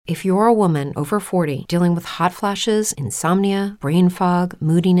If you're a woman over 40 dealing with hot flashes, insomnia, brain fog,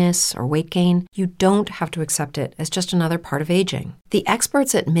 moodiness, or weight gain, you don't have to accept it as just another part of aging. The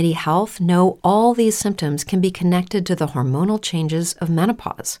experts at MIDI Health know all these symptoms can be connected to the hormonal changes of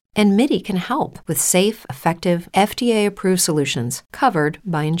menopause. And MIDI can help with safe, effective, FDA-approved solutions covered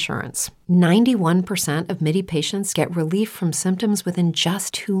by insurance. 91% of MIDI patients get relief from symptoms within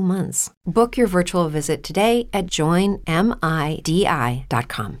just 2 months. Book your virtual visit today at joinmidi.com.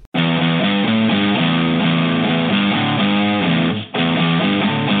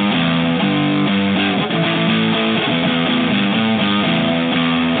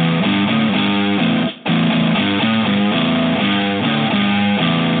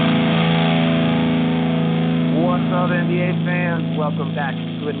 Welcome back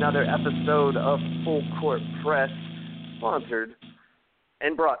to another episode of Full Court Press, sponsored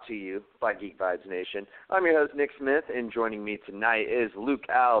and brought to you by Geek Vibes Nation. I'm your host, Nick Smith, and joining me tonight is Luke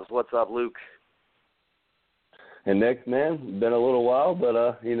Alves. What's up, Luke? And Nick, man, been a little while, but,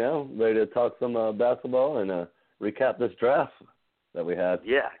 ready to talk some basketball and recap this draft that we had.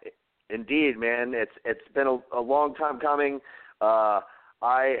 Yeah, indeed, man. It's been a long time coming.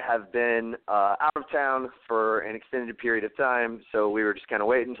 I have been out of town for an extended period of time, so we were just kind of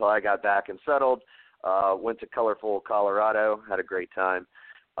waiting until I got back and settled. Went to colorful Colorado, had a great time,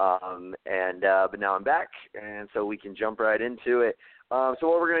 but now I'm back, and so we can jump right into it. So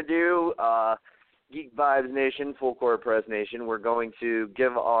what we're going to do, Geek Vibes Nation, Full Court Press Nation, we're going to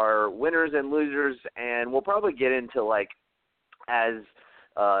give our winners and losers, and we'll probably get into, as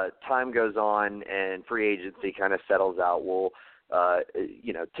time goes on and free agency kind of settles out, we'll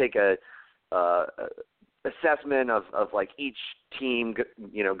take a assessment of each team,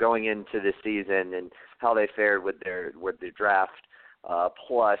 going into the season and how they fared with their draft,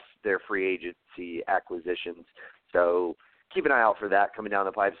 plus their free agency acquisitions. So keep an eye out for that coming down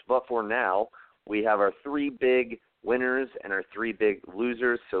the pipes. But for now, we have our 3 big winners and our 3 big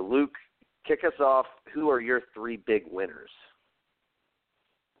losers. So Luke, kick us off. Who are your 3 big winners?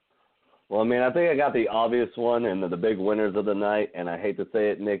 Well, I think I got the obvious one and the big winners of the night, and I hate to say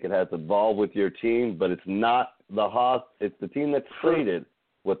it, Nick, it has to involve with your team, but it's not the Hawks. It's the team that's traded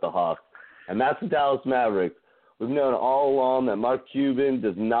with the Hawks, and that's the Dallas Mavericks. We've known all along that Mark Cuban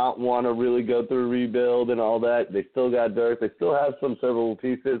does not want to really go through a rebuild and all that. They still got Dirk. They still have some several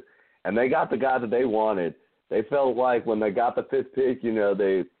pieces, and they got the guy that they wanted. They felt like when they got the 5th pick,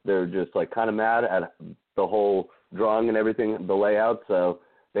 they're just kind of mad at the whole drawing and everything, the layout, so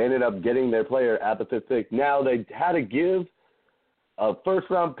they ended up getting their player at the 5th pick. Now they had to give a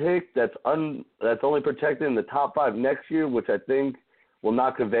first-round pick that's only protected in the top 5 next year, which I think will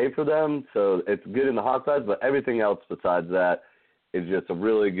not convey for them. So it's good in the hot sides, but everything else besides that is just a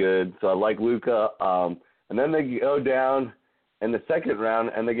really good. So I like Luka. And then they go down in the 2nd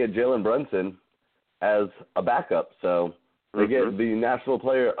round, and they get Jalen Brunson as a backup. So they get the National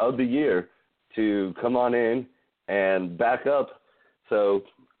Player of the Year to come on in and back up. So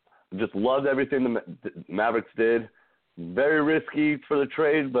just loved everything the Mavericks did. Very risky for the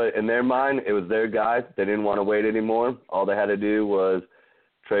trade, but in their mind, it was their guy. They didn't want to wait anymore. All they had to do was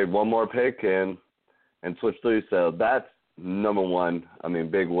trade one more pick and switch through. So that's number one.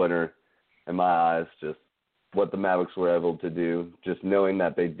 Big winner in my eyes, just what the Mavericks were able to do, just knowing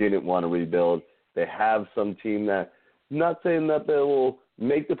that they didn't want to rebuild. They have some team that, not saying that they will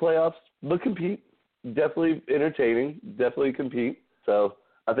make the playoffs, but compete. Definitely entertaining, definitely compete. So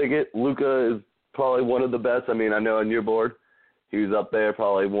I think Luka is probably one of the best. I know on your board, he was up there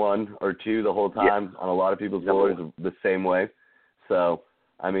probably 1 or 2 the whole time. On a lot of people's boards the same way. So,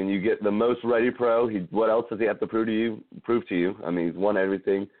 you get the most ready pro. What else does he have to prove to you? He's won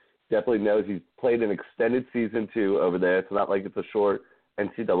everything. Definitely knows he's played an extended season, too, over there. It's not like it's a short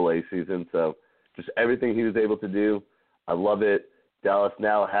NCAA season. So just everything he was able to do, I love it. Dallas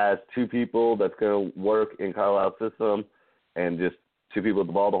now has 2 people that's going to work in Carlisle's system and just 2 people at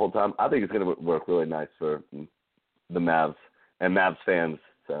the ball the whole time. I think it's going to work really nice for the Mavs and Mavs fans.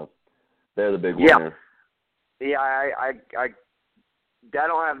 So they're the big winner. Yeah, I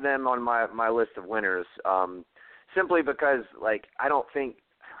don't have them on my list of winners simply because, I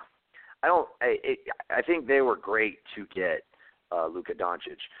think they were great to get Luka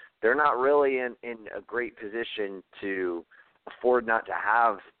Doncic. They're not really in a great position to afford not to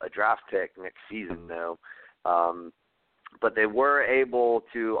have a draft pick next season, though. But they were able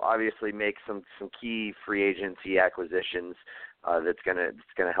to obviously make some key free agency acquisitions that's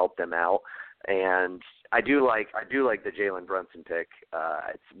gonna help them out. And I do like the Jalen Brunson pick.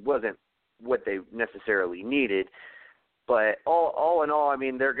 It wasn't what they necessarily needed, but all in all,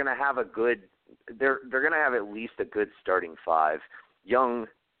 they're gonna have they're gonna have at least a good starting 5. Young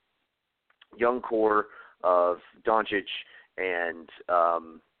young core of Doncic and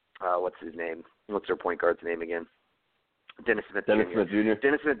what's his name? What's their point guard's name again? Dennis Smith Jr.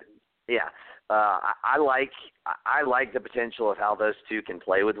 Dennis Smith. Yeah. I like the potential of how those two can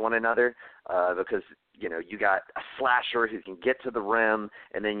play with one another because, you got a slasher who can get to the rim,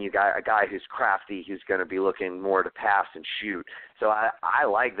 and then you got a guy who's crafty who's going to be looking more to pass and shoot. So I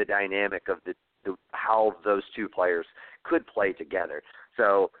like the dynamic of the how those two players could play together.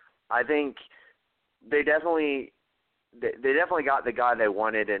 So I think they definitely got the guy they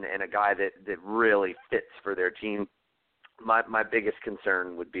wanted and a guy that really fits for their team. My biggest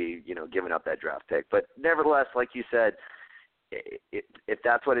concern would be, giving up that draft pick. But nevertheless, like you said, if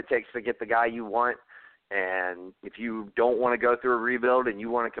that's what it takes to get the guy you want, and if you don't want to go through a rebuild and you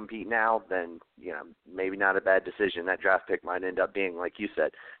want to compete now, then, maybe not a bad decision. That draft pick might end up being, like you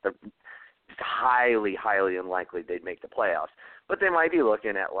said, it's highly, highly unlikely they'd make the playoffs. But they might be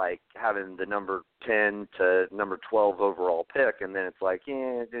looking at, having the number 10 to number 12 overall pick, and then it's like,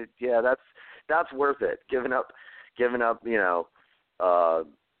 that's worth it. Giving up,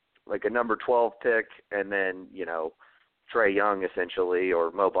 like a number 12 pick and then, Trae Young essentially,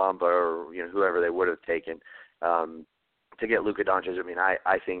 or Mo Bamba, or whoever they would have taken to get Luka Doncic. I mean,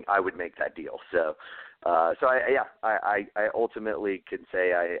 I think I would make that deal. So, I ultimately can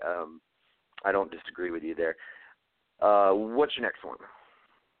say I don't disagree with you there. What's your next one?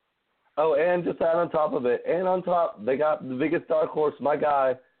 Oh, and just add on top of it, they got the biggest dark horse, my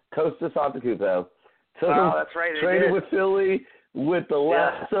guy, Kostas Antetokounmpo. That's right. Traded with Philly with the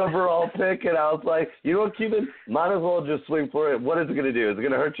last overall pick, and I was like, you know what, Cuban? Might as well just swing for it. What is it going to do? Is it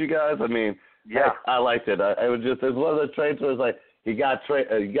going to hurt you guys? I mean, yeah, I liked it. It was one of those trades where it's like he got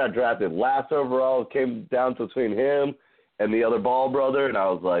drafted last overall. It came down between him and the other Ball brother, and I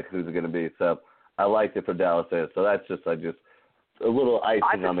was like, who's it going to be? So I liked it for Dallas there. So that's just a little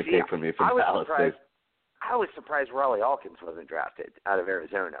icing on the cake for me for Dallas. I was surprised Riley Hawkins wasn't drafted out of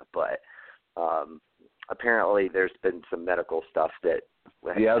Arizona, but apparently there's been some medical stuff that.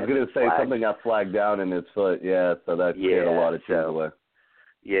 Yeah, I was going to say something got flagged down in his foot. Yeah, so that scared a lot of teams away.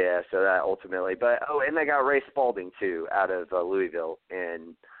 Yeah, so that ultimately. But and they got Ray Spalding too out of Louisville,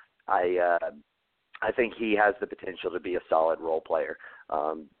 and I think he has the potential to be a solid role player.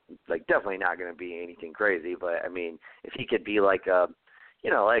 Definitely not going to be anything crazy, but I mean, if he could be like a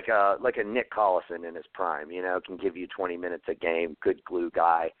Nick Collison in his prime, can give you 20 minutes a game, good glue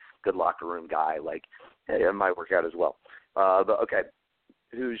guy, good locker room guy, it might work out as well. But okay,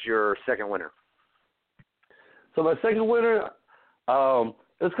 who's your second winner? So my second winner,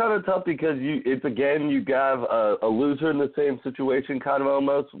 it's kind of tough because you have a loser in the same situation, kind of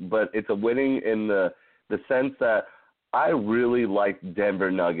almost, but it's a winning in the sense that I really like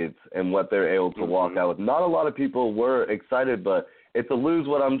Denver Nuggets and what they're able to walk out with. Not a lot of people were excited, but it's a lose.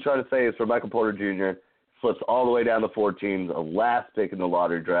 What I'm trying to say is for Michael Porter Jr., slips all the way down to 14, a last pick in the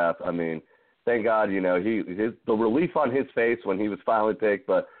lottery draft. I mean, thank God, the relief on his face when he was finally picked,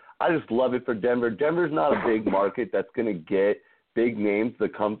 but I just love it for Denver. Denver's not a big market that's going to get big names to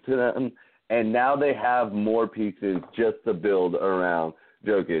come to them, and now they have more pieces just to build around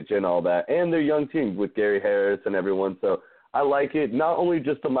Jokic and all that, and their young team with Gary Harris and everyone. So I like it, not only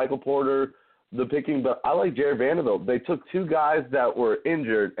just to Michael Porter, the picking, but I like Jared Vanderbilt. They took two guys that were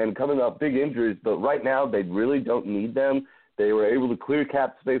injured and coming up big injuries, but right now they really don't need them. They were able to clear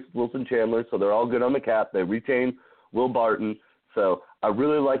cap space with Wilson Chandler, so they're all good on the cap. They retained Will Barton. So I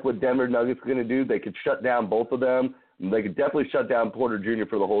really like what Denver Nuggets are going to do. They could shut down both of them. They could definitely shut down Porter Jr.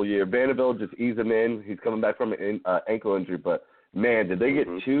 for the whole year. Vanderbilt, just ease him in. He's coming back from an ankle injury, but, man, did they get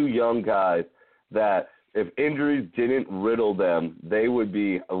two young guys that – if injuries didn't riddle them, they would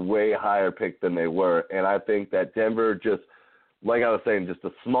be a way higher pick than they were. And I think that Denver just, like I was saying, just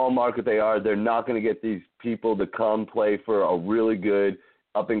a small market they are, they're not going to get these people to come play for a really good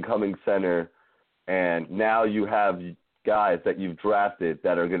up-and-coming center. And now you have guys that you've drafted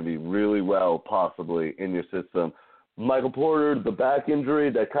that are going to be really well possibly in your system. Michael Porter, the back injury,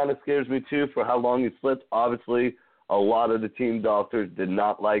 that kind of scares me too for how long he slipped. Obviously, a lot of the team doctors did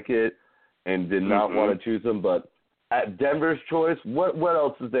not like it and did not want to choose him. But at Denver's choice, what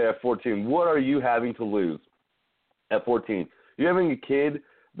else is there at 14? What are you having to lose at 14? You're having a kid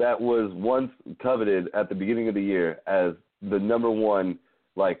that was once coveted at the beginning of the year as the number one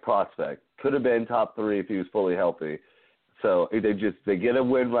prospect. Could have been top 3 if he was fully healthy. So they get a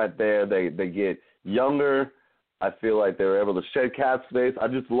win right there. They get younger. I feel like they were able to shed cap space. I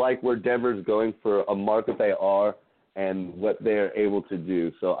just like where Denver's going for a market they are and what they're able to do.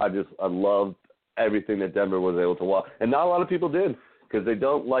 So I love everything that Denver was able to walk. And not a lot of people did because they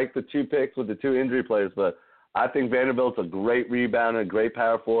don't like the 2 picks with the 2 injury players, but I think Vanderbilt's a great rebounder, a great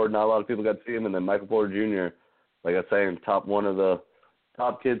power forward. Not a lot of people got to see him. And then Michael Porter Jr., like I was saying, one of the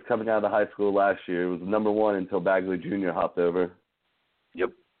top kids coming out of the high school last year. He was number one until Bagley Jr. hopped over. Yep.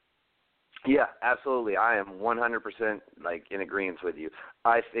 Yeah, absolutely. I am 100% in agreement with you.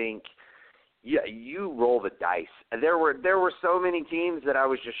 I think, yeah, you roll the dice. There were so many teams that I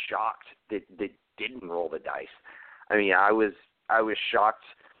was just shocked that didn't roll the dice. I mean, I was shocked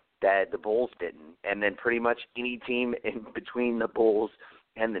that the Bulls didn't, and then pretty much any team in between the Bulls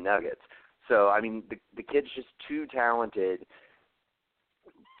and the Nuggets. So, I mean, the kid's just too talented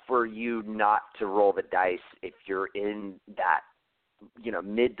for you not to roll the dice if you're in that,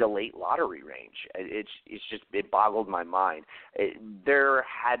 mid to late lottery range. It boggled my mind. There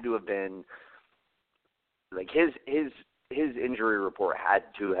had to have been, his injury report had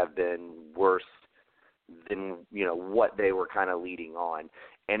to have been worse than, what they were kind of leading on.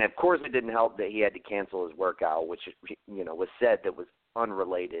 And, of course, it didn't help that he had to cancel his workout, which, was said that was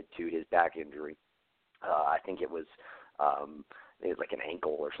unrelated to his back injury. I think it was like an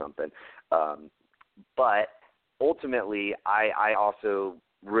ankle or something. But ultimately, I also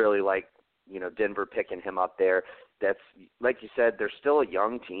really like, Denver picking him up there. That's, like you said, they're still a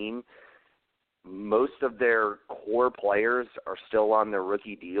young team. Most of their core players are still on their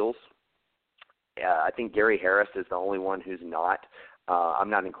rookie deals. I think Gary Harris is the only one who's not. I'm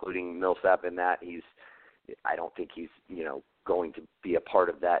not including Millsap in that. I don't think he's, going to be a part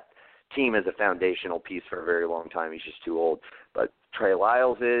of that team as a foundational piece for a very long time. He's just too old. But Trey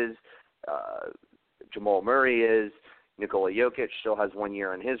Lyles is, Jamal Murray is, Nikola Jokic still has 1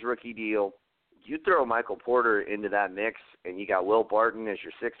 year on his rookie deal. You throw Michael Porter into that mix, and you got Will Barton as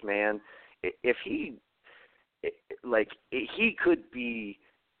your sixth man. If he could be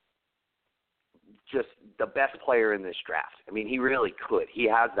just the best player in this draft. I mean, he really could. He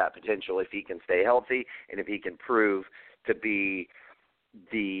has that potential if he can stay healthy and if he can prove to be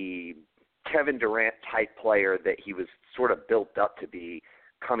the Kevin Durant type player that he was sort of built up to be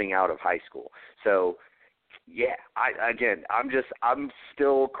coming out of high school. So, yeah, I'm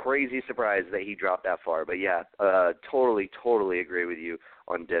still crazy surprised that he dropped that far. But, yeah, totally agree with you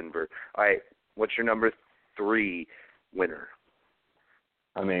on Denver. All right, what's your number 3 winner?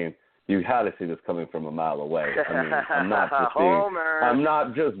 I mean, you had to see this coming from a mile away. I mean, I'm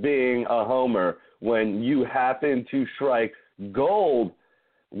not just being a homer when you happen to strike gold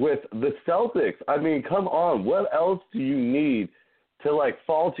with the Celtics. I mean, come on. What else do you need to,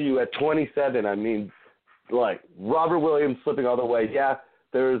 fall to you at 27? I mean, Robert Williams slipping all the way. Yeah,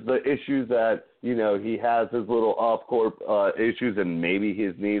 there's the issues that, he has his little off-court issues and maybe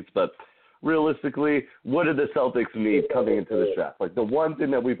his needs, but realistically, what did the Celtics need coming into the draft? The one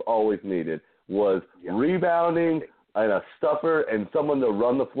thing that we've always needed was rebounding and a stuffer and someone to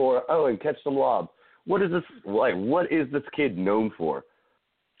run the floor. Oh, and catch some lobs. What is this What is this kid known for?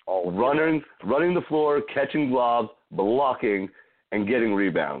 Running the floor, catching lobs, blocking, and getting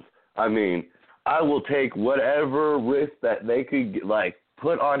rebounds. I mean, I will take whatever risk that they could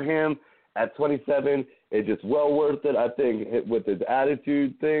put on him at 27. It's just well worth it. I think with his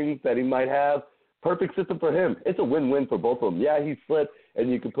attitude things that he might have, perfect system for him. It's a win-win for both of them. Yeah, he slipped,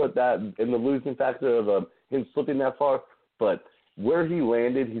 and you can put that in the losing factor of him slipping that far. But where he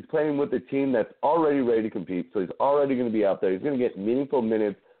landed, he's playing with a team that's already ready to compete, so he's already going to be out there. He's going to get meaningful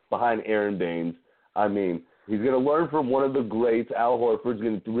minutes behind Aaron Baines. I mean, he's going to learn from one of the greats. Al Horford's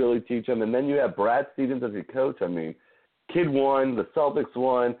going to really teach him. And then you have Brad Stevens as your coach. I mean, kid won. The Celtics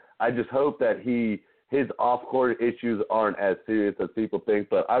won. I just hope that his off-court issues aren't as serious as people think.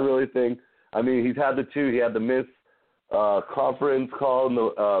 But I really think, I mean, he's had the two. He had the missed conference call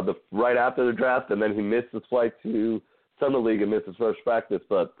the right after the draft, and then he missed his flight to Summer League and missed his first practice.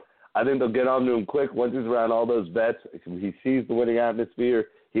 But I think they'll get on to him quick once he's around all those vets. He sees the winning atmosphere.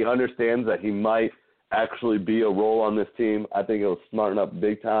 He understands that he might actually be a role on this team. I think he'll smarten up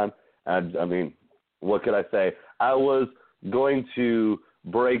big time. And, I mean, what could I say? I was going to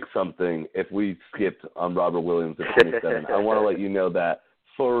break something if we skipped on Robert Williams at 27. I want to let you know that,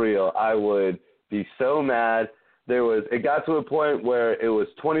 for real, I would be so mad. It got to a point where it was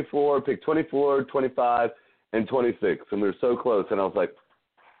 24, 25, and 26, and we were so close. And I was like,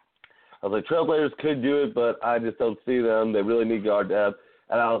 Trailblazers could do it, but I just don't see them. They really need guard depth.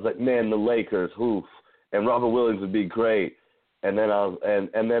 And I was like, man, the Lakers, oof, and Robert Williams would be great. And then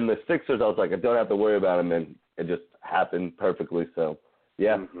and then the Sixers, I was like, I don't have to worry about them, and it just happened perfectly. So,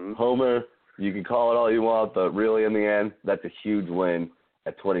 yeah, Homer, you can call it all you want, but really in the end, that's a huge win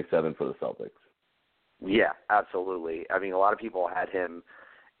at 27 for the Celtics. Yeah, absolutely. I mean, a lot of people had him,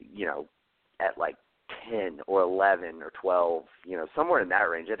 at 10 or 11 or 12, somewhere in that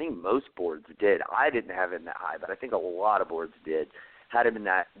range. I think most boards did. I didn't have him that high, but I think a lot of boards did. Had him in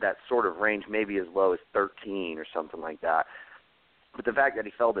that sort of range, maybe as low as 13 or something like that. But the fact that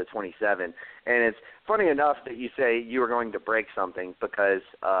he fell to 27, and it's funny enough that you say you were going to break something, because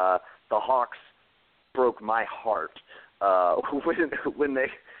the Hawks broke my heart when they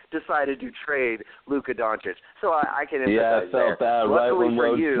decided to trade Luka Doncic. So I can empathize. Yeah, I felt bad right when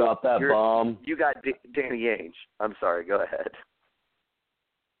Woj dropped that bomb. You got Danny Ainge. I'm sorry, go ahead.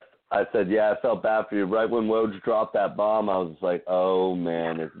 I said, yeah, I felt bad for you. Right when Woj dropped that bomb, I was like, oh,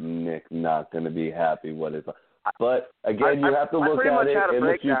 man, is Nick not going to be happy? What is? But, again, you have to look at it in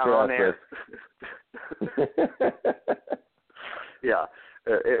the future. Yeah,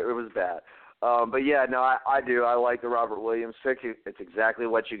 it was bad. But, yeah, no, I do. I like the Robert Williams pick. It's exactly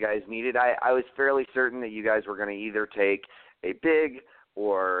what you guys needed. I was fairly certain that you guys were going to either take a big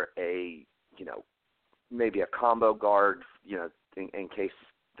or a, maybe a combo guard, in case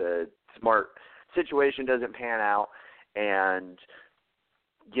the Smart situation doesn't pan out. And,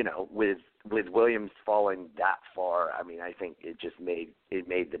 with Williams falling that far, I mean, I think it just made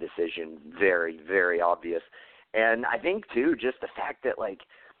the decision very, very obvious. And I think, too, just the fact that,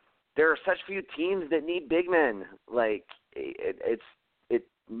 there are such few teams that need big men.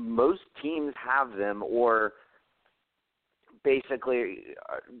 Most teams have them, or basically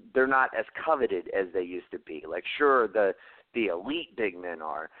they're not as coveted as they used to be. Sure, the elite big men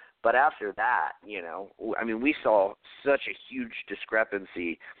are, but after that, we saw such a huge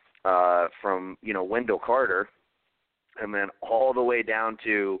discrepancy from, Wendell Carter, and then all the way down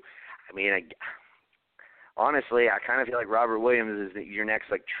to, honestly, I kind of feel like Robert Williams is your next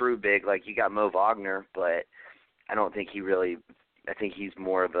true big. You got Mo Wagner, but I don't think I think he's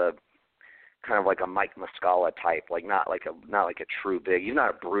more of a kind of like a Mike Muscala type, not like a true big. He's not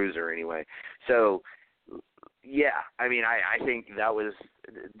a bruiser anyway. So yeah, I think that was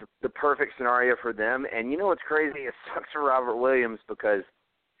the perfect scenario for them. And what's crazy? It sucks for Robert Williams because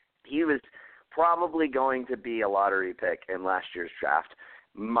he was probably going to be a lottery pick in last year's draft.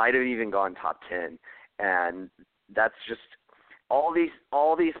 Might have even gone top 10. And that's just all these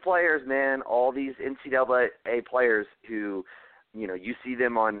players, man, all these NCAA players who, you see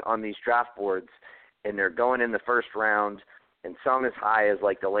them on these draft boards, and they're going in the first round, and some as high as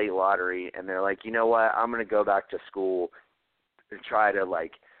the late lottery, and they're like, you know what, I'm going to go back to school and try to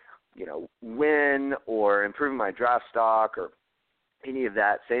win or improve my draft stock or any of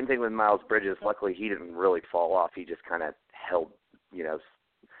that. Same thing with Miles Bridges. Luckily, he didn't really fall off. He just kind of held,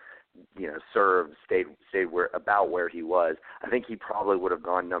 served, stayed about where he was. I think he probably would have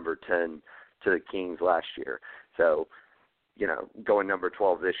gone number 10 to the Kings last year. So, going number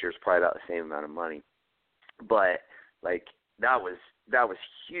 12 this year is probably about the same amount of money. But that was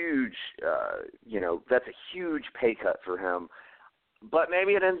huge. That's a huge pay cut for him. But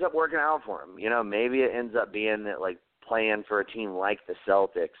maybe it ends up working out for him. Maybe it ends up being that playing for a team like the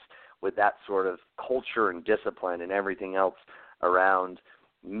Celtics with that sort of culture and discipline and everything else around.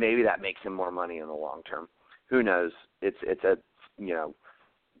 Maybe that makes him more money in the long term. Who knows?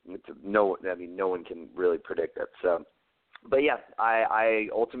 No one can really predict it. So, but yeah, I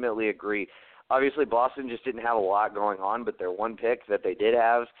ultimately agree. Obviously, Boston just didn't have a lot going on, but their one pick that they did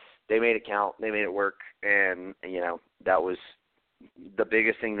have, they made it count. They made it work, and that was the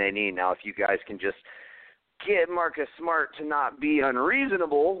biggest thing they need. Now, if you guys can just get Marcus Smart to not be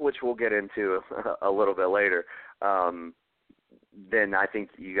unreasonable, which we'll get into a little bit later, then I think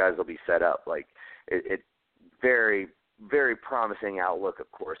you guys will be set up. It very, very promising outlook,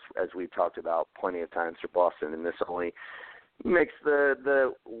 of course, as we've talked about plenty of times for Boston, and this only makes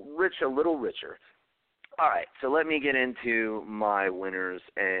the rich a little richer. All right, so let me get into my winners,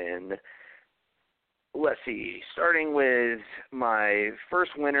 and let's see, starting with my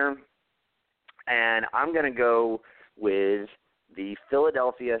first winner, and I'm going to go with the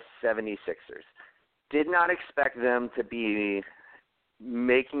Philadelphia 76ers. Did not expect them to be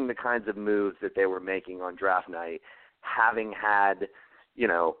making the kinds of moves that they were making on draft night, having had,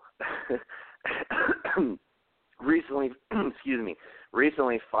 recently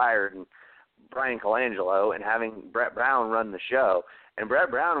fired Brian Colangelo and having Brett Brown run the show. And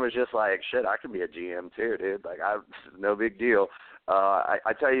Brett Brown was just like, shit, I can be a GM too, dude. No big deal.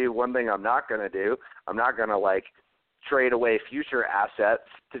 I tell you one thing I'm not going to do. I'm not going to, trade away future assets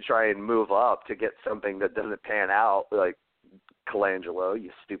to try and move up to get something that doesn't pan out, like Colangelo,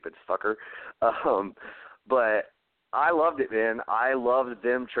 you stupid fucker. But I loved it, man. I loved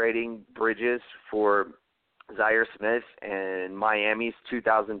them trading Bridges for Zaire Smith and Miami's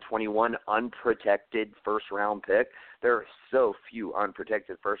 2021 unprotected first-round pick. There are so few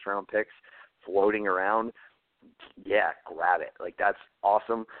unprotected first-round picks floating around, yeah, grab it. Like, that's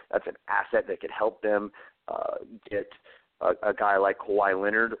awesome. That's an asset that could help them get a guy like Kawhi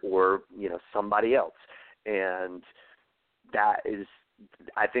Leonard or, somebody else. And that is,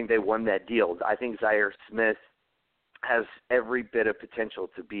 I think they won that deal. I think Zaire Smith has every bit of potential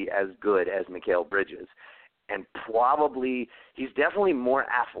to be as good as Mikal Bridges. And probably, he's definitely more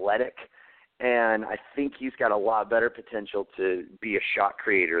athletic, and I think he's got a lot better potential to be a shot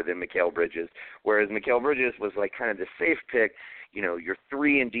creator than Mikal Bridges. Whereas Mikal Bridges was like kind of the safe pick, your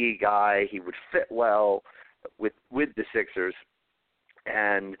 3-and-D guy. He would fit well with the Sixers.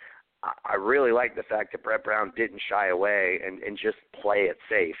 And I really like the fact that Brett Brown didn't shy away and just play it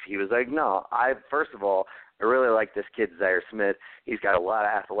safe. He was like, no, first of all, I really like this kid, Zaire Smith. He's got a lot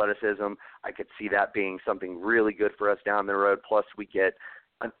of athleticism. I could see that being something really good for us down the road. Plus, we get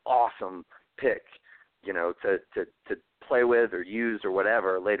an awesome pick, to play with or use or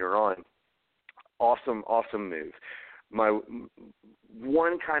whatever later on. Awesome move. My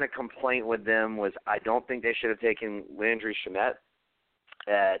one kind of complaint with them was I don't think they should have taken Landry Shamet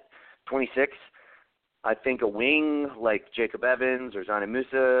at 26. I think a wing like Jacob Evans or Johnny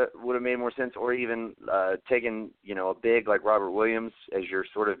Musa would have made more sense, or even taking, a big like Robert Williams as your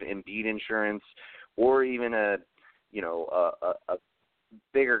sort of Embiid insurance, or even a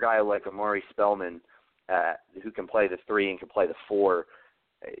bigger guy like Amari Spellman who can play the 3 and can play the 4.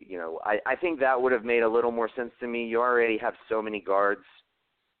 I think that would have made a little more sense to me. You already have so many guards.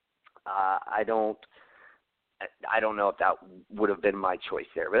 I don't know if that would have been my choice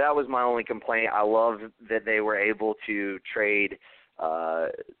there, but that was my only complaint. I love that they were able to trade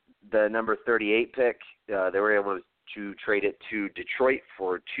the number 38 pick. They were able to trade it to Detroit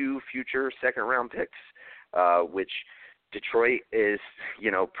for 2 future second-round picks, which Detroit is,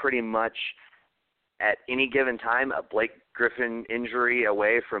 pretty much at any given time a Blake Griffin injury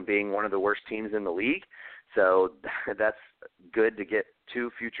away from being one of the worst teams in the league. So that's good to get 2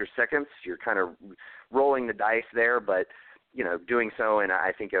 future seconds. You're kind of rolling the dice there, but, doing so in,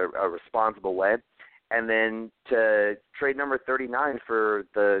 I think, a responsible way. And then to trade number 39 for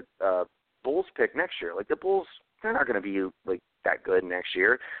the Bulls pick next year. Like, the Bulls, they're not going to be, like, that good next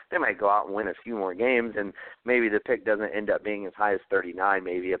year. They might go out and win a few more games, and maybe the pick doesn't end up being as high as 39.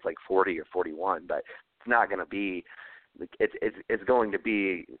 Maybe it's like 40 or 41, but it's not going to be – it's going to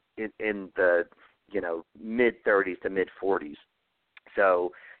be in the, mid-30s to mid-40s.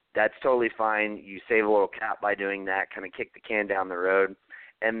 So that's totally fine. You save a little cap by doing that, kind of kick the can down the road.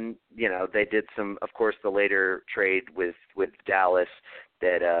 And, they did some, of course, the later trade with Dallas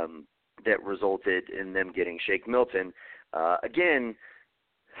that resulted in them getting Shake Milton. Again,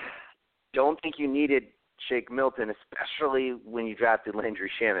 don't think you needed Shake Milton, especially when you drafted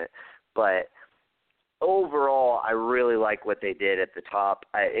Landry Shamet. But overall, I really like what they did at the top.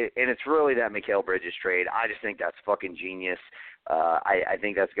 And it's really that Mikal Bridges trade. I just think that's fucking genius. I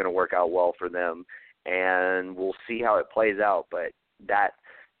think that's going to work out well for them, and we'll see how it plays out. But that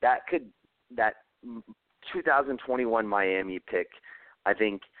 2021 Miami pick, I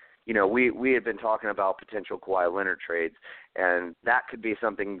think, we had been talking about potential Kawhi Leonard trades, and that could be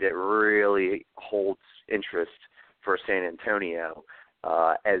something that really holds interest for San Antonio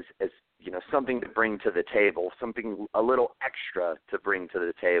as something to bring to the table, something a little extra to bring to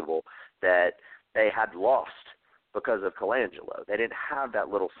the table that they had lost because of Colangelo. They didn't have that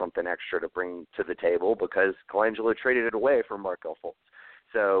little something extra to bring to the table because Colangelo traded it away for Markelle Fultz.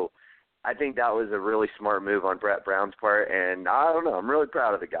 So I think that was a really smart move on Brett Brown's part, and I don't know, I'm really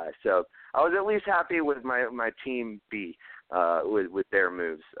proud of the guy. So I was at least happy with my team B with their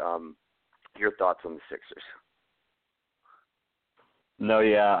moves. Your thoughts on the Sixers? No,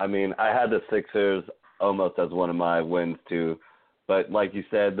 yeah, I mean, I had the Sixers almost as one of my wins too, but like you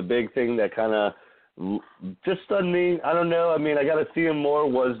said, the big thing that kind of just stunned me, I don't know, I mean, I got to see him more,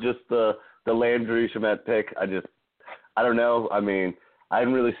 was just the Landry Shamet pick. I don't know, I mean, I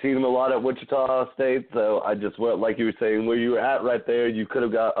hadn't really seen him a lot at Wichita State, so I just went, like you were saying, where you were at right there, you could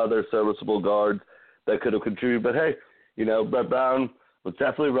have got other serviceable guards that could have contributed, but hey, Brett Brown was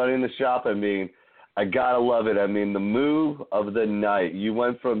definitely running the shop. I mean, I got to love it. I mean, the move of the night, you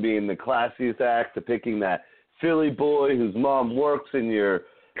went from being the classiest act to picking that Philly boy whose mom works in your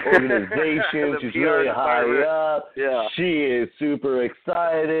organization. She's really high up. Yeah. She is super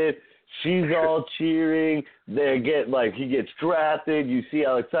excited. She's all cheering. He gets drafted. You see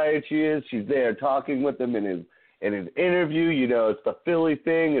how excited she is. She's there talking with him in his interview. It's the Philly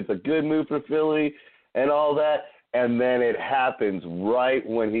thing. It's a good move for Philly and all that. And then it happens right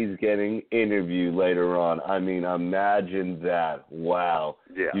when he's getting interviewed later on. I mean, imagine that. Wow.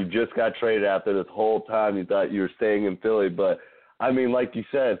 Yeah. You just got traded after this whole time. You thought you were staying in Philly. But, I mean, like you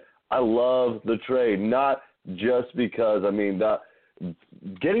said, I love the trade, not just because, I mean,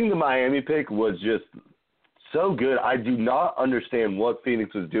 getting the Miami pick was just so good. I do not understand what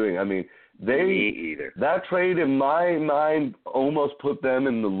Phoenix was doing. I mean, Me either. that trade in my mind almost put them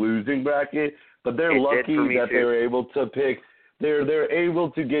in the losing bracket, but they're lucky that they were able to pick. They're able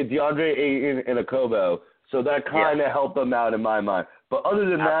to get DeAndre Ayton and Okobo, so that kind of helped them out in my mind. But other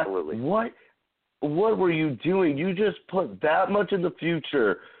than that, what were you doing? You just put that much in the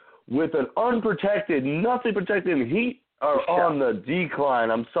future with an unprotected, nothing protected, and Heat are on the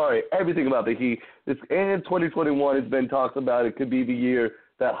decline. I'm sorry, everything about the Heat. And 2021 has been talked about. It could be the year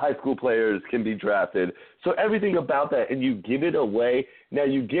that high school players can be drafted. So everything about that, and you give it away. Now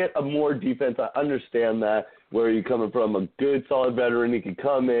you get a more defense. I understand that, where you're coming from a good, solid veteran. He can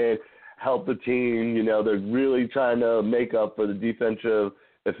come in, help the team. You know, they're really trying to make up for the defensive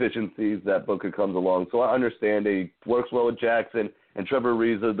efficiencies that Booker comes along. So I understand he works well with Jackson and Trevor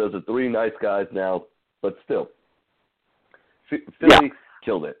Ariza. Those are three nice guys now, but still. Philly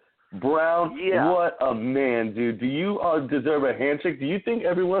killed it. Brown, what a man, dude. Do you deserve a handshake? Do you think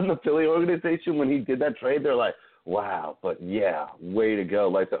everyone in the Philly organization, when he did that trade, they're like, wow, but yeah, way to go.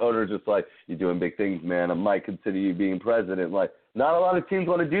 Like, the owner's just like, you're doing big things, man. I might consider you being president. Like, not a lot of teams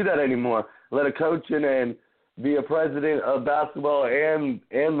want to do that anymore. Let a coach in and be a president of basketball and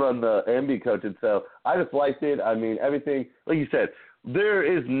run and be coaching. So I just liked it. I mean, everything, like you said, there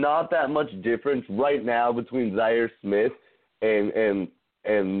is not that much difference right now between Zaire Smith and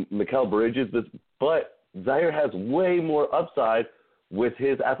Mikal Bridges, but Zaire has way more upside with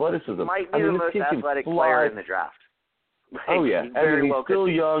his athleticism. Might be the most athletic player in the draft. Oh, yeah. He's still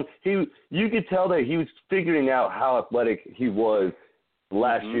young. You could tell that he was figuring out how athletic he was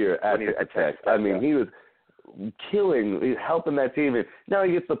last year at Tech. I mean, he was killing, helping that team. And now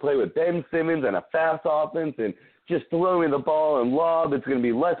he gets to play with Ben Simmons and a fast offense and just throwing the ball and lob. It's going to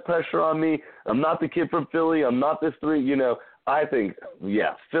be less pressure on me. I'm not the kid from Philly. I'm not this three, I think,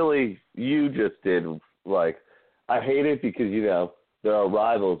 Philly, you just did, I hate it because, there are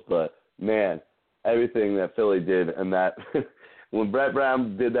rivals, but, man, everything that Philly did and that when Brett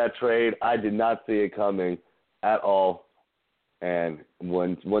Brown did that trade, I did not see it coming at all. And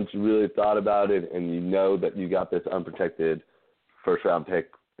once you really thought about it and you know that you got this unprotected first-round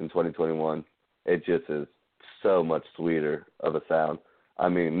pick in 2021, it just is so much sweeter of a sound. I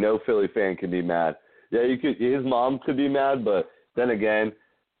mean, no Philly fan can be mad. Yeah, his mom could be mad, but then again,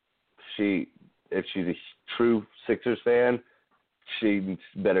 if she's a true Sixers fan, she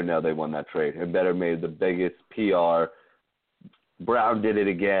better know they won that trade and better made the biggest PR. Brown did it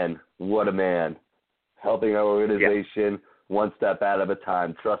again. What a man. Helping our organization one step at a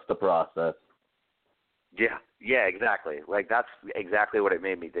time. Trust the process. Yeah, exactly. That's exactly what it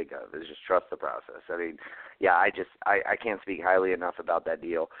made me think of, is just trust the process. I mean, I can't speak highly enough about that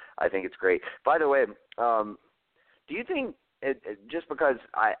deal. I think it's great. By the way, do you think, just because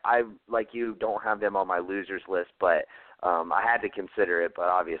I like you, don't have them on my losers list, but I had to consider it, but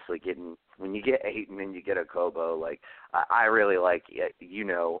obviously when you get Ayton and you get Okobo, I really like,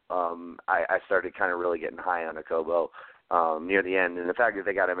 I started kind of really getting high on Okobo near the end, and the fact that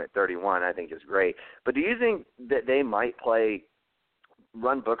they got him at 31 I think is great. But do you think that they might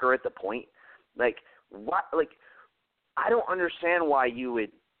run Booker at the point? I don't understand why you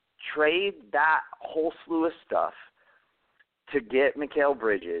would trade that whole slew of stuff to get Mikal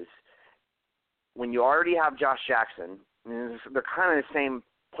Bridges when you already have Josh Jackson. They're kind of the same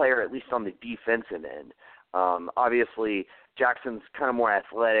player, at least on the defensive end. Obviously, Jackson's kind of more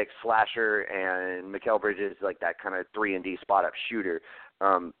athletic, slasher, and Mikal Bridges is that kind of 3-and-D spot-up shooter.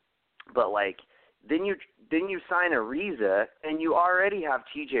 But then you sign Ariza, and you already have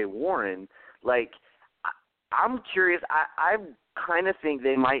T.J. Warren. I'm curious. I kind of think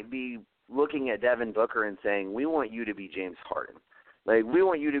they might be looking at Devin Booker and saying, we want you to be James Harden. We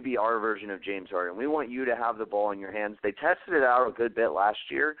want you to be our version of James Harden. We want you to have the ball in your hands. They tested it out a good bit last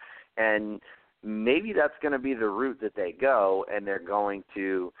year, and maybe that's going to be the route that they go, and they're going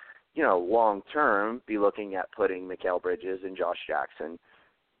to, long-term be looking at putting Mikal Bridges and Josh Jackson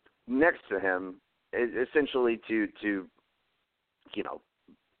next to him, essentially to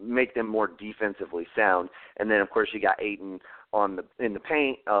make them more defensively sound. And then, of course, you got Ayton in the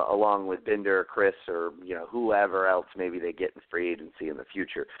paint along with Bender, Chris, or whoever else maybe they get in free agency in the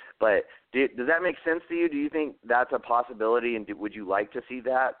future. But does that make sense to you? Do you think that's a possibility, and would you like to see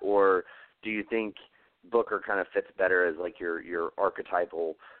that, or do you think Booker kind of fits better as your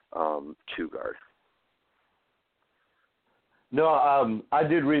archetypal two guard? No, I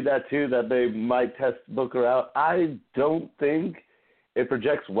did read that too, that they might test Booker out. I don't think it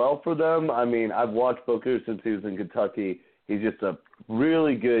projects well for them. I mean, I've watched Booker since he was in Kentucky. He's just a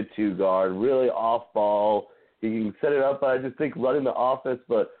really good two-guard, really off-ball. He can set it up, but I just think running the offense.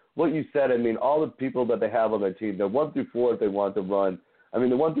 But what you said, I mean, all the people that they have on their team, they're 1 through 4 if they want to run. I mean,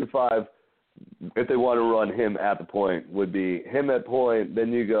 the 1 through 5, if they want to run him at the point, would be him at point.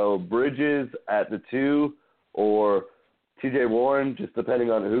 Then you go Bridges at the 2 or T.J. Warren, just depending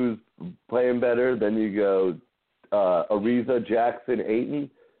on who's playing better. Then you go Ariza, Jackson, Ayton.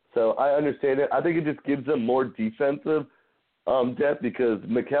 So I understand it. I think it just gives them more defensive depth because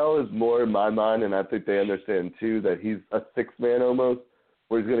Mikal is more in my mind, and I think they understand too that he's a 6-man almost,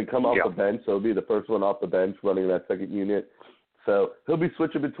 where he's going to come off the bench. So he'll be the first one off the bench running that second unit. So he'll be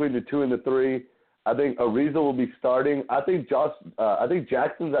switching between the 2 and the 3. I think Ariza will be starting. I think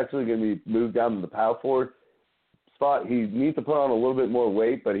Jackson's actually going to be moved down to the power forward spot. He needs to put on a little bit more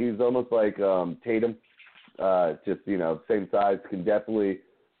weight, but he's almost like Tatum, just same size. Can definitely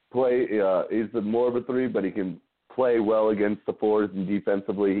play. He's more of a 3, but he can play well against the 4s, and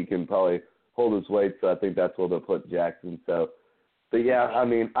defensively he can probably hold his weight. So I think that's where they'll put Jackson. So, but yeah, I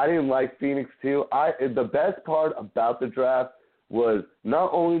mean, I didn't like Phoenix too. The best part about the draft was not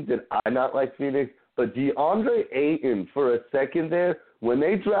only did I not like Phoenix, but DeAndre Ayton for a second there, when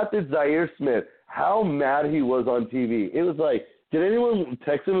they drafted Zaire Smith, how mad he was on TV. It was like, did anyone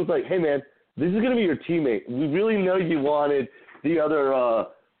text him? It was like, hey, man, this is going to be your teammate. We really know you wanted the other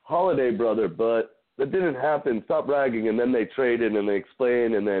Holiday brother, but that didn't happen. Stop bragging. And then they traded and they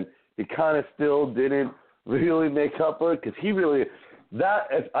explained, and then he kind of still didn't really make up for it because he really –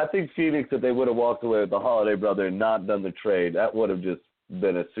 I think Phoenix, if they would have walked away with the Holiday brother and not done the trade, that would have just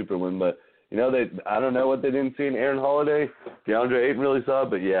been a super win. But, I don't know what they didn't see in Aaron Holiday. DeAndre Ayton really saw it.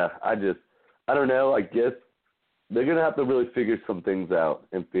 But, yeah, I don't know. I guess they're going to have to really figure some things out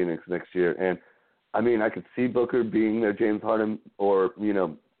in Phoenix next year. And, I mean, I could see Booker being their James Harden or,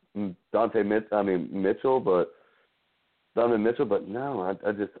 Mitchell, but Donovan Mitchell. But, no,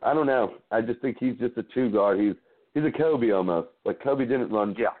 I don't know. I just think he's just a two-guard. He's a Kobe almost. Like, Kobe didn't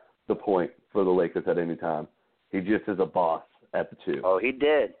run the point for the Lakers at any time. He just is a boss at the 2. Oh, he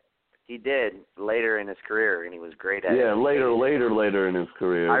did. He did later in his career, and he was great at it. Yeah, later in his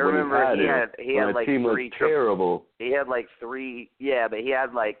career. I remember he had like team 3 was terrible. He had like 3. Yeah, but he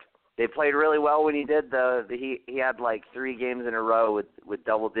had like they played really well when he did he had like 3 games in a row with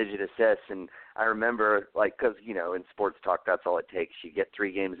double-digit assists, and I remember like because in sports talk that's all it takes. You get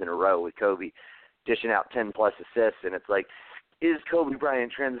 3 games in a row with Kobe dishing out 10-plus assists, and it's like, is Kobe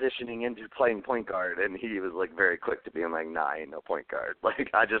Bryant transitioning into playing point guard? And he was like very quick to being like, nah, I ain't no point guard.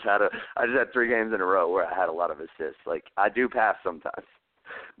 Like I just had 3 games in a row where I had a lot of assists. Like I do pass sometimes,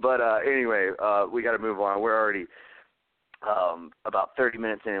 but anyway, we got to move on. We're already about 30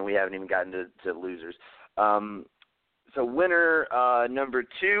 minutes in, and we haven't even gotten to losers. So winner number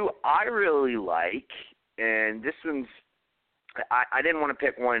 2, I really like, and this one's. I didn't want to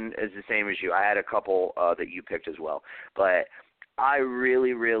pick one as the same as you. I had a couple that you picked as well. But I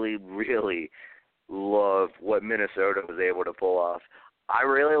really, really, really love what Minnesota was able to pull off. I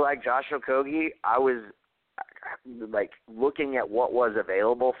really like Josh Okogie. I was like looking at what was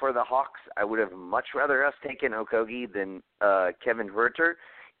available for the Hawks. I would have much rather us taken Okogie than Kevin Huerter,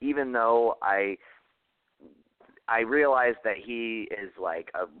 even though I realized that he is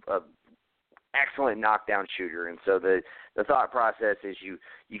like a excellent knockdown shooter, and so the thought process is you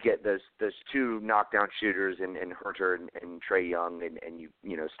get those 2 knockdown shooters in Huerter and Trae Young, and you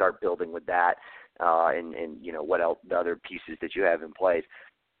start building with that, and what else, the other pieces that you have in place.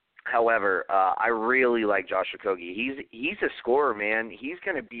 However, I really like Josh Okogie. He's a scorer, man. He's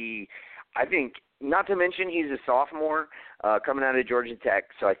going to be, I think, not to mention he's a sophomore coming out of Georgia Tech,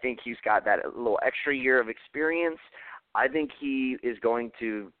 so I think he's got that little extra year of experience. I think he is going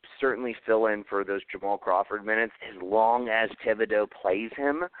to certainly fill in for those Jamal Crawford minutes as long as Thibodeau plays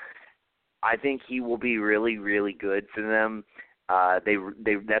him. I think he will be really, really good for them.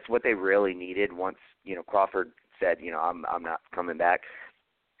 That's what they really needed once Crawford said I'm not coming back.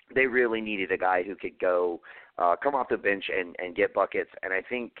 They really needed a guy who could go come off the bench and get buckets, and I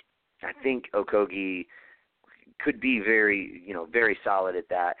think Okogie could be very solid at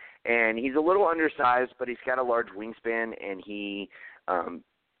that. And he's a little undersized, but he's got a large wingspan, and he's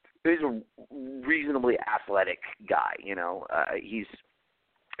a reasonably athletic guy.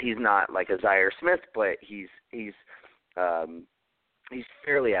 He's not like a Zaire Smith, but he's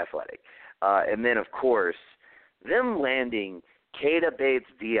fairly athletic. And then, of course, them landing Keita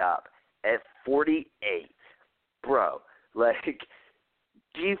Bates-Diop at 48, bro, like.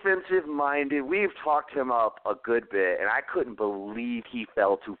 Defensive-minded. We've talked him up a good bit, and I couldn't believe he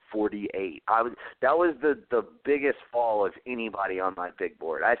fell to 48. That was the biggest fall of anybody on my big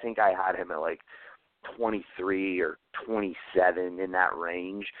board. I think I had him at like 23 or 27 in that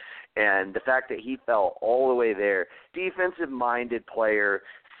range. And the fact that he fell all the way there, defensive-minded player,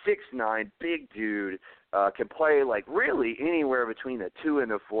 6'9", big dude, can play like really anywhere between a 2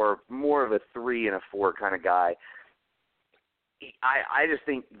 and a 4, more of a 3 and a 4 kind of guy. I just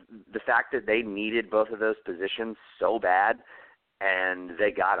think the fact that they needed both of those positions so bad, and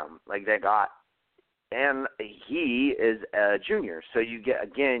they got him. And he is a junior, so you're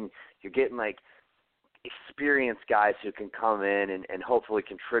getting like experienced guys who can come in and hopefully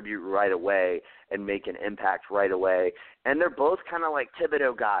contribute right away and make an impact right away. And they're both kind of like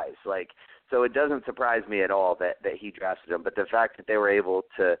Thibodeau guys, so it doesn't surprise me at all that he drafted him. But the fact that they were able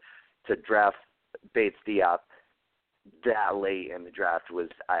to draft Bates Diop that late in the draft was,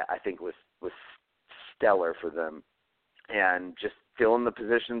 I think, was stellar for them, and just filling the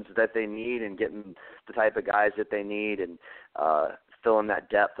positions that they need and getting the type of guys that they need, and filling that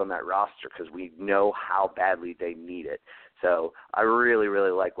depth on that roster, because we know how badly they need it. So I really,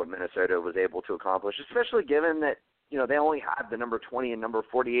 really like what Minnesota was able to accomplish, especially given that, they only had the number 20 and number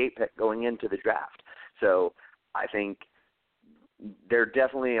 48 pick going into the draft. So I think they're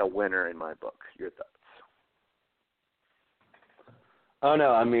definitely a winner in my book. Your thoughts? Oh,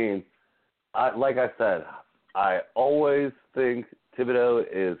 no, I mean, like I said, I always think Thibodeau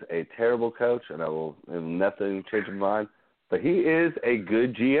is a terrible coach, and I will nothing change my mind. But he is a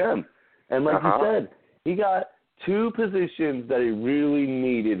good GM. And like you said, he got two positions that he really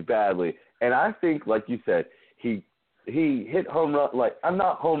needed badly. And I think, like you said, he hit home run,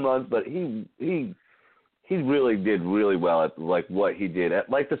 not home runs, but he really did really well at what he did at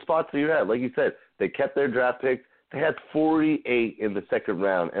the spots that you're at. Like you said, they kept their draft picks. They had 48 in the second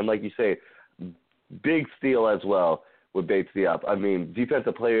round, and like you say, big steal as well with Bates Diop. I mean,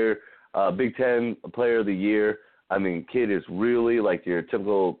 defensive player, Big Ten player of the year. I mean, kid is really your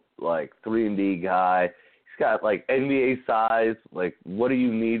typical 3-and-D guy. He's got NBA size. What do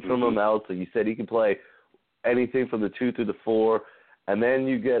you need from him else? Like you said, he can play anything from the 2 through the 4. And then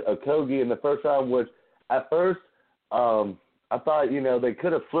you get Okogie in the first round, which at first I thought they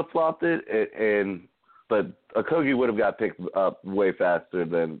could have flip-flopped it, but Okogie would have got picked up way faster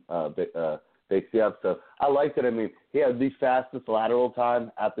than Bates Diop. So I liked it. I mean, he had the fastest lateral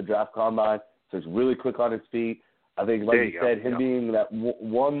time at the draft combine, so he's really quick on his feet. I think, like you said, him being that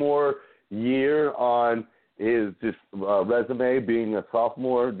one more year on his resume, being a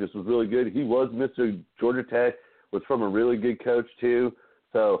sophomore, just was really good. He was Mr. Georgia Tech, was from a really good coach too.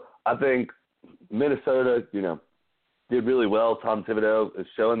 So I think Minnesota, did really well. Tom Thibodeau is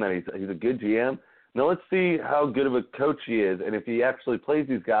showing that he's a good GM. Now let's see how good of a coach he is, and if he actually plays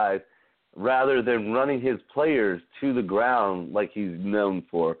these guys rather than running his players to the ground like he's known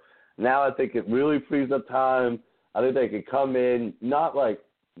for. Now I think it really frees up time. I think they could come in, not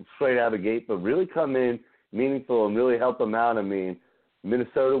straight out of the gate, but really come in meaningful and really help them out. I mean,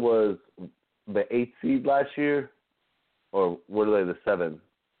 Minnesota was the 8th seed last year, or what are they, the 7th?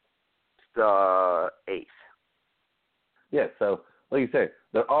 The 8th. Yeah, so like you say,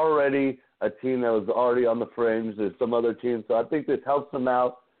 they're already a team that was already on the fringe. There's some other teams, so I think this helps them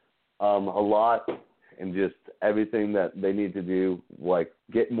out a lot in just everything that they need to do,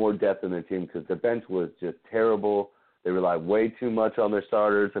 get more depth in their team, because the bench was just terrible. They relied way too much on their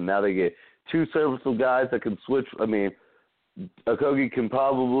starters, and now they get two serviceable guys that can switch. I mean, Okogie can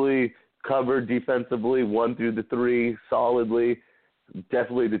probably cover defensively 1 through the 3 solidly,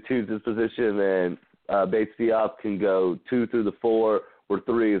 definitely the 2's his position, and Bates Diop can go 2 through the 4, where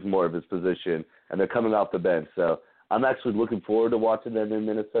 3 is more of his position, and they're coming off the bench. So I'm actually looking forward to watching them in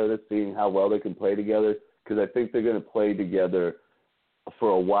Minnesota, seeing how well they can play together, because I think they're going to play together for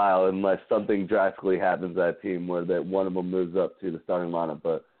a while unless something drastically happens to that team where that one of them moves up to the starting lineup.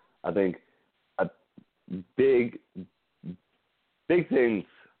 But I think big things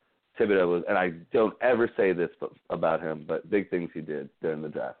Thibodeau was, and I don't ever say this about him, but big things he did during the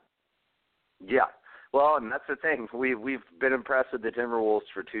draft. Yeah. Well, and that's the thing. We've been impressed with the Timberwolves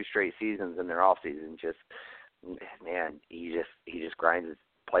for 2 straight seasons in their off season. Just, man, he just grinds his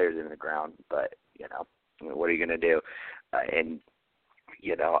players into the ground. But what are you going to do? And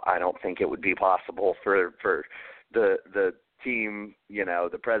I don't think it would be possible for the team,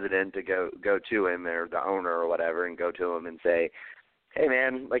 the president to go to him, or the owner or whatever, and go to him and say, hey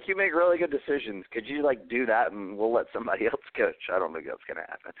man, you make really good decisions. Could you do that, and we'll let somebody else coach? I don't think that's going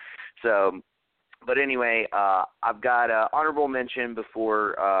to happen. So. But anyway, I've got an honorable mention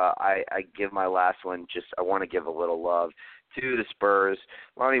before I give my last one. I want to give a little love to the Spurs.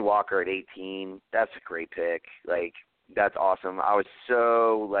 Lonnie Walker at 18, that's a great pick. That's awesome. I was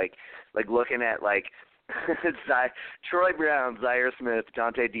so, looking at, Troy Brown, Zaire Smith,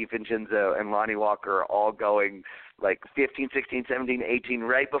 Dante DiVincenzo, and Lonnie Walker are all going like 15, 16, 17, 18,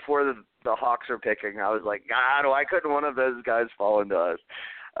 right before the Hawks are picking. I was like, God, why couldn't one of those guys fall into us?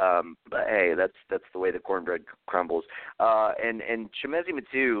 But hey, that's the way the cornbread crumbles. And Chimezie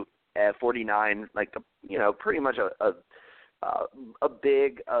Metu at 49, like pretty much a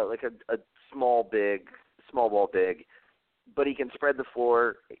big, like a small ball big, but he can spread the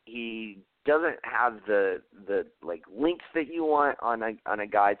floor. He doesn't have the like length that you want on a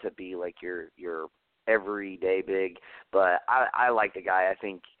guy to be like your everyday big, but I like the guy. I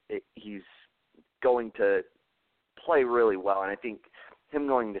think he's going to play really well, and I think him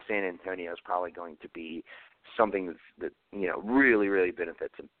going to San Antonio is probably going to be something that really, really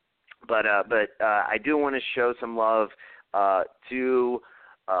benefits him. But I do want to show some love to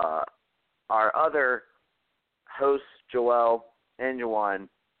our other hosts, Joel and Jawan.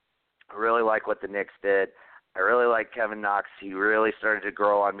 I really like what the Knicks did. I really like Kevin Knox. He really started to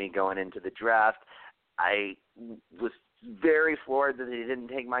grow on me going into the draft. I was very floored that they didn't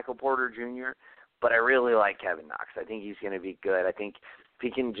take Michael Porter Jr., but I really like Kevin Knox. I think he's going to be good. I think if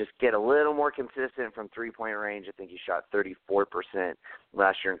he can just get a little more consistent from three-point range, I think he shot 34%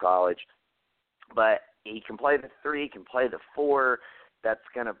 last year in college. But he can play the three, can play the four. That's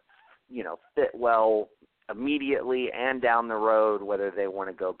going to, fit well immediately and down the road, whether they want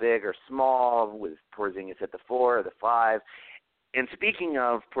to go big or small with Porzingis at the 4 or the 5. And speaking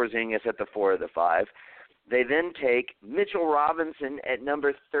of Porzingis at the 4 or the 5, they then take Mitchell Robinson at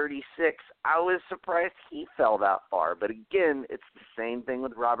number 36. I was surprised he fell that far. But again, it's the same thing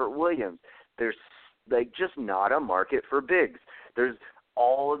with Robert Williams. There's just not a market for bigs. There's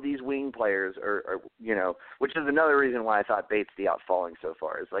all of these wing players are which is another reason why I thought Bates Diop falling so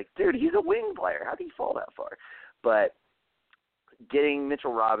far. Is like, dude, he's a wing player. How do you fall that far? But getting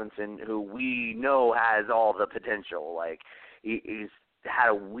Mitchell Robinson, who we know has all the potential, like he's had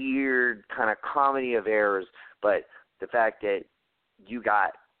a weird kind of comedy of errors, but the fact that you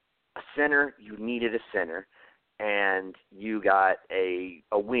got a center, you needed a center, and you got a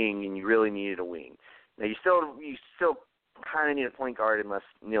wing, and you really needed a wing. Now you still kind of need a point guard unless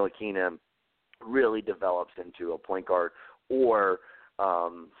Ntilikina really develops into a point guard, or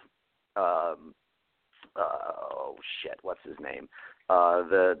what's his name?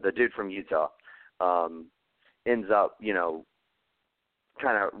 The dude from Utah ends up,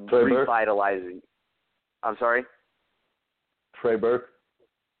 kind of revitalizing. I'm sorry? Trey Burke?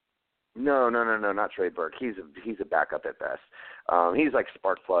 No, not Trey Burke. He's a backup at best. He's like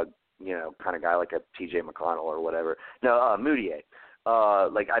spark plug, kind of guy, like a T.J. McConnell or whatever. No, Moutier.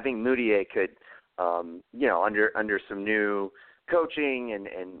 I think Moutier could, under some new coaching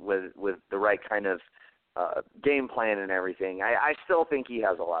and with the right kind of game plan and everything, I still think he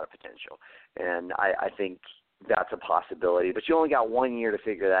has a lot of potential, and I think that's a possibility. But you only got 1 year to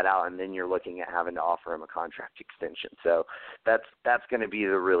figure that out, and then you're looking at having to offer him a contract extension. So that's going to be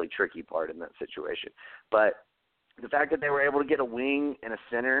the really tricky part in that situation. But the fact that they were able to get a wing and a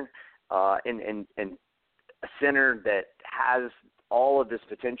center, and a center that has all of this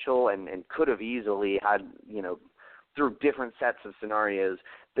potential and could have easily had, through different sets of scenarios,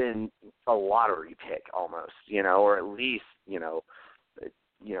 been a lottery pick almost, or at least, in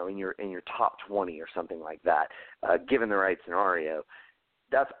your top 20 or something like that, given the right scenario.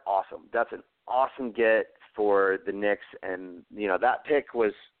 That's awesome. That's an awesome get for the Knicks, and that pick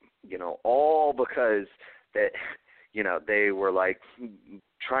was, all because that, they were like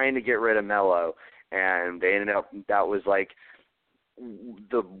trying to get rid of Melo, and they ended up, that was like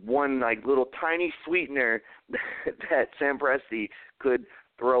the one like little tiny sweetener that Sam Presti could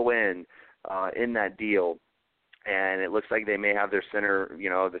throw in that deal. And it looks like they may have their center,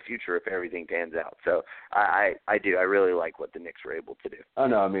 of the future if everything pans out. So I do. I really like what the Knicks were able to do. I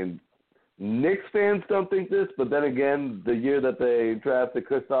know. I mean, Knicks fans don't think this, but then again, the year that they drafted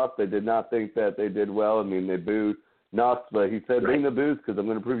Kristaps, they did not think that they did well. I mean, they booed Knox, but he said, bring the boos because I'm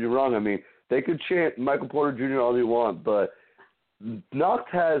going to prove you wrong. I mean, they could chant Michael Porter Jr. all they want, but Knox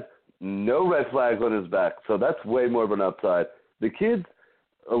has no red flags on his back, so that's way more of an upside. The kid's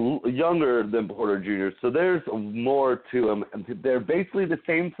younger than Porter Jr., so there's more to him. They're basically the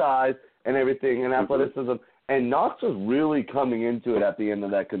same size and everything and athleticism, and Knox was really coming into it at the end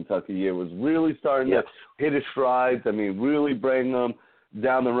of that Kentucky year, was really starting to hit his strides. I mean, really bring them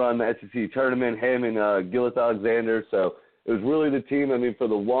down the run, the SEC tournament, him and Gillis Alexander. So it was really the team. I mean, for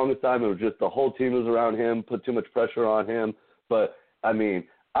the longest time, it was just the whole team was around him, put too much pressure on him. But, I mean,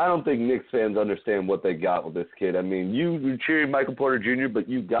 I don't think Knicks fans understand what they got with this kid. I mean, you cheered Michael Porter Jr., but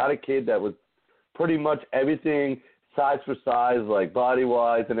you got a kid that was pretty much everything size for size, like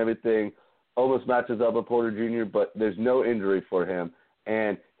body-wise and everything, almost matches up with Porter Jr., but there's no injury for him,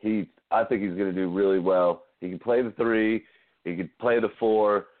 and I think he's going to do really well. He can play the 3. He can play the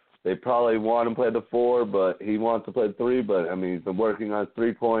 4. They probably want him to play the 4, but he wants to play the 3. But, I mean, he's been working on his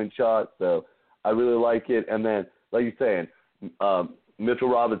three-point shot, so I really like it. And then, like you're saying, Mitchell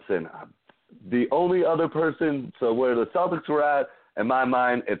Robinson, the only other person, so where the Celtics were at, in my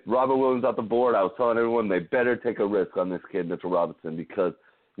mind, if Robert Williams off the board, I was telling everyone they better take a risk on this kid, Mitchell Robinson, because,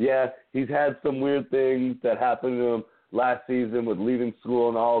 yeah, he's had some weird things that happened to him last season with leaving school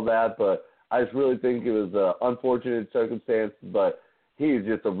and all that, but I just really think it was an unfortunate circumstance. But he's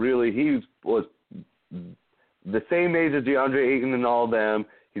just he was the same age as DeAndre Ayton and all of them.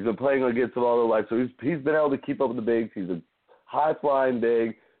 He's been playing against them all their life, so he's been able to keep up with the bigs. He's a high-flying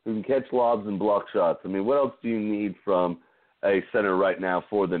big who can catch lobs and block shots. I mean, what else do you need from a center right now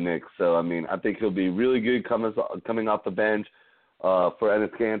for the Knicks? So, I mean, I think he'll be really good coming off the bench for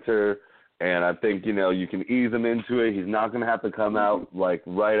Enes Kanter. And I think, you can ease him into it. He's not going to have to come out, like,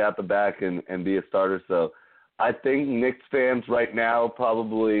 right at the back and be a starter. So I think Knicks fans right now,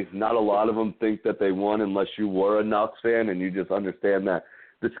 probably not a lot of them think that they won unless you were a Knox fan and you just understand that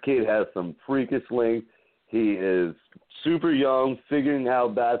this kid has some freakish length. He is super young, figuring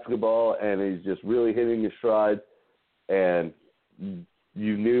out basketball, and he's just really hitting his stride. And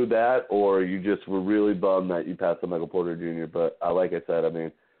you knew that, or you just were really bummed that you passed on Michael Porter Jr. But like I said, I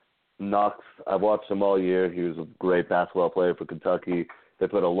mean, Knox, I've watched him all year. He was a great basketball player for Kentucky. They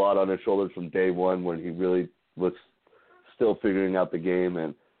put a lot on his shoulders from day one when he really was still figuring out the game.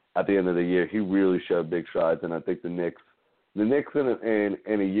 And at the end of the year, he really showed big strides. And I think the Knicks in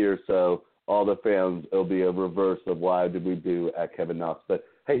a year or so, all the fans, it'll be a reverse of why did we do at Kevin Knox. But,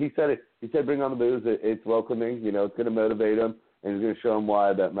 hey, he said it. He said bring on the booze. It's welcoming. It's going to motivate him. And it's going to show him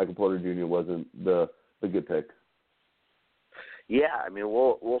why that Michael Porter Jr. wasn't the good pick. Yeah, I mean,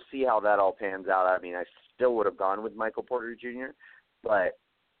 we'll see how that all pans out. I mean, I still would have gone with Michael Porter Jr., but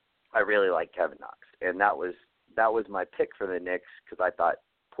I really like Kevin Knox, and that was my pick for the Knicks because I thought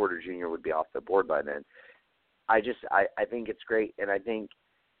Porter Jr. would be off the board by then. I think it's great, and I think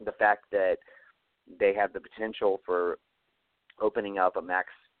the fact that they have the potential for opening up a max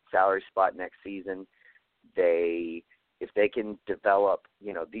salary spot next season, if they can develop,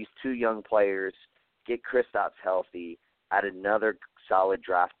 these 2 young players, get Kristaps healthy, add another solid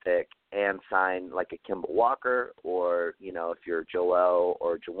draft pick, and sign like a Kemba Walker, or, if you're Joel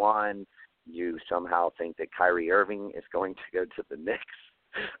or Juwan, you somehow think that Kyrie Irving is going to go to the Knicks,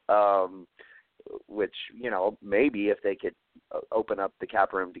 which, maybe if they could open up the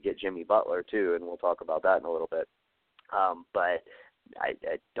cap room to get Jimmy Butler too, and we'll talk about that in a little bit. But I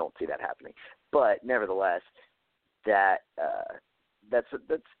don't see that happening. But nevertheless, that's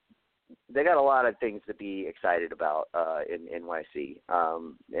they got a lot of things to be excited about in NYC,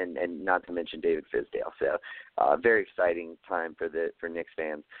 and not to mention David Fizdale. So very exciting time for Knicks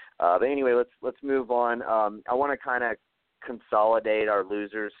fans. But anyway, let's move on. I want to kind of consolidate our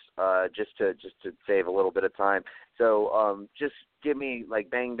losers just to save a little bit of time. So just give me like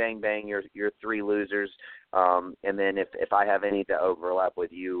bang bang bang your 3 losers, and then if I have any that overlap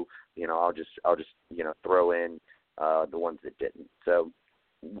with you, I'll just throw in the ones that didn't. So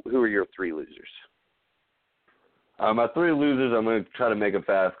who are your 3 losers? My 3 losers, I'm going to try to make it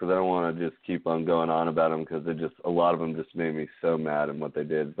fast because I don't want to just keep on going on about them because a lot of them just made me so mad in what they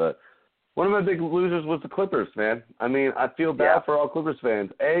did. But one of my big losers was the Clippers, man. I mean, I feel bad for all Clippers fans.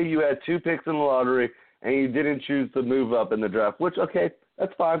 You had 2 picks in the lottery, and you didn't choose to move up in the draft, which, okay,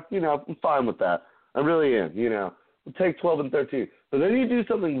 that's fine. I'm fine with that. I really am, We'll take 12 and 13. But then you do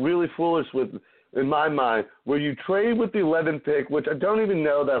something really foolish in my mind, where you trade with the 11th pick, which I don't even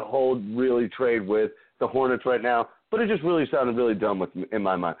know that whole really trade with the Hornets right now, but it just really sounded really dumb in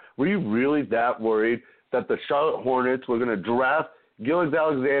my mind. Were you really that worried that the Charlotte Hornets were going to draft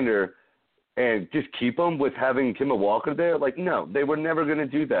Gilgeous-Alexander and just keep him with having Kemba Walker there? Like, no, they were never going to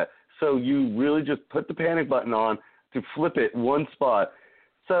do that. So you really just put the panic button on to flip it one spot.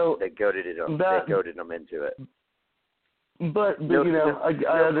 So they goaded them into it. But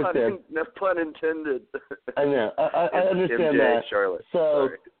I understand. No pun intended. I know. I understand that. Charlotte. So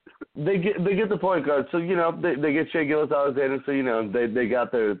they get the point guard. So they get Shai Gilgeous-Alexander. So they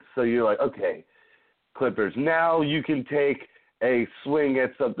got their. So you're like, okay, Clippers. Now you can take a swing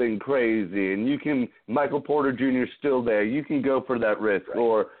at something crazy, and Michael Porter Jr. is still there. You can go for that risk, right.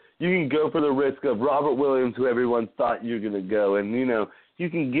 Or you can go for the risk of Robert Williams, who everyone thought you're going to go, and you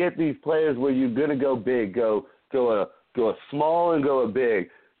can get these players where you're going to go big, go a small and go a big.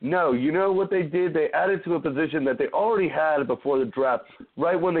 No, you know what they did? They added to a position that they already had before the draft.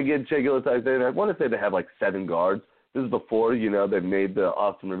 Right when they get Shai Gilgeous-Alexander, I want to say they have like 7 guards. This is before, they made the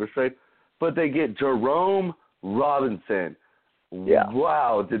Austin Rivers trade. but they get Jerome Robinson. Yeah.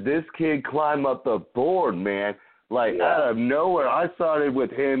 Wow, did this kid climb up the board, man? Like, out of nowhere. I started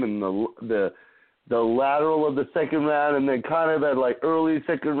with him in the lateral of the second round, and then kind of at, like, early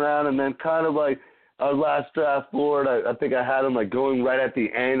second round, and then kind of, like, our last draft board, I think I had him, like, going right at the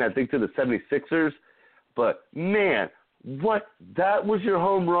end, I think, to the 76ers. But, man, that was your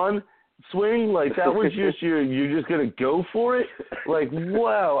home run swing? Like, that was just you're just going to go for it? Like,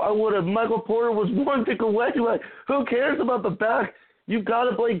 wow, Michael Porter was one pick away. Like, who cares about the back? You've got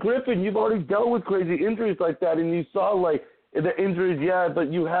to play Griffin. You've already dealt with crazy injuries like that, and you saw, like, the injuries,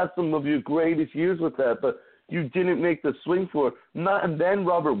 but you had some of your greatest years with that, but you didn't make the swing for it. And then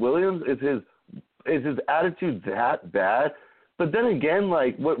Robert Williams, is his attitude that bad? But then again,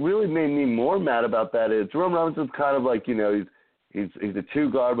 like, what really made me more mad about that is Jerome Robinson's kind of like, he's a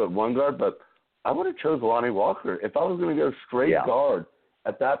two guard but one guard, but I would have chose Lonnie Walker if I was going to go straight guard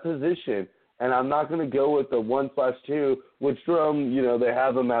at that position, and I'm not going to go with the 1/2, which Jerome, they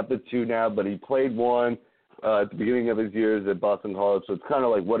have him at the 2 now, but he played 1 at the beginning of his years at Boston College, so it's kind of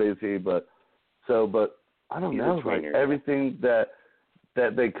like, what is he? But I don't know, like everything that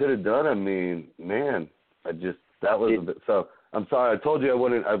they could have done. I mean, man, that was a bit. So I'm sorry, I told you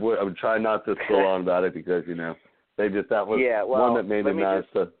I would try not to spill on about it because that was one that made me mad.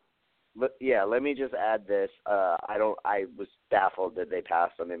 Let me just add this. I was baffled that they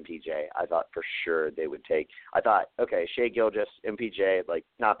passed on MPJ. I thought for sure they would take. I thought, okay, Shea Gilgeous, MPJ, like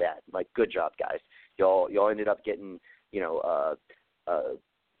not bad, like good job, guys. Y'all ended up getting, a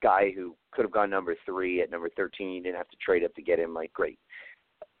guy who could have gone number 3 at number 13. You didn't have to trade up to get him. Like, great.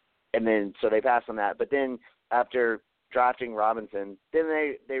 And then so they passed on that. But then after drafting Robinson,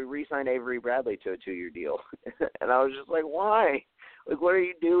 then they re-signed Avery Bradley to a 2-year deal, and I was just like, why? Like, what are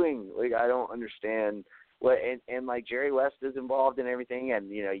you doing? Like, I don't understand. What and like Jerry West is involved in everything,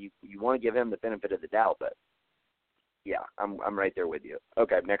 and you want to give him the benefit of the doubt, but yeah, I'm right there with you.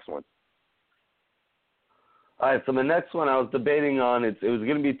 Okay, next one. All right, so the next one I was debating on, it was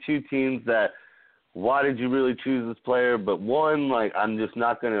going to be 2 teams that, why did you really choose this player? But one, like, I'm just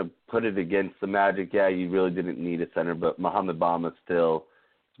not going to put it against the Magic. Yeah, you really didn't need a center, but Mohamed Bamba still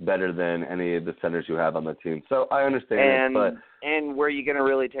better than any of the centers you have on the team. So I understand And were you going to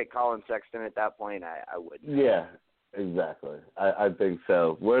really take Colin Sexton at that point? I wouldn't. Yeah, exactly. I think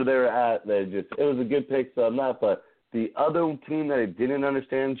so. Where they're at, it was a good pick, so I'm not, but the other team that I didn't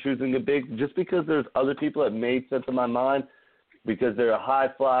understand choosing a big, just because there's other people that made sense in my mind, because they're a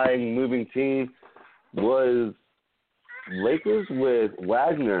high-flying, moving team, was Lakers with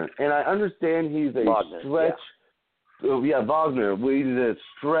Wagner. And I understand he's a stretch. Wagner. He's a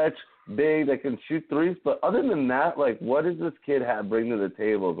stretch big that can shoot threes. But other than that, like, what does this kid bring to the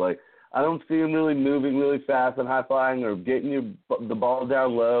table? Like, I don't see him really moving really fast and high-flying or getting the ball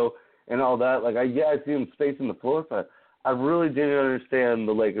down low and all that. Like, I see him spacing the floor, but I really didn't understand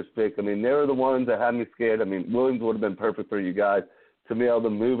the Lakers pick. I mean, they were the ones that had me scared. I mean, Williams would have been perfect for you guys to be able to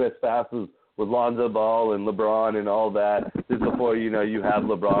move as fast as with Lonzo Ball and LeBron and all that. Just before, you have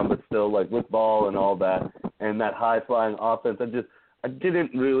LeBron, but still, like, with Ball and all that, and that high-flying offense. I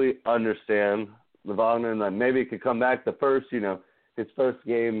didn't really understand the Wagner, and like, maybe it could come back. His first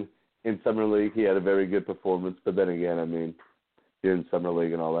game in Summer League, he had a very good performance, but then again, I mean, you're in Summer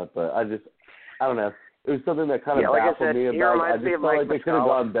League and all that, but I don't know. It was something that kind of baffled me about it. I just felt like they could have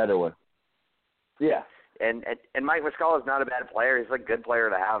gone better with. Yeah. And Mike Muscala is not a bad player. He's a good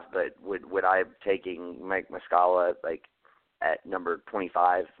player to have, but would I have taken Mike Muscala like at number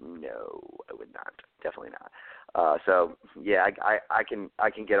 25? No, I would not. Definitely not. So yeah, I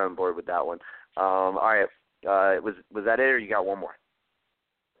can get on board with that one. All right. Was that it, or you got one more?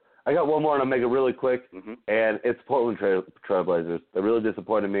 I got one more, and I'll make it really quick. Mm-hmm. And it's Portland Trailblazers. They really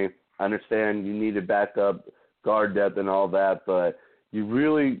disappointed me. I understand you needed backup guard depth and all that, but you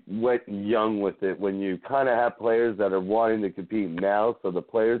really went young with it when you kind of have players that are wanting to compete now. So the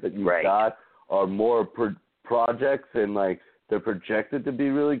players that you got are more projects and, like, they're projected to be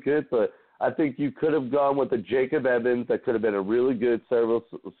really good. But I think you could have gone with a Jacob Evans that could have been a really good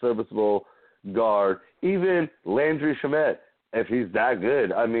serviceable guard. Even Landry Shamet, if he's that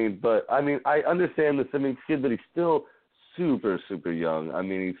good. I I understand the Simmons kid, but he's still super, super young. I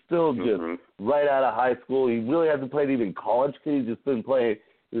mean, he's still just right out of high school. He really hasn't played even college kid. He's just been playing.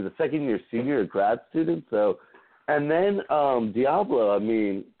 He was a second-year senior, a grad student. So, and then Diablo, I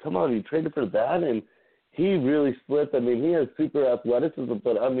mean, come on, you traded for that, and he really slipped. I mean, he has super athleticism,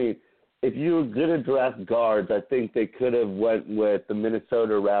 but, I mean, if you were going to draft guards, I think they could have went with the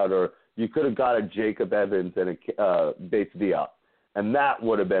Minnesota route, or you could have got a Jacob Evans and a Bates Diop, and that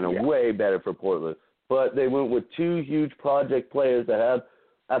would have been way better for Portland. But they went with 2 huge project players that have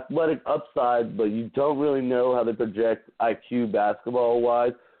athletic upside, but you don't really know how they project IQ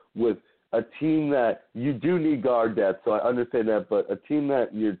basketball-wise with a team that you do need guard depth, so I understand that, but a team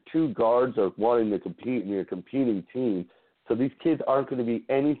that your two guards are wanting to compete and you're a competing team, so these kids aren't going to be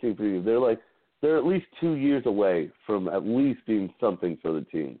anything for you. They're at least 2 years away from at least being something for the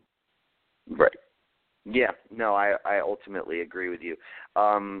team. Right. Yeah, no, I ultimately agree with you.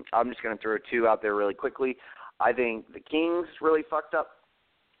 I'm just going to throw two out there really quickly. I think the Kings really fucked up.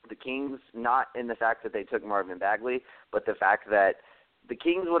 The Kings, not in the fact that they took Marvin Bagley, but the fact that the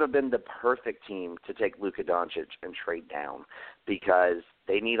Kings would have been the perfect team to take Luka Doncic and trade down because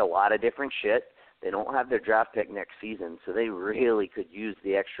they need a lot of different shit. They don't have their draft pick next season, so they really could use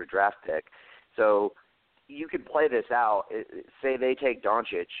the extra draft pick. So you could play this out. Say they take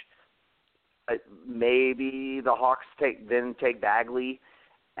Doncic. Maybe the Hawks take Bagley,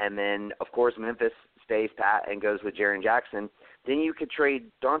 and then, of course, Memphis stays pat and goes with Jaren Jackson. Then you could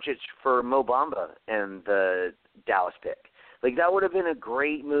trade Doncic for Mo Bamba and the Dallas pick. Like, that would have been a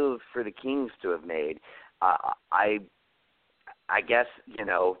great move for the Kings to have made. I guess,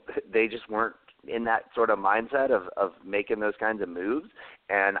 they just weren't in that sort of mindset of making those kinds of moves,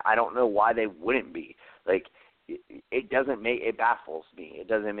 and I don't know why they wouldn't be. Like, it baffles me. It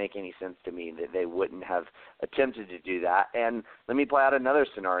doesn't make any sense to me that they wouldn't have attempted to do that. And let me play out another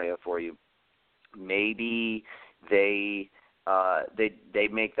scenario for you. Maybe they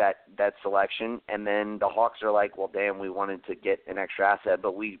make that selection, and then the Hawks are like, well, damn, we wanted to get an extra asset,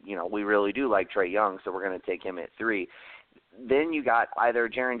 but we really do like Trae Young, so we're going to take him at 3. Then you got either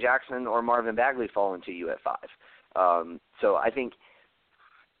Jaren Jackson or Marvin Bagley falling to you at 5. So I think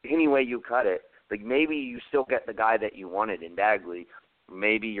any way you cut it, like maybe you still get the guy that you wanted in Bagley.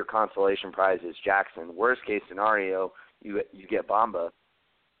 Maybe your consolation prize is Jackson. Worst case scenario, you get Bamba.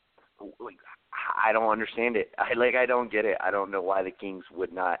 Like, I don't understand it. I don't get it. I don't know why the Kings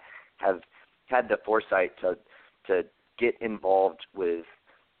would not have had the foresight to get involved with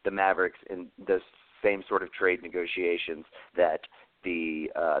the Mavericks in the same sort of trade negotiations that the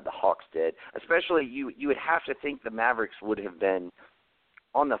Hawks did. Especially, you would have to think the Mavericks would have been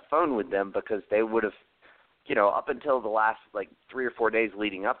on the phone with them because they would have, up until the last 3 or 4 days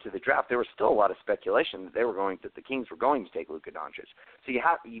leading up to the draft, there was still a lot of speculation that the Kings were going to take Luka Doncic. So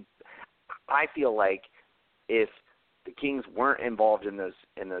I feel like if the Kings weren't involved in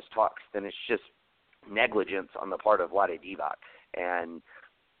those talks, then it's just negligence on the part of Vlade Divac, and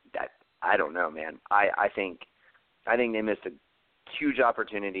that I don't know, man. I think they missed a huge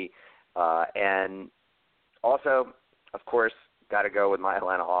opportunity, and also, of course, got to go with my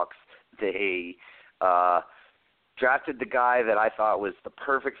Atlanta Hawks. They drafted the guy that I thought was the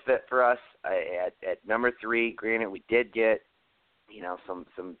perfect fit for us at number 3. Granted, we did get some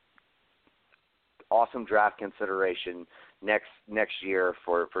awesome draft consideration next year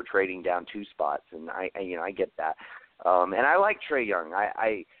for trading down 2 spots, and I get that. And I like Trae Young.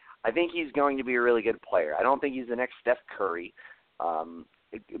 I think he's going to be a really good player. I don't think he's the next Steph Curry,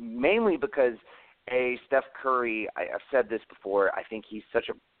 mainly because Steph Curry, I've said this before, I think he's such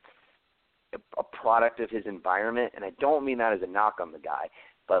a product of his environment, and I don't mean that as a knock on the guy,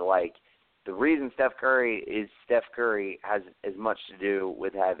 but the reason Steph Curry has as much to do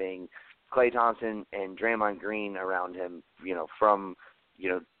with having Klay Thompson and Draymond Green around him, from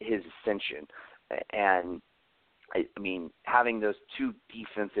his ascension, and I mean having those 2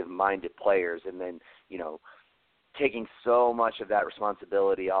 defensive-minded players, and then taking so much of that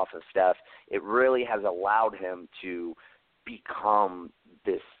responsibility off of Steph, it really has allowed him to become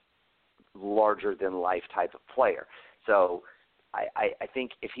this larger-than-life type of player. So I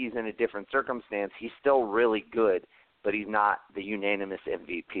think if he's in a different circumstance, he's still really good, but he's not the unanimous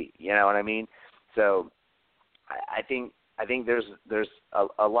MVP. You know what I mean? So I think there's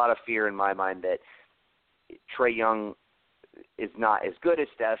a lot of fear in my mind that Trae Young is not as good as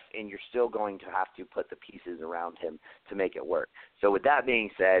Steph, and you're still going to have to put the pieces around him to make it work. So with that being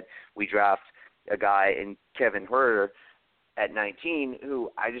said, we draft a guy in Kevin Huerter at 19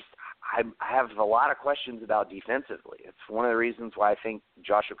 who I have a lot of questions about defensively. It's one of the reasons why I think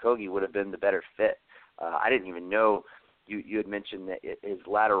Josh Okogie would have been the better fit. I didn't even know you had mentioned that his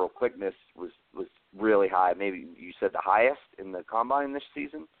lateral quickness was really high. Maybe you said the highest in the combine this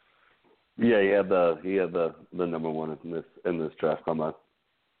season. Yeah, he had the number 1 in this draft combine.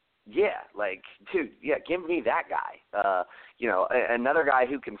 Yeah, dude, give me that guy. Another guy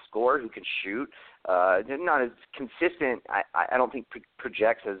who can score, who can shoot. Not as consistent. I don't think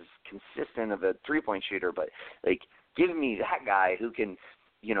projects as consistent of a 3-point shooter, but give me that guy who can,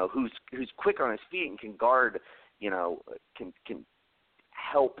 who's quick on his feet and can guard. Can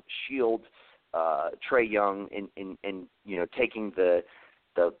help shield Trae Young in taking the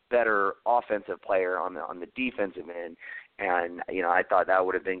the better offensive player on the defensive end. And, I thought that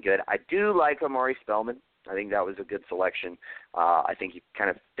would have been good. I do like Omari Spellman. I think that was a good selection. I think he kind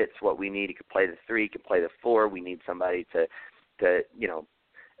of fits what we need. He could play the 3, he could play the 4. We need somebody to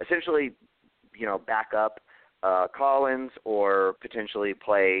essentially, back up Collins, or potentially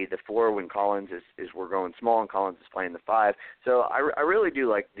play the 4 when Collins is we're going small and Collins is playing the 5. So I really do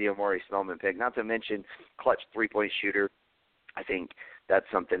like the Omari Spellman pick, not to mention clutch 3-point shooter. I think that's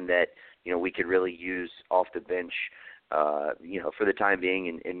something that, we could really use off the bench, for the time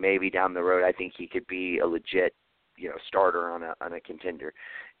being, and maybe down the road. I think he could be a legit, starter on a contender,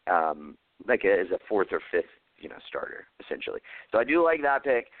 like as a 4th or 5th, starter, essentially. So I do like that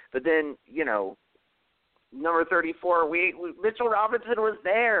pick. But then, number 34, Mitchell Robinson was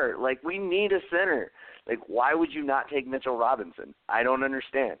there. Like, we need a center. Like, why would you not take Mitchell Robinson? I don't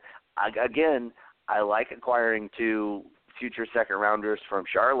understand. I like acquiring 2 future second-rounders from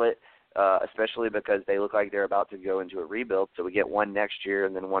Charlotte, especially because they look like they're about to go into a rebuild. So we get 1 next year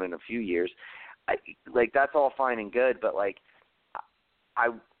and then 1 in a few years. That's all fine and good, but,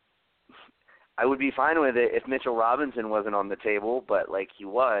 I would be fine with it if Mitchell Robinson wasn't on the table, but, he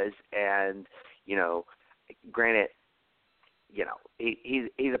was. And, granted,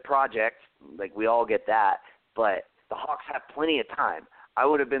 he's a project. Like, we all get that. But the Hawks have plenty of time. I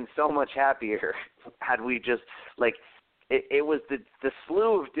would have been so much happier had we just, it was the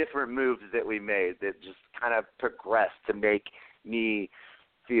slew of different moves that we made that just kind of progressed to make me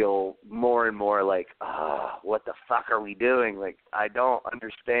feel more and more like, what the fuck are we doing? Like, I don't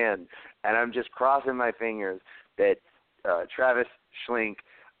understand. And I'm just crossing my fingers that Travis Schlenk,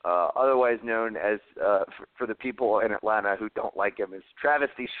 otherwise known as, for the people in Atlanta who don't like him, is Travis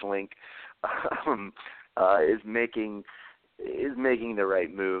C. Schlenk, is making the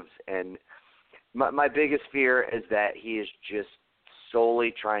right moves. And my biggest fear is that he is just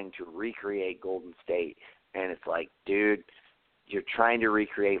solely trying to recreate Golden State. And it's like, dude, you're trying to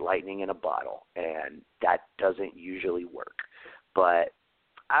recreate lightning in a bottle, and that doesn't usually work. But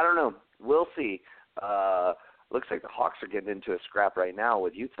I don't know. We'll see. Looks like the Hawks are getting into a scrap right now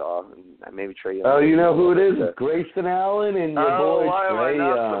with Utah, and maybe Trae Young. Oh, you know who it is? Grayson Allen and your boy why Trae am I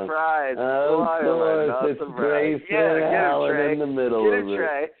not Young. surprised? Of course, it's Grayson Allen in the middle of it.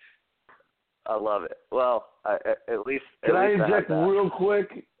 Trae. I love it. Well, at least. Can I inject real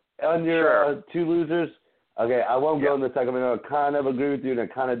quick on your 2 losers? Okay, I won't go in the second. I kind of agree with you, and I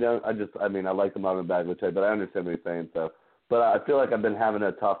kind of don't. I like the Marvin Bagley trade, but I understand what you're saying. So, but I feel like I've been having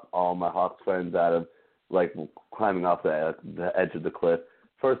to tough all my Hawks friends out of climbing off the edge of the cliff.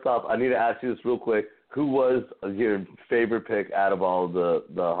 First off, I need to ask you this real quick: who was your favorite pick out of all the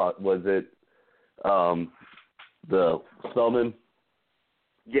was it the Spellman?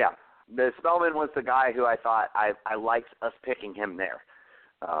 Yeah, the Spellman was the guy who I thought I liked us picking him there.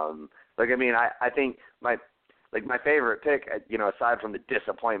 I think my favorite pick, aside from the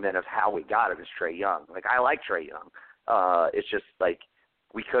disappointment of how we got him, is Trae Young. I like Trae Young. It's just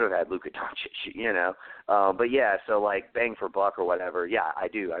we could have had Luka Doncic, But yeah, so bang for buck or whatever. Yeah, I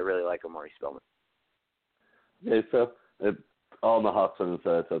do. I really like Omari Spellman. Yeah, so all my Hawks fans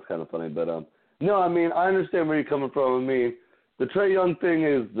said it, so it's kind of funny. But no, I understand where you're coming from. The Trae Young thing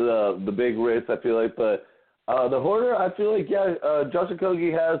is the big risk, I feel like, but. The Horder, I feel like, Josh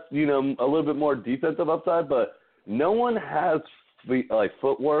Okogie has, a little bit more defensive upside, but no one has,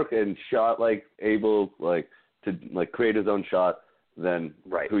 footwork and shot, able, to, create his own shot than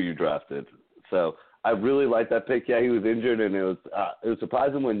who you drafted. So I really like that pick. Yeah, he was injured, and it was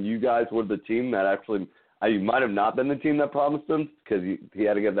surprising when you guys were the team that actually you might have not been the team that promised him because he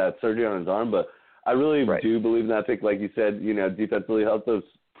had to get that surgery on his arm, but I really do believe in that pick. Like you said, defensively helped us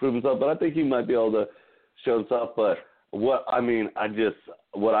prove himself, but I think he might be able to show himself. But what I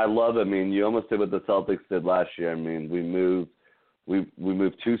love, you almost did what the Celtics did last year. We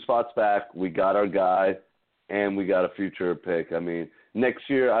moved 2 spots back. We got our guy, and we got a future pick. Next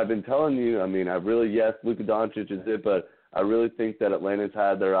year, I've been telling you, yes, Luka Doncic is it, but I really think that Atlanta's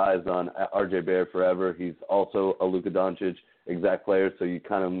had their eyes on RJ Barrett forever. He's also a Luka Doncic exact player, so you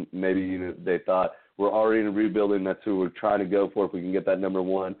kind of they thought we're already in rebuilding. That's who we're trying to go for if we can get that number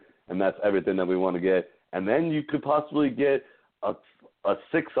 1, and that's everything that we want to get. And then you could possibly get a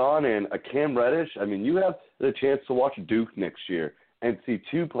 6-on and a Cam Reddish. You have the chance to watch Duke next year and see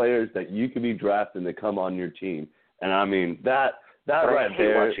 2 players that you could be drafting to come on your team. And that right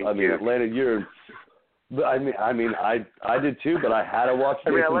there. Atlanta, you're. I did too, but I had to watch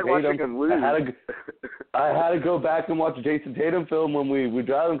Jason I like Tatum. Watching him lose. I had to go back and watch Jason Tatum film when we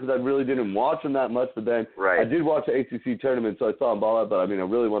drafted him because I really didn't watch him that much. But then I did watch the ACC tournament, so I saw him ball out. But I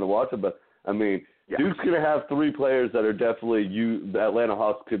really want to watch him. But Yeah. Duke's going to have three players that are definitely the Atlanta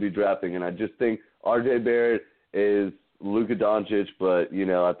Hawks could be drafting, and I just think R.J. Barrett is Luka Doncic, but,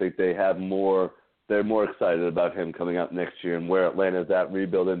 I think they're more excited about him coming out next year, and where Atlanta's at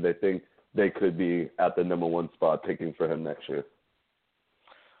rebuilding, they think they could be at the number one spot picking for him next year.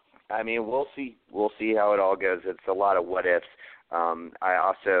 I mean, we'll see. We'll see how it all goes. It's a lot of what ifs. I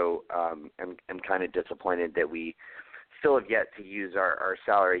also am kind of disappointed that we still have yet to use our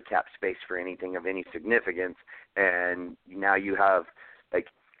salary cap space for anything of any significance. And now you have,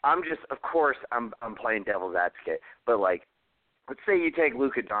 I'm playing devil's advocate, but let's say you take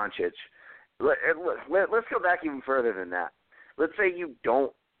Luka Doncic. Let's go back even further than that. Let's say you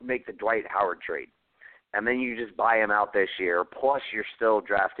don't make the Dwight Howard trade, and then you just buy him out this year, plus you're still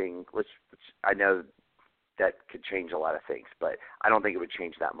drafting, which I know that could change a lot of things, but I don't think it would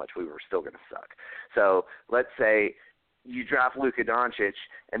change that much. We were still going to suck. So let's say you draft Luka Doncic,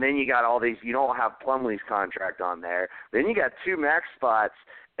 and then you got all these, you don't have Plumlee's contract on there. Then you got 2 max spots,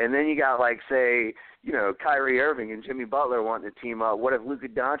 and then you got, Kyrie Irving and Jimmy Butler wanting to team up. What if Luka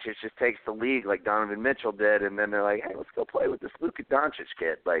Doncic just takes the league like Donovan Mitchell did, and then they're like, hey, let's go play with this Luka Doncic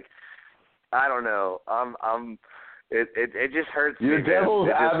kid? I don't know. It just hurts me. Your devil's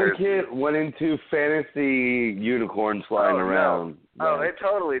advocate went into fantasy unicorns flying around. No. Oh, it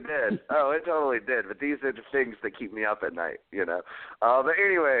totally did. But these are the things that keep me up at night, But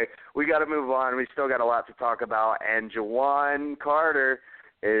anyway, we got to move on. We still got a lot to talk about. And Jawan Carter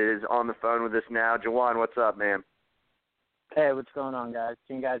is on the phone with us now. Jawan, what's up, man? Hey, what's going on, guys?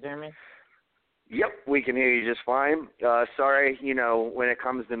 Can you guys hear me? Yep, we can hear you just fine. Sorry, when it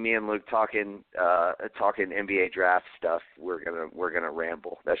comes to me and Luke talking NBA draft stuff, we're gonna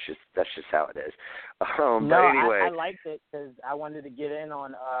ramble. That's just how it is. But anyway, I liked it because I wanted to get in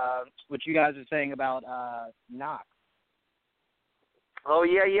on what you guys are saying about Knox. Oh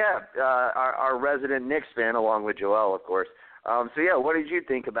yeah. Our resident Knicks fan, along with Joel, of course. What did you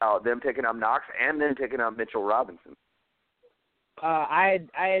think about them picking up Knox and then picking up Mitchell Robinson? I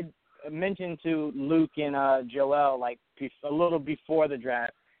had mentioned to Luke and Joel a little before the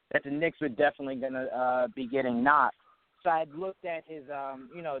draft that the Knicks were definitely going to be getting Knox. So I looked at his,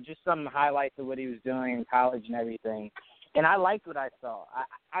 just some highlights of what he was doing in college and everything, and I liked what I saw.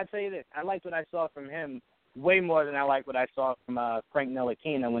 I'll tell you this, I liked what I saw from him way more than I liked what I saw from Frank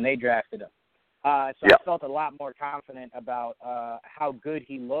Ntilikina when they drafted him. I felt a lot more confident about how good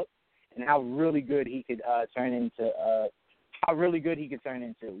he looked and how really good he could turn into.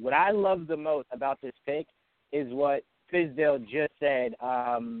 What I love the most about this pick is what Fizdale just said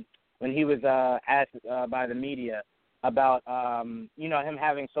when he was asked by the media about him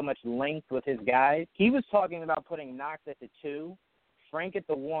having so much length with his guys. He was talking about putting Knox at the 2, Frank at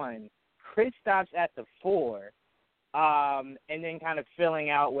the 1, Kristaps at the 4. And then kind of filling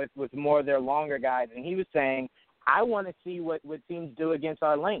out with more of their longer guys. And he was saying, I want to see what teams do against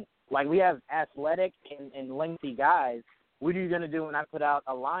our length. We have athletic and lengthy guys. What are you going to do when I put out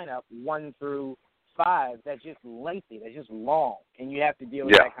a lineup 1 through 5 that's just lengthy, that's just long, and you have to deal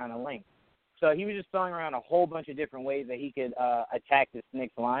with that kind of length? So he was just throwing around a whole bunch of different ways that he could attack this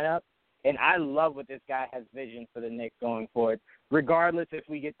Knicks lineup. And I love what this guy has vision for the Knicks going forward. Regardless if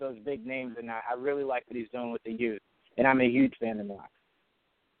we get those big names or not, I really like what he's doing with the youth. And I'm a huge fan of Knox.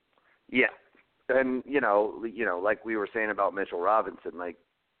 Yeah. And, like we were saying about Mitchell Robinson,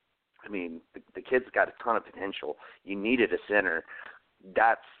 the kid's got a ton of potential. You needed a center.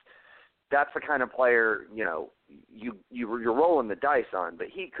 That's the kind of player, you're rolling the dice on, but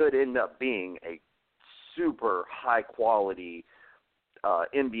he could end up being a super high quality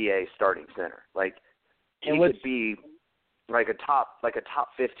NBA starting center. He could be like a top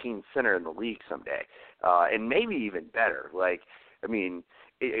 15 center in the league someday, and maybe even better.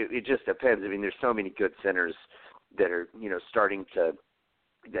 It just depends. There's so many good centers that are starting to,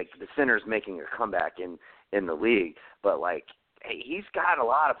 the center's making a comeback in the league, but hey, he's got a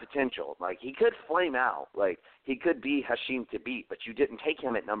lot of potential. He could flame out. He could be Hasheem Thabeet, but you didn't take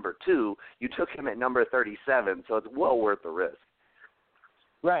him at number 2. You took him at number 37, so it's well worth the risk.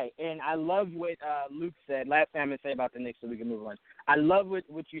 Right, and I love what Luke said. Last thing I'm going to say about the Knicks so we can move on. I love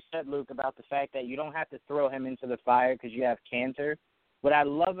what you said, Luke, about the fact that you don't have to throw him into the fire because you have Cantor. What I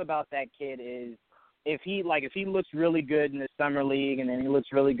love about that kid is if he looks really good in the summer league and then he looks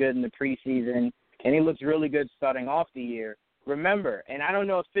really good in the preseason and he looks really good starting off the year, remember, and I don't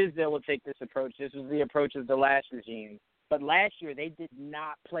know if Fizdale will take this approach. This was the approach of the last regime. But last year they did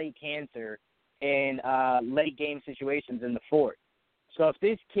not play Cantor in late game situations in the fourth. So if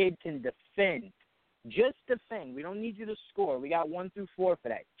this kid can defend, just defend, we don't need you to score. We got 1 through 4 for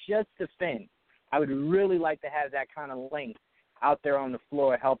that. Just defend. I would really like to have that kind of length out there on the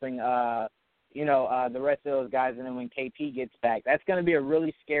floor helping the rest of those guys, and then when KP gets back, that's going to be a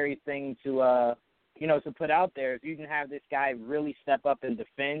really scary thing to to put out there. If you can have this guy really step up and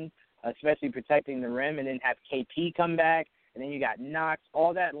defend, especially protecting the rim, and then have KP come back, and then you got Knox,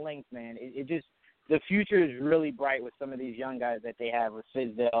 all that length, man. It just the future is really bright with some of these young guys that they have with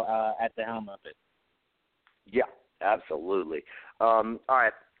Fizdale at the helm of it. Yeah, absolutely. All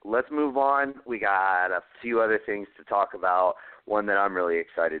right, let's move on. We got a few other things to talk about. One that I'm really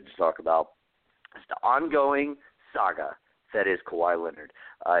excited to talk about is the ongoing saga that is Kawhi Leonard.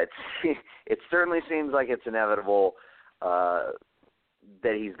 It certainly seems like it's inevitable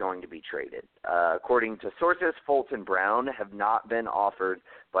that he's going to be traded. According to sources, Fultz and Brown have not been offered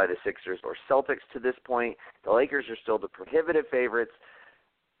by the Sixers or Celtics to this point. The Lakers are still the prohibitive favorites,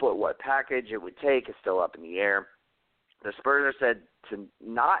 but what package it would take is still up in the air. The Spurs are said to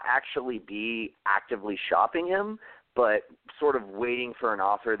not actually be actively shopping him, but sort of waiting for an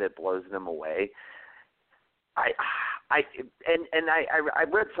offer that blows them away. I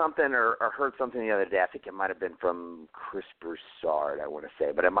read something or heard something the other day. I think it might have been from Chris Broussard, I want to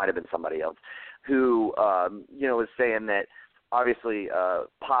say, but it might have been somebody else who was saying that obviously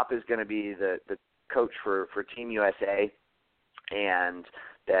Pop is going to be the coach for Team USA, and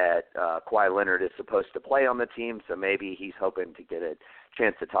that Kawhi Leonard is supposed to play on the team, so maybe he's hoping to get a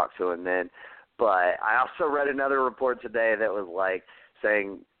chance to talk to him then. But I also read another report today that was like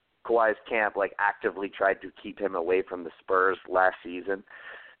saying Kawhi's camp actively tried to keep him away from the Spurs last season.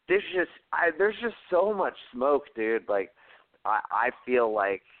 There's just so much smoke, dude. I feel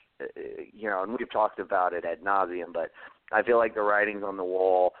like, and we've talked about it ad nauseum, but I feel like the writing's on the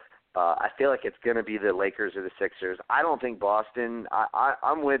wall. I feel like it's going to be the Lakers or the Sixers. I don't think Boston.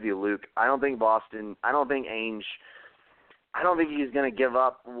 I'm with you, Luke. I don't think Boston. I don't think Ainge. I don't think he's going to give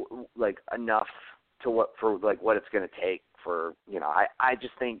up enough to what it's going to take for. I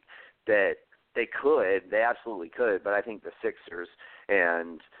just think that they could. They absolutely could. But I think the Sixers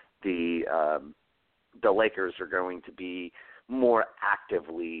and the Lakers are going to be more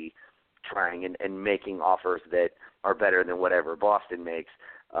actively trying and making offers that are better than whatever Boston makes.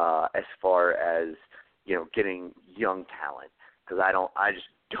 As far as getting young talent, because I just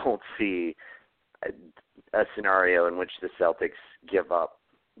don't see a scenario in which the Celtics give up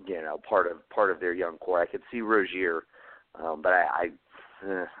part of their young core. I could see Rozier, but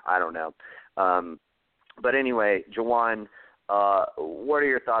I don't know. But anyway, Jawan, what are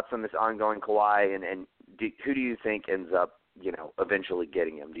your thoughts on this ongoing Kawhi, and who do you think ends up eventually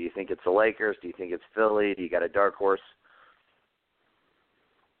getting him? Do you think it's the Lakers? Do you think it's Philly? Do you got a dark horse?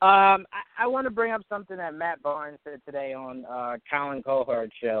 I want to bring up something that Matt Barnes said today on Colin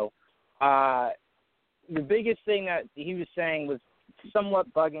Cowherd's show. The biggest thing that he was saying was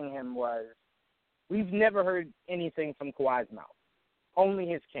somewhat bugging him was we've never heard anything from Kawhi's mouth, only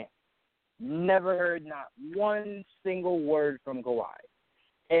his camp. Never heard not one single word from Kawhi.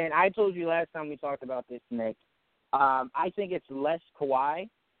 And I told you last time we talked about this, Nick, I think it's less Kawhi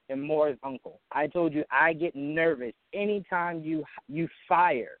and more his uncle. I told you I get nervous anytime you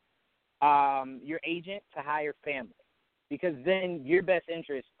fire your agent to hire family, because then your best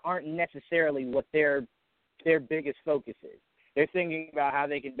interests aren't necessarily what their biggest focus is. They're thinking about how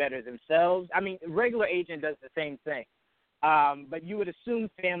they can better themselves. I mean, a regular agent does the same thing, but you would assume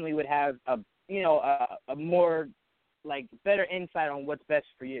family would have a more better insight on what's best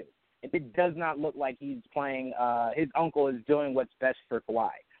for you. It does not look like he's playing. His uncle is doing what's best for Kawhi.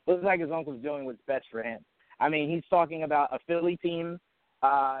 Looks like his uncle's doing what's best for him. I mean, he's talking about a Philly team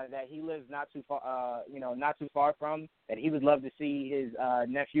that he lives not too far from, that he would love to see his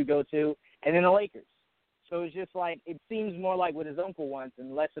nephew go to, and then the Lakers. So it's just it seems more like what his uncle wants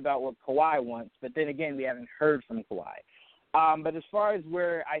and less about what Kawhi wants. But then again, we haven't heard from Kawhi. But as far as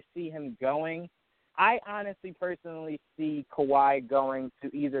where I see him going, I honestly personally see Kawhi going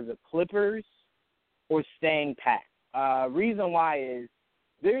to either the Clippers or staying pat. Reason why is,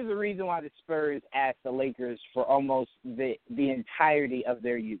 there's a reason why the Spurs asked the Lakers for almost the entirety of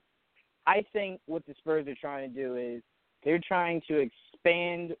their youth. I think what the Spurs are trying to do is they're trying to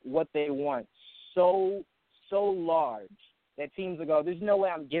expand what they want so large that teams will go, there's no way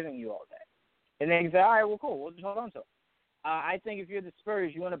I'm giving you all that. And they say, all right, well, cool, we'll just hold on to it. I think if you're the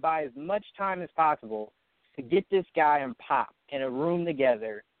Spurs, you want to buy as much time as possible to get this guy and Pop in a room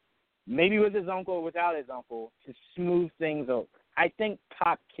together, maybe with his uncle or without his uncle, to smooth things over. I think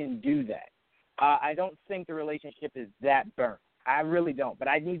Pop can do that. I don't think the relationship is that burnt. I really don't. But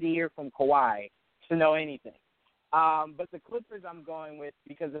I need to hear from Kawhi to know anything. But the Clippers I'm going with,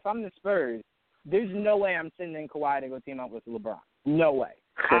 because if I'm the Spurs, there's no way I'm sending Kawhi to go team up with LeBron. No way.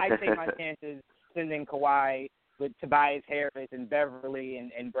 I take my chances sending Kawhi with Tobias Harris and Beverly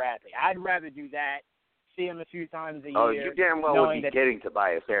and Bradley. I'd rather do that, see him a few times a year. Oh, you damn well would be that getting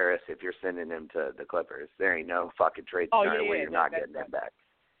Tobias Harris if you're sending him to the Clippers. There ain't no fucking trade scenario where you're not getting him back.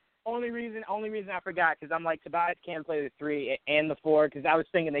 Only reason I forgot, because I'm like, Tobias can't play the 3 and the 4, because I was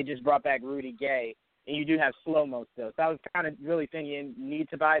thinking they just brought back Rudy Gay, and you do have slow-mo still. So I was kind of really thinking you need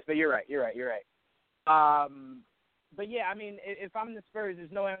Tobias, but you're right. But yeah, I mean, if I'm the Spurs,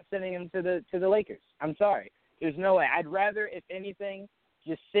 there's no way I'm sending him to the Lakers. I'm sorry. There's no way. I'd rather, if anything,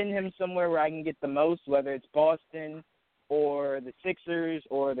 just send him somewhere where I can get the most, whether it's Boston or the Sixers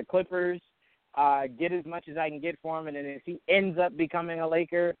or the Clippers, get as much as I can get for him, and then if he ends up becoming a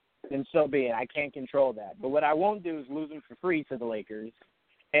Laker, then so be it. I can't control that. But what I won't do is lose him for free to the Lakers.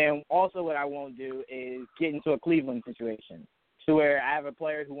 And also what I won't do is get into a Cleveland situation to where I have a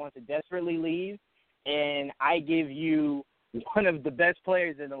player who wants to desperately leave, and I give you one of the best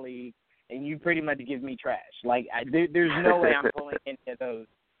players in the league, and you pretty much give me trash. Like there's no way I'm pulling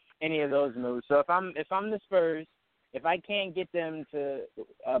any of those moves. So if I'm the Spurs, if I can't get them to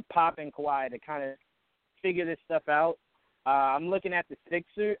Pop and Kawhi to kind of figure this stuff out, I'm looking at the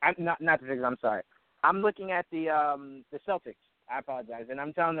Sixers. Not the Sixers. I'm sorry. I'm looking at the Celtics. I apologize, and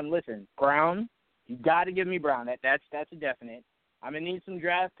I'm telling them, listen, Brown, you got to give me Brown. That's a definite. I'm gonna need some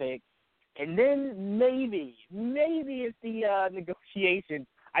draft picks, and then maybe if the negotiations.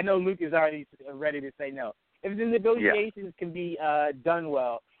 I know Luke is already ready to say no. If the negotiations can be done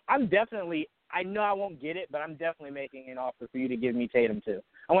well, I'm definitely. I know I won't get it, but I'm definitely making an offer for you to give me Tatum too.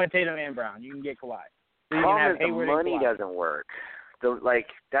 I want Tatum and Brown. You can get Kawhi. So you can have Hayward the money and Kawhi. doesn't work.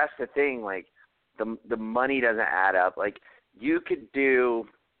 That's the thing. Like the money doesn't add up. Like you could do.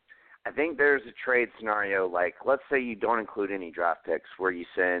 I think there's a trade scenario. Like let's say you don't include any draft picks, where you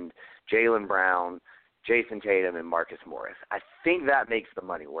send Jaylen Brown, Jason Tatum, and Marcus Morris. I think that makes the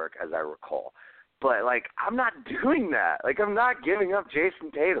money work, as I recall. But, like, I'm not doing that. Like, I'm not giving up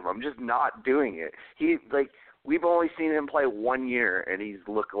Jason Tatum. I'm just not doing it. We've only seen him play 1 year, and he's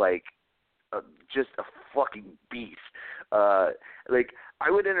looked like just a fucking beast. I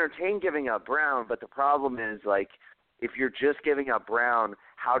would entertain giving up Brown, but the problem is, like, if you're just giving up Brown,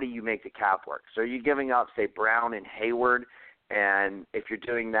 how do you make the cap work? So are you giving up, say, Brown and Hayward, and if you're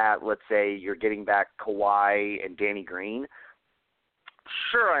doing that, let's say you're getting back Kawhi and Danny Green.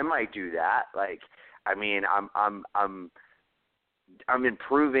 Sure, I might do that. Like, I mean, I'm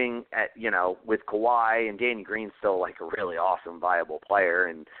improving at, with Kawhi and Danny Green's still like a really awesome, viable player,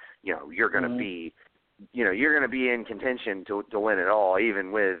 and you're going to be, you're going to be in contention to win it all,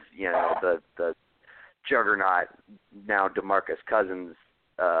 even with the juggernaut now DeMarcus Cousins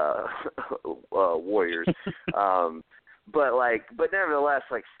Warriors. But nevertheless,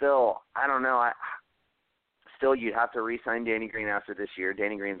 like, still, I don't know. Still, you'd have to re-sign Danny Green after this year.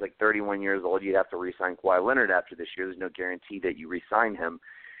 Danny Green's like 31 years old. You'd have to re-sign Kawhi Leonard after this year. There's no guarantee that you re-sign him.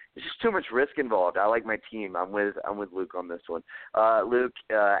 There's just too much risk involved. I like my team. I'm with Luke on this one. Luke,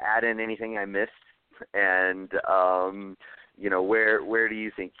 add in anything I missed, and where do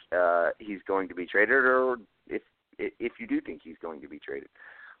you think he's going to be traded, or if you do think he's going to be traded?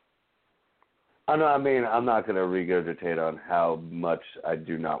 I know. I mean, I'm not going to regurgitate on how much I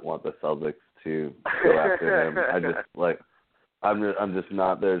do not want the Celtics to go after him. I'm just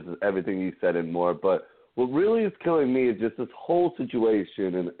not. There's everything you said and more. But what really is killing me is just this whole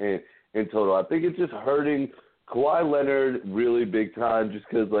situation in total. I think it's just hurting Kawhi Leonard really big time, just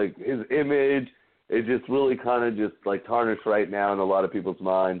because like his image is just really kind of just like tarnished right now in a lot of people's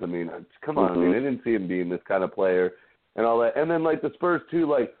minds. I mean, come on. I mean, they didn't see him being this kind of player and all that. And then like the Spurs too,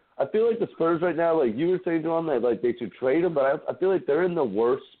 like. I feel like the Spurs right now, like you were saying, John, that like they should trade him, but I feel like they're in the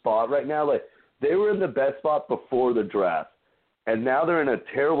worst spot right now. Like they were in the best spot before the draft, and now they're in a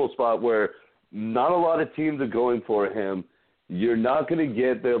terrible spot where not a lot of teams are going for him. You're not going to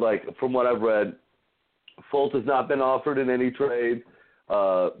get there. Like from what I've read, Fultz has not been offered in any trade,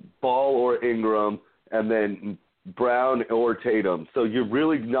 Ball or Ingram, and then Brown or Tatum. So you're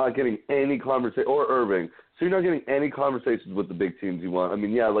really not getting any conversation, or Irving. So you're not getting any conversations with the big teams you want. I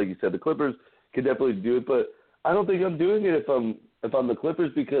mean, yeah, like you said, the Clippers could definitely do it, but I don't think I'm doing it if I'm the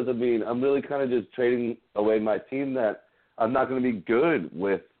Clippers, because I mean I'm really kind of just trading away my team that I'm not going to be good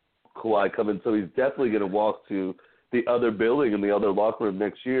with Kawhi coming. So he's definitely going to walk to the other building and the other locker room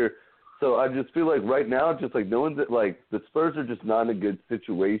next year. So I just feel like right now, just like no one's like the Spurs are just not in a good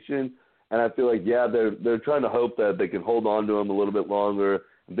situation, and I feel like they're trying to hope that they can hold on to him a little bit longer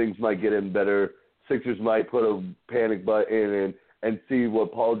and things might get him better. Sixers might put a panic button in and see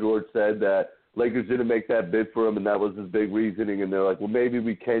what Paul George said, that Lakers didn't make that bid for him, and that was his big reasoning. And they're like, well, maybe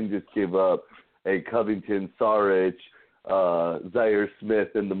we can just give up a Covington, Saric, Zaire Smith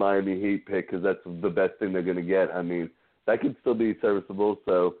in the Miami Heat pick because that's the best thing they're going to get. I mean, that could still be serviceable.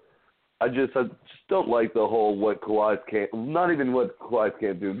 So I just don't like the whole what Kawhi can't, not even what Kawhi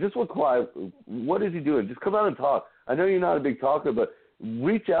can't do, just what is he doing? Just come out and talk. I know you're not a big talker, but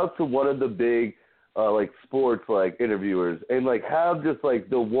reach out to one of the big sports interviewers and have just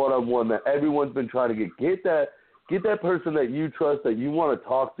the one-on-one that everyone's been trying to get that person that you trust, that you want to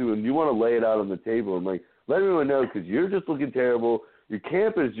talk to, and you want to lay it out on the table and let everyone know, because you're just looking terrible. Your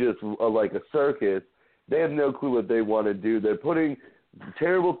camp is just like a circus. They have no clue what they want to do. They're putting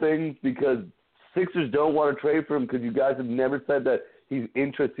terrible things because Sixers don't want to trade for him because you guys have never said that he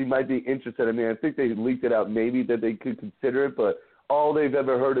might be interested. I mean, I think they leaked it out maybe that they could consider it, but all they've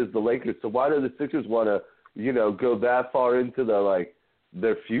ever heard is the Lakers. So why do the Sixers want to, go that far into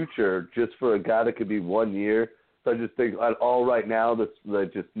their future just for a guy that could be 1 year? So I just think all right now,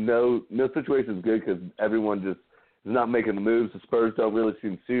 just no situation is good because everyone just is not making the moves. The Spurs don't really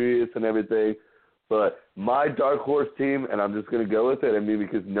seem serious and everything. But my dark horse team, and I'm just going to go with it, I mean,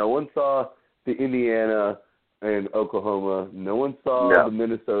 because no one saw the Indiana and Oklahoma. No one saw the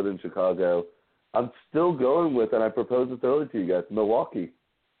Minnesota and Chicago. I'm still going with, and I proposed this earlier to you guys, Milwaukee.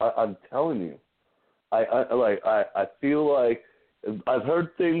 I'm telling you. I feel like I've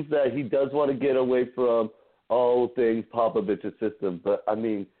heard things that he does want to get away from all things Popovich's system. But, I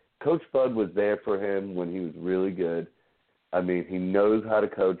mean, Coach Bud was there for him when he was really good. I mean, he knows how to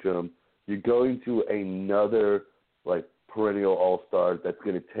coach him. You're going to another, perennial all-star that's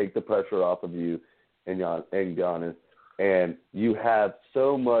going to take the pressure off of you and Giannis. And you have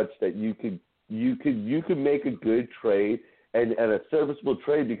so much that you could make a good trade and a serviceable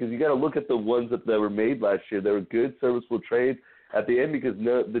trade, because you got to look at the ones that were made last year. They were good, serviceable trades at the end because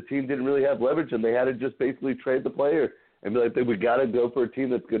the team didn't really have leverage, and they had to just basically trade the player and be like, we got to go for a team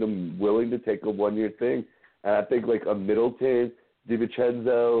that's going to willing to take a 1-year thing. And I think a Middleton,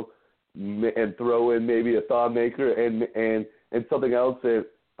 DiVincenzo, and throw in maybe a Thon Maker and something else,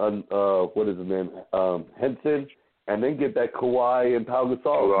 what is his name, Henson, and then get that Kawhi and Pau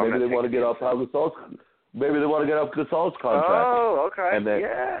Gasol. Maybe they want to get off Pau Gasol's. Maybe they want to get off Gasol's contract. Oh, okay. And then,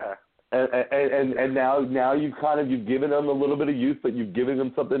 yeah. And now you've given them a little bit of youth, but you've given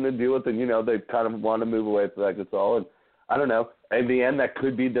them something to deal with, and they kind of want to move away from that Gasol. And I don't know. In the end, that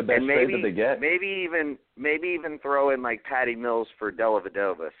could be the best trade that they get. Maybe even throw in Patty Mills for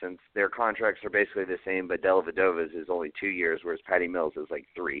Dellavedova, since their contracts are basically the same, but Dellavedova's is only 2 years, whereas Patty Mills is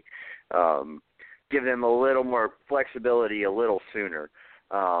 3. Give them a little more flexibility a little sooner.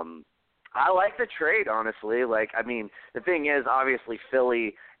 I like the trade, honestly. The thing is, obviously,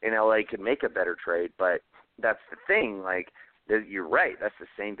 Philly and LA could make a better trade, but that's the thing. You're right. That's the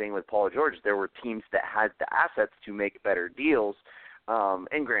same thing with Paul George. There were teams that had the assets to make better deals.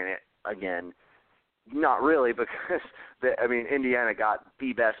 And granted, again, not really, because Indiana got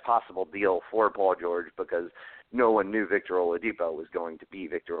the best possible deal for Paul George because no one knew Victor Oladipo was going to be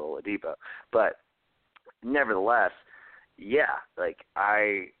Victor Oladipo. But nevertheless, yeah,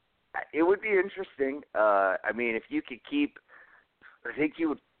 it would be interesting. If you could keep, I think you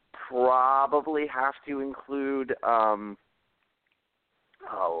would probably have to include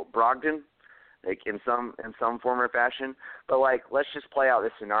Brogdon, in some form or fashion. But let's just play out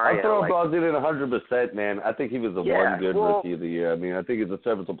this scenario. I'll throw Brogdon in 100%, man. I think he was the one good rookie of the year. I think he's a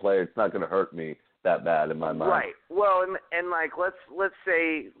serviceable player. It's not going to hurt me that bad in my mind. Right. Well, and let's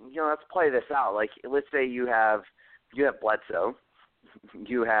say, let's play this out. Let's say you have Bledsoe,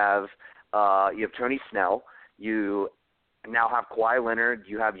 you have Tony Snell, you now have Kawhi Leonard,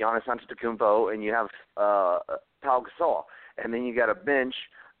 you have Giannis Antetokounmpo, and you have Pau Gasol. And then you got a bench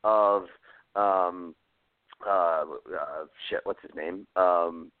of what's his name?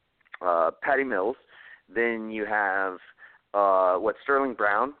 Patty Mills. Then you have Sterling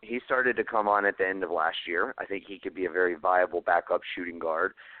Brown. He started to come on at the end of last year. I think he could be a very viable backup shooting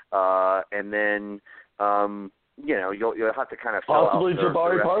guard. And then you'll have to kind of fill possibly out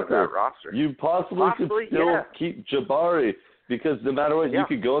Jabari the rest Parker. of that roster. You possibly could still keep Jabari, because no matter what, you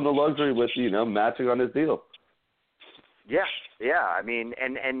could go in the luxury with matching on his deal. Yeah.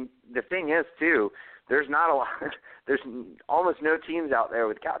 And the thing is too, there's not a lot. There's almost no teams out there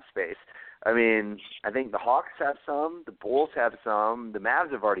with cap space. I think the Hawks have some, the Bulls have some, the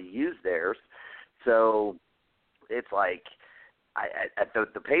Mavs have already used theirs. So it's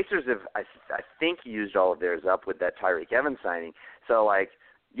the Pacers have, I think, used all of theirs up with that Tyreek Evans signing. So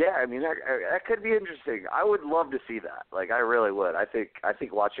that could be interesting. I would love to see that. I really would. I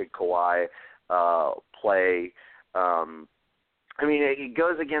think watching Kawhi play. It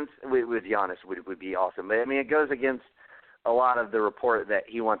goes against with Giannis would be awesome. But it goes against a lot of the report that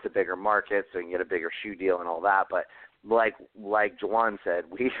he wants a bigger market so he can get a bigger shoe deal and all that. But like Juwan said,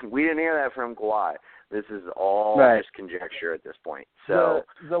 we didn't hear that from Kawhi. This is all just conjecture at this point. So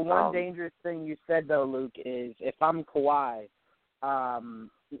the one dangerous thing you said though, Luke, is if I'm Kawhi,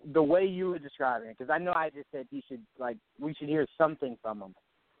 the way you were describing it, because I know I just said we should hear something from him,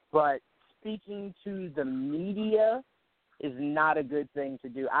 but speaking to the media is not a good thing to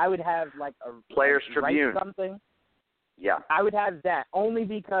do. I would have like a Players Tribune, write something. Yeah, I would have that only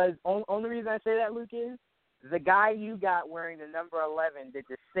because only reason I say that, Luke, is the guy you got wearing the number 11 did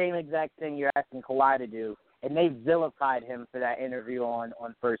the same exact thing you're asking Kawhi to do, and they vilified him for that interview on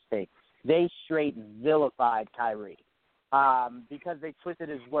First Take. They straight vilified Kyrie because they twisted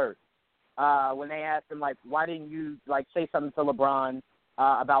his words. When they asked him, like, why didn't you, like, say something to LeBron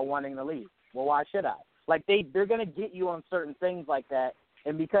about wanting to leave? Well, why should I? Like, they're going to get you on certain things like that,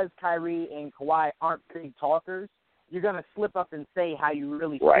 and because Kyrie and Kawhi aren't big talkers, you're going to slip up and say how you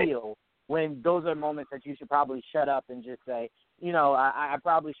really feel when those are moments that you should probably shut up and just say, I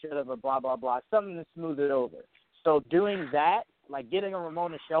probably should have a blah, blah, blah, something to smooth it over. So doing that, like getting a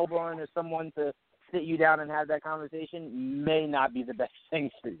Ramona Shelburne or someone to sit you down and have that conversation may not be the best thing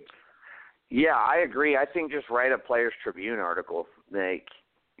for you. Yeah, I agree. I think just write a Players Tribune article, like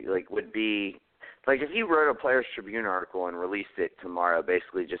would be like if he wrote a Players Tribune article and released it tomorrow,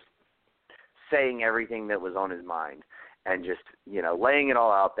 basically just saying everything that was on his mind and just laying it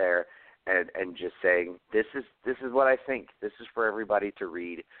all out there and just saying this is what I think. This is for everybody to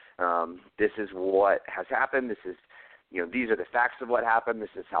read. This is what has happened. This is these are the facts of what happened. This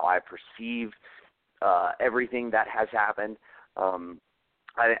is how I perceive everything that has happened.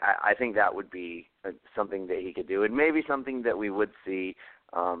 I think that would be something that he could do, and maybe something that we would see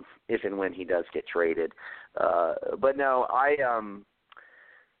if and when he does get traded. But no,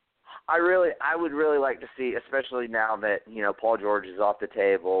 I would really like to see, especially now that Paul George is off the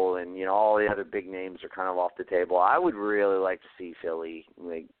table and all the other big names are kind of off the table. I would really like to see Philly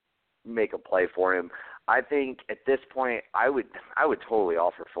make a play for him. I think at this point, I would totally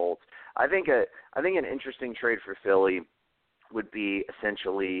offer Fultz. I think an interesting trade for Philly would be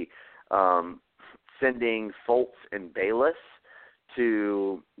essentially sending Fultz and Bayless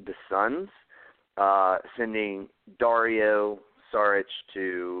to the Suns, sending Dario Saric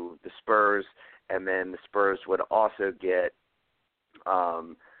to the Spurs, and then the Spurs would also get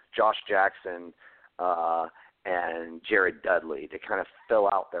Josh Jackson and Jared Dudley to kind of fill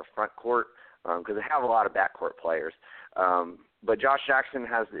out their front court because they have a lot of backcourt players. But Josh Jackson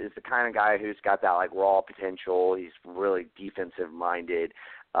is the kind of guy who's got that like raw potential. He's really defensive minded,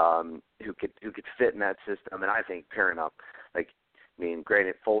 who could fit in that system. And I think pairing up,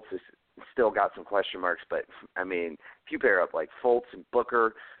 granted Fultz has still got some question marks, but if you pair up like Fultz and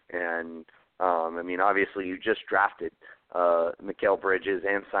Booker, and obviously you just drafted Mikal Bridges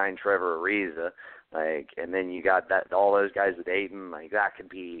and signed Trevor Ariza, and then you got all those guys with Ayton, that could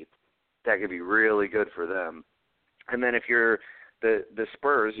be really good for them. And then if you're the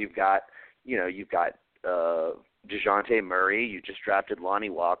Spurs, you've got DeJounte Murray. You just drafted Lonnie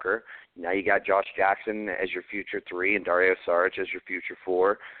Walker. Now you got Josh Jackson as your future 3 and Dario Saric as your future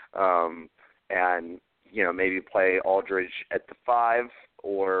 4. And maybe play Aldridge at the 5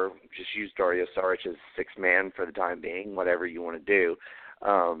 or just use Dario Saric as 6th man for the time being, whatever you want to do.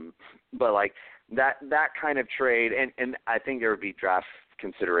 But that kind of trade, and I think there would be draft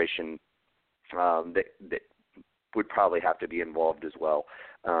consideration that would probably have to be involved as well.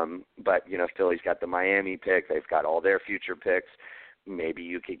 But, Philly's got the Miami pick. They've got all their future picks. Maybe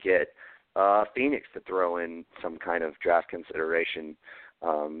you could get Phoenix to throw in some kind of draft consideration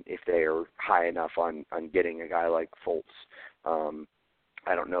if they are high enough on getting a guy like Fultz.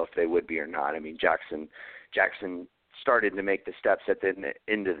 I don't know if they would be or not. Jackson started to make the steps at the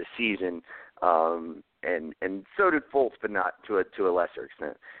end of the season, and so did Fultz, but not to a lesser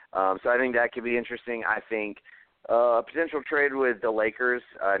extent. So I think that could be interesting. I think a potential trade with the Lakers,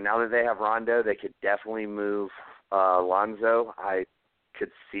 now that they have Rondo, they could definitely move Lonzo. I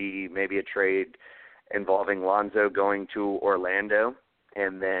could see maybe a trade involving Lonzo going to Orlando,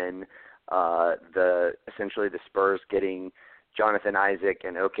 and then essentially the Spurs getting Jonathan Isaac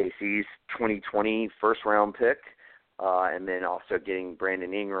and OKC's 2020 first-round pick, and then also getting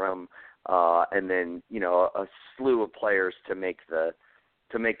Brandon Ingram, and then a slew of players to make the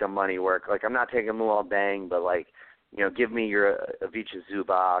money work. I'm not taking Luol Deng, but give me your Ivica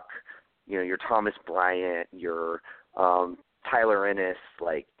Zubac, your Thomas Bryant, your Tyler Ennis,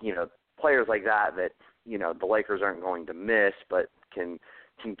 players like that the Lakers aren't going to miss, but can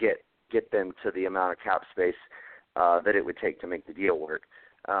get them to the amount of cap space that it would take to make the deal work.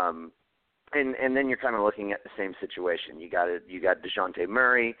 And then you're kind of looking at the same situation. You got DeJounte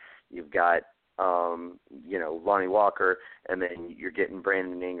Murray, you've got Lonnie Walker, and then you're getting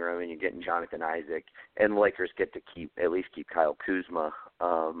Brandon Ingram and you're getting Jonathan Isaac, and the Lakers get to at least keep Kyle Kuzma,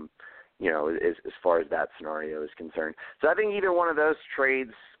 as far as that scenario is concerned. So I think either one of those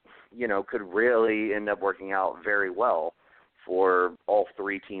trades, could really end up working out very well for all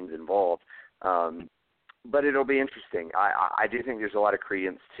three teams involved. But it'll be interesting. I do think there's a lot of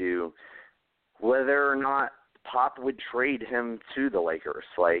credence to whether or not Pop would trade him to the Lakers.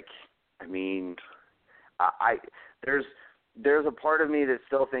 There's a part of me that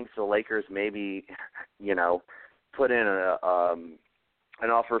still thinks the Lakers maybe, put in an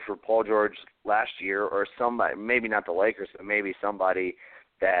offer for Paul George last year, or somebody, maybe not the Lakers, but maybe somebody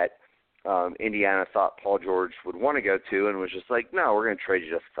that Indiana thought Paul George would want to go to, and was just like, no, we're going to trade you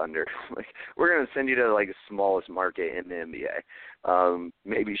to the Thunder. We're going to send you to the smallest market in the NBA,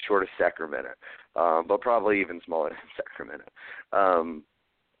 maybe short of Sacramento, but probably even smaller than Sacramento.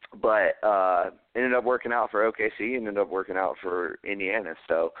 But ended up working out for OKC, ended up working out for Indiana.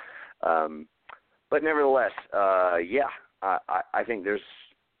 So, but nevertheless, I think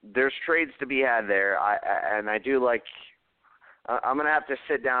there's trades to be had there. And I do like. I'm going to have to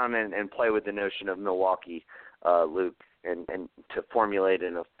sit down and play with the notion of Milwaukee, Luke, and to formulate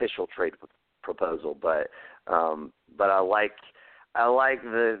an official trade proposal. But I like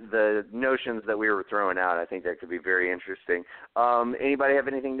the notions that we were throwing out. I think that could be very interesting. Anybody have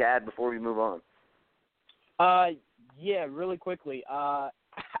anything to add before we move on? Yeah, really quickly. I'll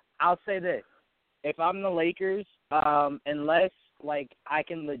say this: if I'm the Lakers, unless I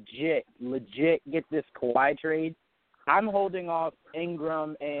can legit get this Kawhi trade, I'm holding off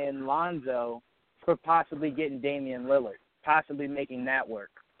Ingram and Lonzo for possibly getting Damian Lillard, possibly making that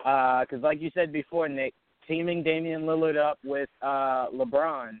work. Because like you said before, Nick, teaming Damian Lillard up with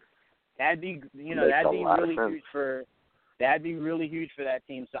LeBron, that'd be really huge for that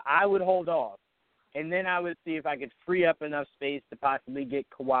team. So I would hold off, and then I would see if I could free up enough space to possibly get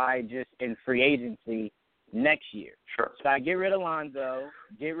Kawhi just in free agency next year. Sure. So I get rid of Lonzo,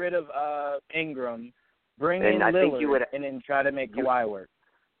 get rid of Ingram. Bring in Lillard and then try to make Kawhi work.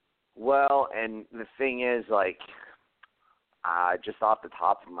 Well, and the thing is, just off the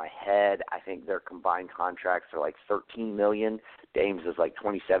top of my head, I think their combined contracts are $13 million. Dame's is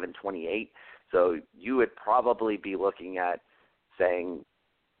 $27, $28. So you would probably be looking at saying,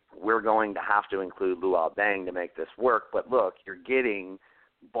 we're going to have to include Luol Deng to make this work. But look, you're getting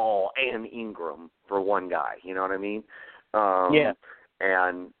Ball and Ingram for one guy. You know what I mean? Yeah.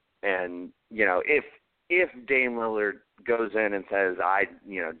 And if Dame Lillard goes in and says, I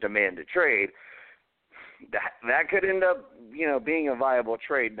demand a trade, that could end up, being a viable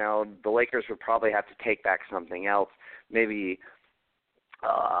trade. Now, the Lakers would probably have to take back something else. Maybe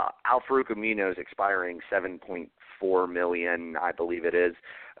Al-Farouq Amino is expiring $7.4 million, I believe it is.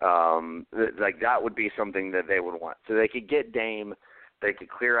 That would be something that they would want. So they could get Dame, they could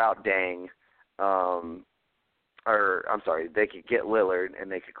clear out Deng, they could get Lillard and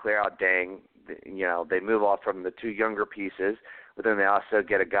they could clear out Deng. They move off from the two younger pieces, but then they also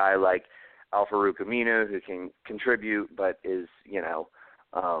get a guy like Al-Farouq Amino who can contribute but is,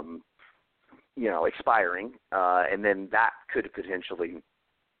 expiring, and then that could potentially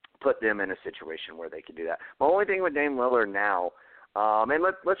put them in a situation where they could do that. My only thing with Dame Lillard now, and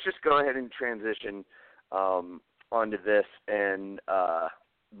let's just go ahead and transition onto this, and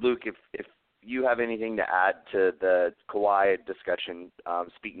Luke, if you have anything to add to the Kawhi discussion,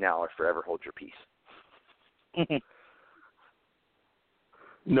 speak now or forever hold your peace.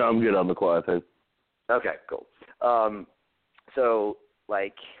 No, I'm good on the Kawhi thing. Okay, cool. So,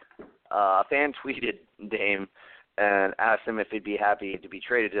 a fan tweeted Dame and asked him if he'd be happy to be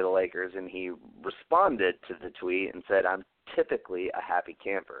traded to the Lakers, and he responded to the tweet and said, I'm typically a happy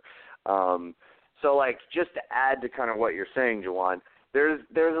camper. So, just to add to kind of what you're saying, Juwan, there's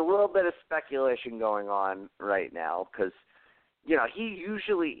a little bit of speculation going on right now because,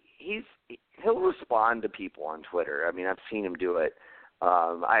 he'll respond to people on Twitter. I mean, I've seen him do it.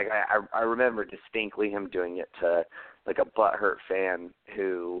 I remember distinctly him doing it to a butthurt fan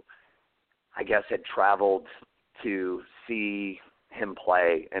who I guess had traveled to see him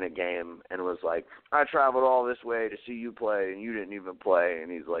play in a game and was like, I traveled all this way to see you play and you didn't even play.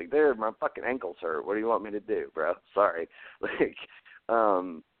 And he's like, there, my fucking ankles hurt. What do you want me to do, bro? Sorry.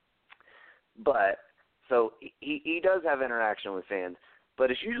 But so he does have interaction with fans,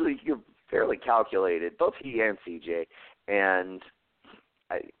 but it's usually fairly calculated, both he and CJ. And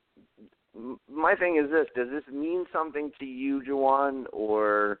my thing is this: does this mean something to you, Juwan,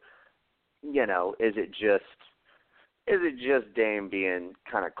 or is it just Dame being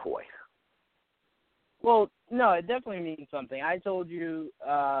kind of coy? Well, No, it definitely means something. I told you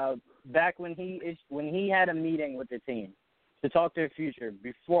back when he had a meeting with the team to talk their future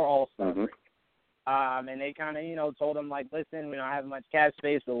before All-Star break. And they kind of, told him, like, listen, we don't have much cap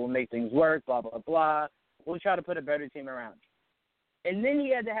space, but we'll make things work, blah, blah, blah. We'll try to put a better team around you. And then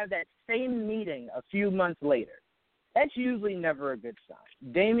he had to have that same meeting a few months later. That's usually never a good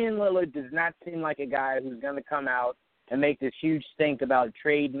sign. Damian Lillard does not seem like a guy who's going to come out and make this huge stink about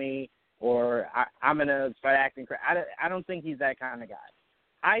trade me or I'm going to start acting crazy. I don't think he's that kind of guy.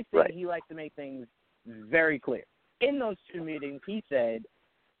 I think he likes to make things very clear. In those two meetings, he said,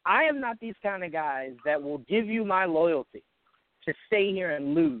 I am not these kind of guys that will give you my loyalty to stay here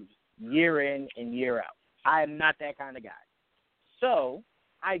and lose year in and year out. I am not that kind of guy. So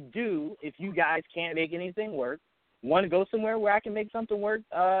I do, if you guys can't make anything work, want to go somewhere where I can make something work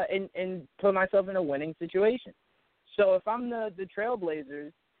and put myself in a winning situation. So if I'm the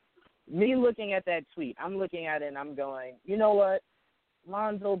Trailblazers, me looking at that tweet, I'm looking at it and I'm going, you know what,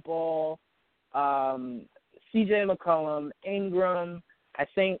 Lonzo Ball, C.J. McCollum, Ingram, I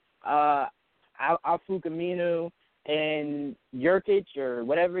think Al-Farouq Aminu, and Nurkic or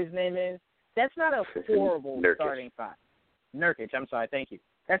whatever his name is, that's not a horrible starting five. Nurkic, I'm sorry, thank you.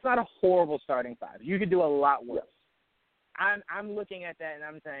 That's not a horrible starting five. You could do a lot worse. I'm looking at that and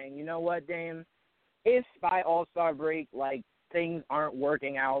I'm saying, you know what, Dame, if by All-Star break, like, things aren't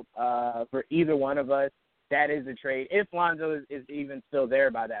working out for either one of us, that is a trade. If Lonzo is even still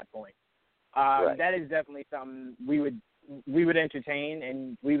there by that point, that is definitely something we would entertain,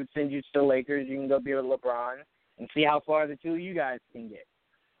 and we would send you to the Lakers. You can go be with LeBron and see how far the two of you guys can get.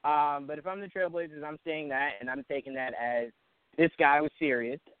 But if I'm the Trailblazers, I'm saying that, and I'm taking that as this guy was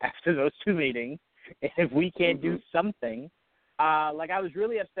serious after those two meetings. And if we can't do something, like I was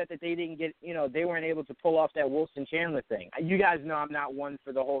really upset that they didn't get, they weren't able to pull off that Wilson Chandler thing. You guys know I'm not one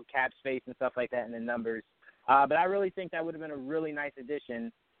for the whole cap space and stuff like that and the numbers. But I really think that would have been a really nice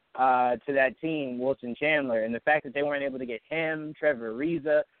addition to that team, Wilson Chandler. And the fact that they weren't able to get him, Trevor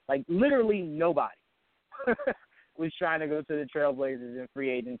Ariza, like literally nobody was trying to go to the Trailblazers in free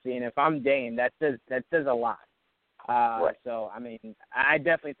agency. And if I'm Dame, that says a lot. So, I mean, I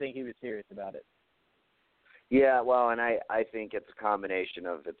definitely think he was serious about it. Yeah, well, and I think it's a combination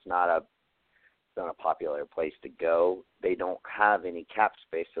of it's not a popular place to go. They don't have any cap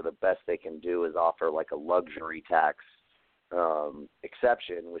space, so the best they can do is offer like a luxury tax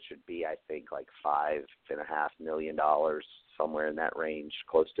exception, which would be, I think, like $5.5 million, somewhere in that range,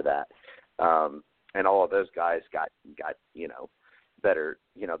 close to that. And all of those guys got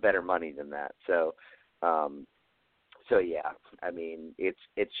better money than that. So yeah, I mean, it's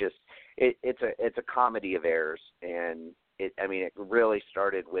a comedy of errors, and it really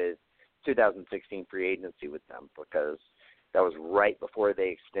started with 2016 free agency with them, because that was right before they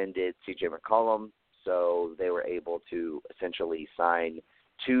extended C.J. McCollum, so they were able to essentially sign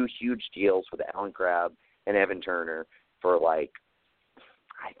two huge deals with Allen Crabbe and Evan Turner for I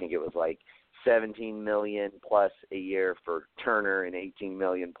think it was $17 million plus a year for Turner and $18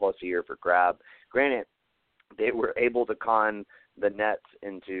 million plus a year for Crabbe. Granted, they were able to con the Nets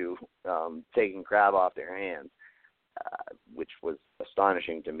into taking Crabbe off their hands, which was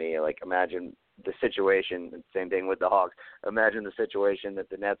astonishing to me. Like, imagine the situation, same thing with the Hawks. Imagine the situation that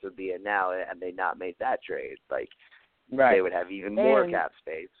the Nets would be in now had they not made that trade. They would have even more cap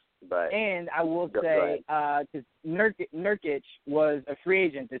space. And I will say, because Nurkic was a free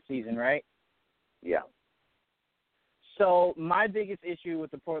agent this season, right? Yeah. So my biggest issue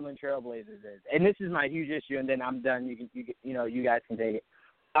with the Portland Trailblazers is, and this is my huge issue, and then I'm done. You guys can take it.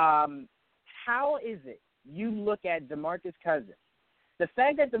 How is it you look at DeMarcus Cousins? The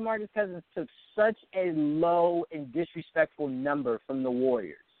fact that DeMarcus Cousins took such a low and disrespectful number from the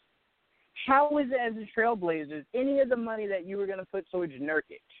Warriors. How is it, as the Trailblazers, any of the money that you were going to put towards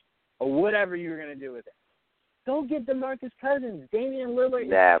Nurkic or whatever you were going to do with it, go get DeMarcus Cousins. Damian Lillard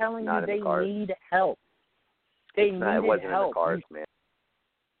is telling you they need help. It wasn't in the cards, man.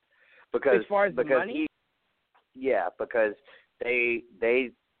 Because as far as the money? Because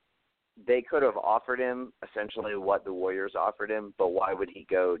they could have offered him essentially what the Warriors offered him, but why would he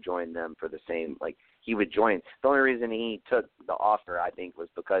go join them for the same? He would join. The only reason he took the offer, I think, was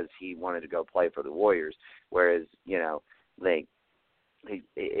because he wanted to go play for the Warriors. Whereas,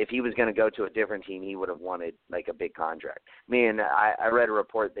 if he was going to go to a different team, he would have wanted a big contract. I read a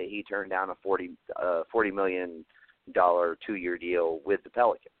report that he turned down a $40 million 2-year deal with the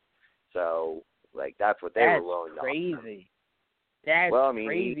Pelicans. So that's what they were willing to offer. That's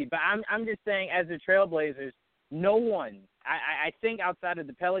crazy. But I'm just saying, as the Trailblazers, no one, I think outside of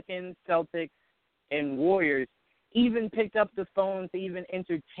the Pelicans, Celtics, and Warriors, even picked up the phone to even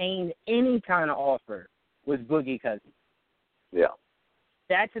entertain any kind of offer was Boogie Cousins. Yeah.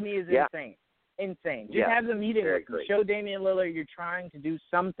 That to me is insane. Insane. Just have the meeting with him. Show Damian Lillard you're trying to do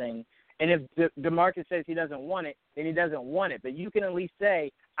something. And if DeMarcus says he doesn't want it, then he doesn't want it. But you can at least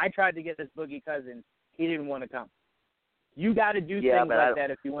say, I tried to get this Boogie Cousins. He didn't want to come. You got to do things like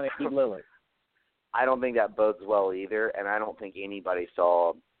that if you want to keep Lillard. I don't think that bodes well either, and I don't think anybody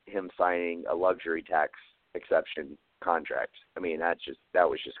saw him signing a luxury tax exception contract. I mean, that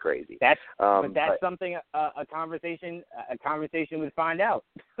was just crazy. That's something a conversation would find out.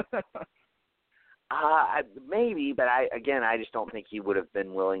 Maybe, but I just don't think he would have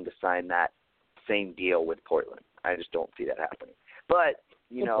been willing to sign that same deal with Portland. I just don't see that happening. But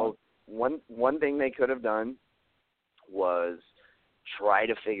one thing they could have done was try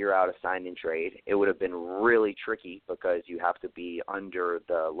to figure out a sign and trade. It would have been really tricky because you have to be under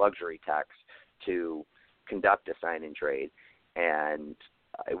the luxury tax to conduct a sign and trade, and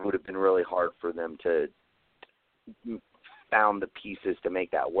it would have been really hard for them to found the pieces to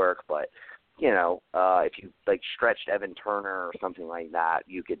make that work. But if you stretched Evan Turner or something like that,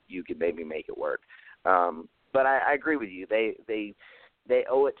 you could maybe make it work. But I agree with you. They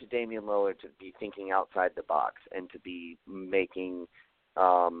owe it to Damian Lillard to be thinking outside the box and to be making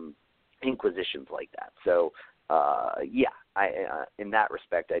inquisitions like that. So, in that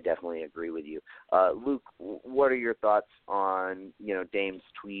respect, I definitely agree with you. Luke, what are your thoughts on Dame's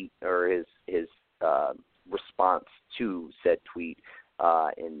tweet or his response to said tweet?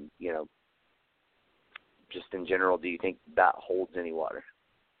 And just in general, do you think that holds any water?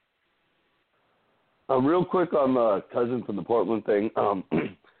 Real quick on Cousins and the Portland thing.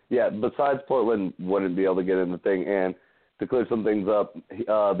 Besides Portland wouldn't be able to get in the thing, and to clear some things up,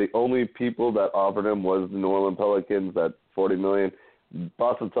 the only people that offered him was the New Orleans Pelicans at $40 million.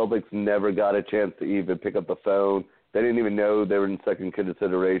 Boston Celtics never got a chance to even pick up the phone. They didn't even know they were in second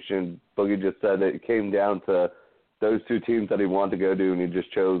consideration. Boogie just said that it came down to those two teams that he wanted to go to, and he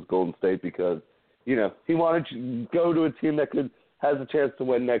just chose Golden State because, he wanted to go to a team that has a chance to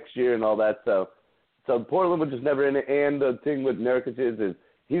win next year and all that. So Portland was just never in it. And the thing with Nurkic is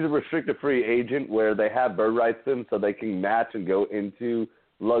he's a restricted free agent where they have bird rights to him so they can match and go into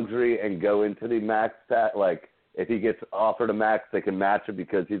luxury and go into the max stat. Like, if he gets offered a max, they can match it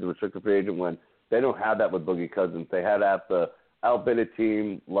because he's a restricted free agent when they don't have that with Boogie Cousins. They had to have to outbid a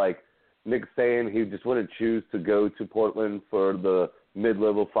team. Like Nick's saying, he just wouldn't choose to go to Portland for the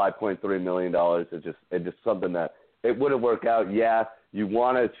mid-level $5.3 million. It's just something that it wouldn't work out. Yeah, you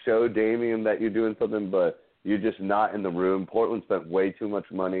want to show Damian that you're doing something, but you're just not in the room. Portland spent way too much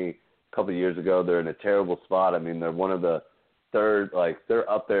money a couple of years ago. They're in a terrible spot. I mean, they're one of the third, they're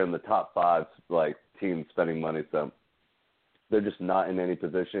up there in the top five, teams spending money. So they're just not in any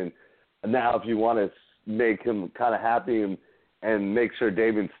position. And now if you want to make him kind of happy and make sure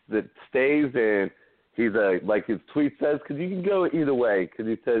Damian stays and he's like his tweet says, because you can go either way, because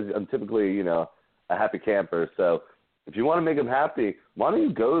he says I'm typically, a happy camper. So if you want to make him happy, why don't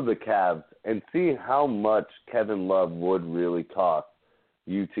you go to the Cavs and see how much Kevin Love would really cost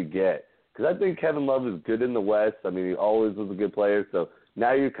you to get? Because I think Kevin Love is good in the West. I mean, he always was a good player. So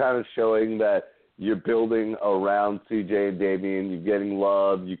now you're kind of showing that you're building around CJ and Damian. You're getting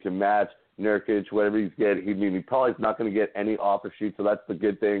Love. You can match Nurkic, whatever he's getting. He probably is not going to get any offer sheet, so that's the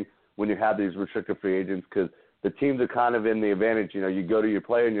good thing when you have these restricted free agents because the teams are kind of in the advantage. You go to your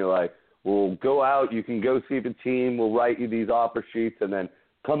player and you're like, well, go out. You can go see the team. We'll write you these offer sheets and then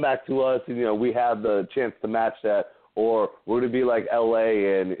come back to us and, we have the chance to match that. Or we're going to be like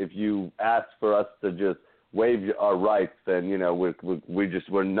L.A. and if you ask for us to just waive our rights, then,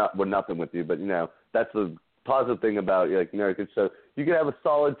 we're nothing with you. But, that's the positive thing about Nurkic. So you can have a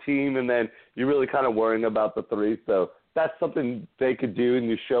solid team and then you're really kind of worrying about the three. So that's something they could do, and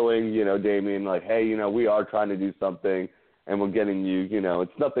you're showing, Damian, hey, we are trying to do something, and we're getting you,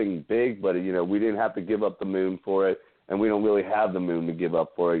 it's nothing big, but, we didn't have to give up the moon for it, and we don't really have the moon to give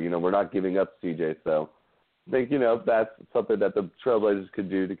up for it. We're not giving up CJ. So I think, that's something that the Trailblazers could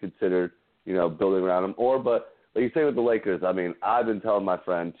do to consider, building around him. But like you say with the Lakers, I mean, I've been telling my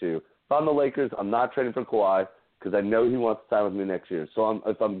friend, too, if I'm the Lakers, I'm not trading for Kawhi because I know he wants to sign with me next year. So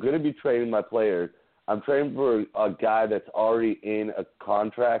if I'm going to be trading my players, I'm trading for a guy that's already in a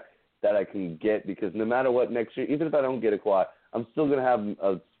contract that I can get because no matter what next year, even if I don't get a Kawhi, I'm still going to have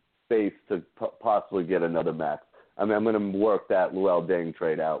a space to possibly get another max. I mean, I'm going to work that Luol Deng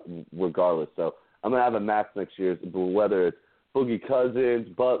trade out regardless. So I'm going to have a max next year, whether it's Boogie Cousins,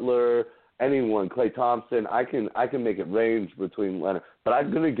 Butler, anyone, Klay Thompson. I can make it range between Leonard. But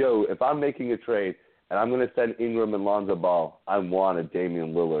I'm going to go, if I'm making a trade and I'm going to send Ingram and Lonzo Ball, I want a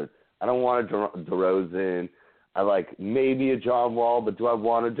Damian Lillard. I don't want a DeRozan. I like maybe a John Wall, but do I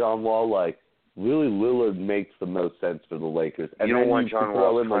want a John Wall? really Lillard makes the most sense for the Lakers. And you don't want you John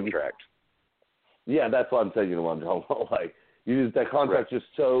throw Wall's in, like, contract. yeah, that's what I'm saying. You don't want John Wall. Like, that contract's just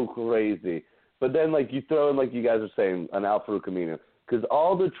so crazy. But then, like, you throw in, like you guys are saying, an Al-Farouq Aminu. Because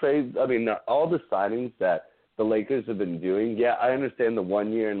all the trades, all the signings that the Lakers have been doing, yeah, I understand the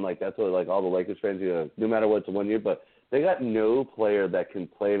 1 year, and, like, that's what, like, all the Lakers fans, no matter what, it's a 1 year, but they got no player that can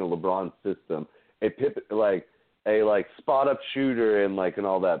play in a LeBron system. A spot-up shooter and, like, and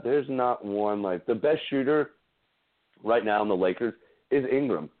all that. There's not one, like, the best shooter right now in the Lakers is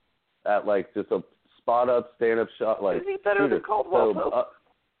Ingram at, like, just a spot-up, stand-up shot, like, is he better shooter. than Caldwell Pope?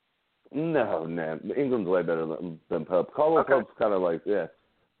 No, Ingram's way better than Pope. Caldwell Pope's kind of like, yeah.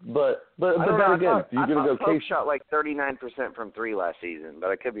 But then again, you're going to go Pope shot like 39% from three last season, but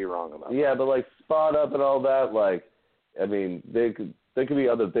I could be wrong about that. Yeah, but like spot up and all that, like, I mean, they could be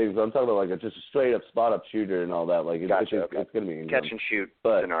other things. But I'm talking about like just a straight up spot up shooter and all that. Like, it's going to be Ingram. Catch and shoot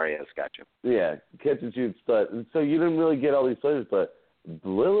scenarios. Gotcha. Yeah, catch and shoot. But so you didn't really get all these players, but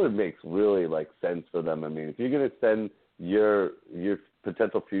Lillard makes really like sense for them. I mean, if you're going to send your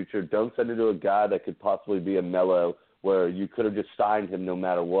potential future, don't send it to a guy that could possibly be a Melo, where you could have just signed him no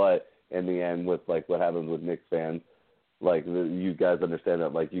matter what in the end with, like, what happens with Knicks fans. Like, you guys understand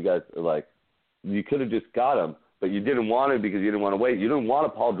that. Like, you guys, like, you could have just got him, but you didn't want it because you didn't want to wait. You didn't want a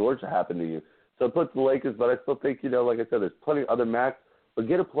Paul George to happen to you. So it puts the Lakers, but I still think, like I said, there's plenty of other max, but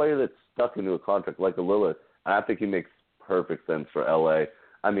get a player that's stuck into a contract like a Lillard, and I think he makes perfect sense for L.A.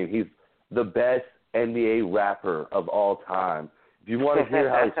 I mean, he's the best NBA rapper of all time. If you want to hear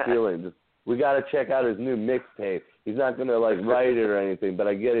how he's feeling, we got to check out his new mixtape. He's not going to, like, write it or anything, but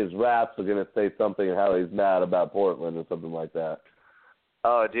I get his raps are going to say something how he's mad about Portland or something like that.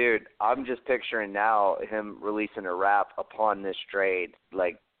 Oh, dude, I'm just picturing now him releasing a rap upon this trade,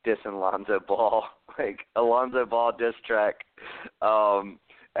 like dissing Lonzo Ball, like a Lonzo Ball diss track,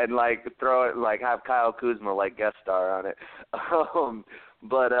 and like throw it, like have Kyle Kuzma like guest star on it.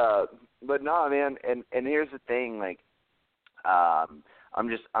 But no, man, and here's the thing, like,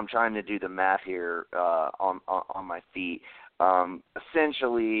 I'm trying to do the math here on my feet.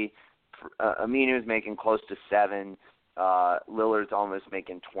 Essentially, Aminu is making close to 7. Lillard's almost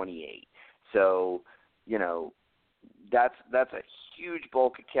making 28. So, that's a huge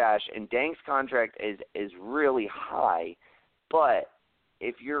bulk of cash. And Deng's contract is really high, but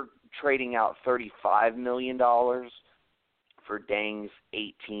if you're trading out $35 million for Deng's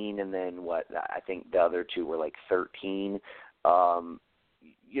 18, and then what? I think the other two were like 13.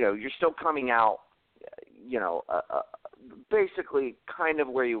 You're still coming out, basically kind of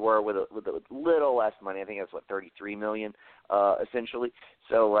where you were with a little less money. I think that's $33 million, essentially.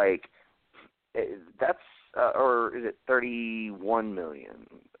 So like, that's or is it $31 million?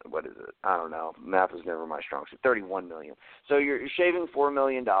 What is it? I don't know. Math was never my strong suit. $31 million. So you're shaving $4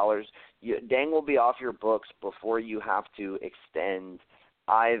 million. Deng will be off your books before you have to extend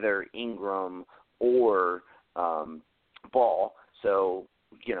either Ingram or Ball. So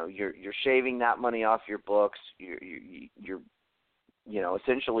you're shaving that money off your books. You're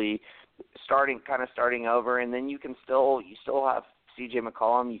essentially starting over, and then you still have C.J.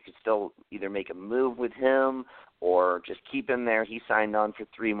 McCollum. You could still either make a move with him or just keep him there. He signed on for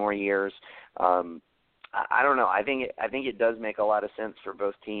 3 more years. I don't know. I think it does make a lot of sense for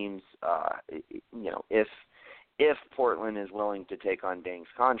both teams. If Portland is willing to take on Deng's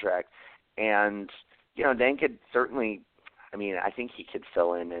contract, and Deng could certainly. I mean, I think he could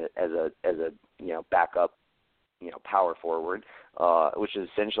fill in as a backup, power forward, which is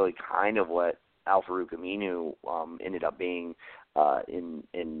essentially kind of what Al-Farouq Aminu ended up being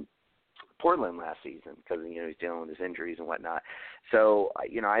in Portland last season, because he's dealing with his injuries and whatnot. So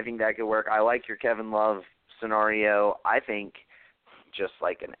I think that could work. I like your Kevin Love scenario. I think just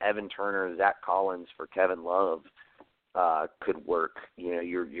like an Evan Turner, Zach Collins for Kevin Love could work.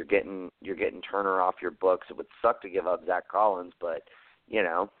 You're getting Turner off your books. It would suck to give up Zach Collins, but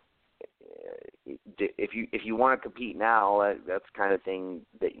if you want to compete now, that's the kind of thing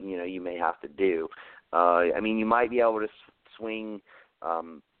that you may have to do. I mean, you might be able to swing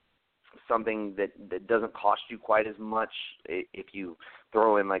something that doesn't cost you quite as much if you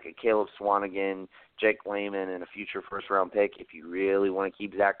throw in like a Caleb Swanigan, Jake Layman, and a future first-round pick if you really want to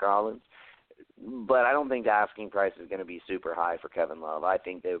keep Zach Collins. But I don't think the asking price is going to be super high for Kevin Love. I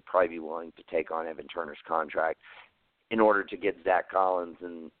think they would probably be willing to take on Evan Turner's contract in order to get Zach Collins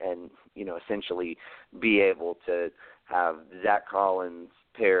and essentially be able to have Zach Collins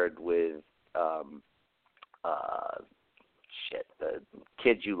paired with the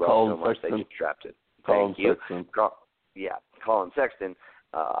kid you love Colin so much Sexton. They just drafted. Colin Thank you. Sexton. Colin Sexton.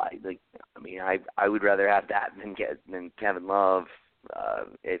 I would rather have that than Kevin Love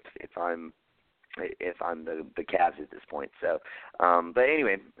if I'm if I'm the Cavs at this point. So, but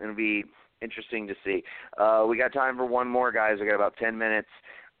anyway, it'll be interesting to see. We got time for one more, guys. We got about 10 minutes.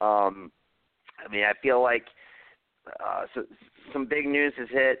 I mean, I feel like some big news has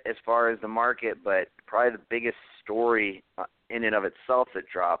hit as far as the market, but probably the biggest story in and of itself that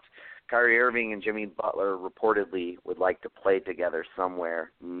dropped, Kyrie Irving and Jimmy Butler reportedly would like to play together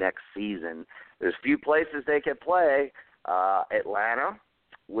somewhere next season. There's few places they could play. Atlanta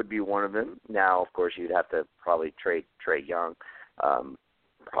would be one of them. Now, of course, you'd have to probably trade Trae Young.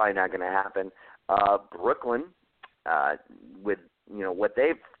 Probably not going to happen. Brooklyn, with what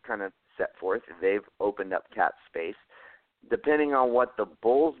they've kind of set forth, they've opened up cap space. Depending on what the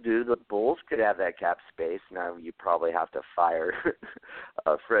Bulls do, the Bulls could have that cap space. Now, you probably have to fire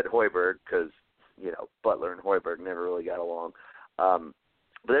Fred Hoiberg because, Butler and Hoiberg never really got along. But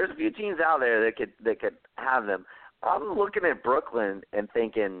there's a few teams out there that could have them. I'm looking at Brooklyn and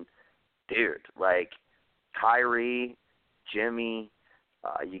thinking, dude, like Kyrie, Jimmy,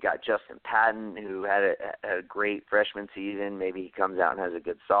 you got Justin Patton, who had a great freshman season. Maybe he comes out and has a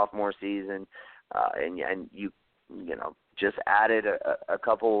good sophomore season, and you just added a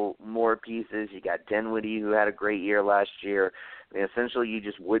couple more pieces. You got Dinwiddie, who had a great year last year. I mean, essentially, you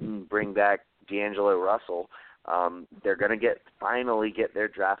just wouldn't bring back D'Angelo Russell. They're going to finally get their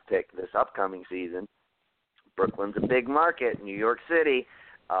draft pick this upcoming season. Brooklyn's a big market. New York City,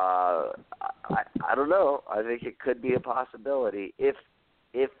 I don't know. I think it could be a possibility if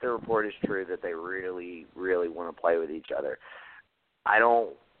the report is true that they really, really want to play with each other. I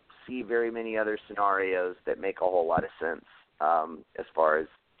don't see very many other scenarios that make a whole lot of sense as far as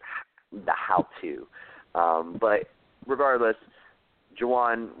the how-to. But regardless,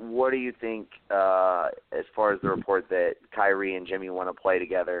 Juwan, what do you think as far as the report that Kyrie and Jimmy want to play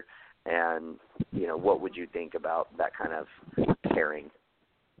together? And, what would you think about that kind of pairing?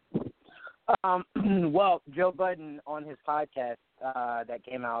 Well, Joe Budden on his podcast that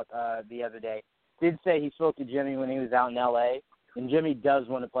came out the other day did say he spoke to Jimmy when he was out in L.A., and Jimmy does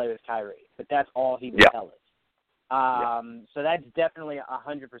want to play with Kyrie, but that's all he would tell us. So that's definitely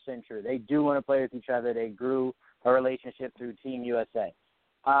 100% true. They do want to play with each other. They grew a relationship through Team USA.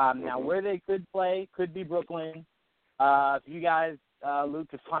 Now, where they could play could be Brooklyn. If you guys, Luke,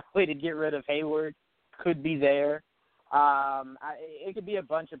 could find a way to get rid of Hayward, could be there. It could be a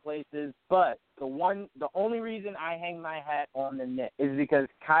bunch of places, but the only reason I hang my hat on the Knicks is because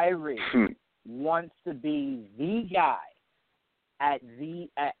Kyrie wants to be the guy at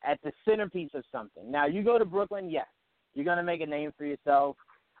the centerpiece of something. Now, you go to Brooklyn, yes, you're going to make a name for yourself.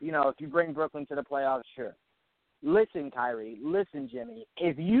 If you bring Brooklyn to the playoffs, sure. Listen, Kyrie, listen, Jimmy,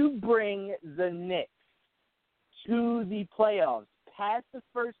 if you bring the Knicks to the playoffs, past the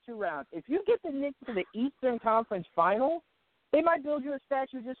first two rounds, if you get the Knicks to the Eastern Conference Final, they might build you a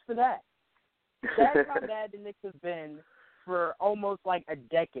statue just for that. That's how bad the Knicks have been for almost like a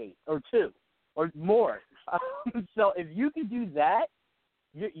decade or two or more. So if you could do that,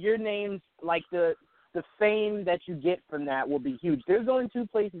 your name's like the fame that you get from that will be huge. There's only two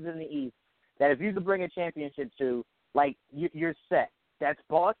places in the East that if you could bring a championship to, like, you're set. That's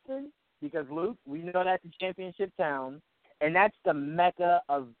Boston, because, Luke, we know that's a championship town, and that's the mecca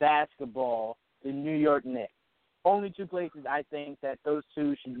of basketball, the New York Knicks. Only two places I think that those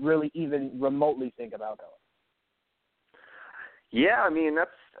two should really even remotely think about going. Yeah, I mean, that's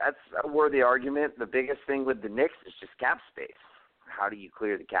a worthy argument. The biggest thing with the Knicks is just cap space. How do you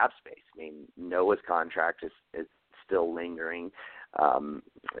clear the cap space? I mean, Noah's contract is still lingering.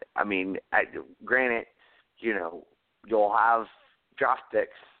 I mean, granted, you'll have draft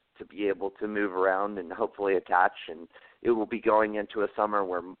picks to be able to move around and hopefully attach, and it will be going into a summer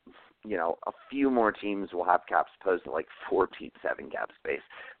where, a few more teams will have caps opposed to like 14-7 cap space.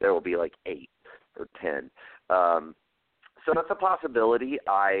 There will be like 8 or 10. So that's a possibility.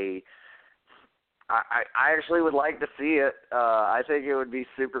 I actually would like to see it. I think it would be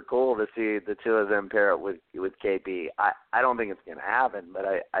super cool to see the two of them pair up with KP. I don't think it's going to happen, but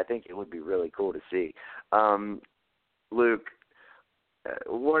I think it would be really cool to see. Luke,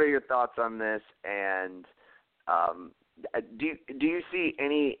 what are your thoughts on this? And do you see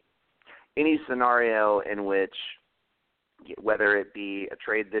any scenario in which, whether it be a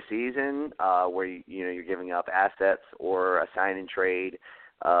trade this season where you're giving up assets, or a sign and trade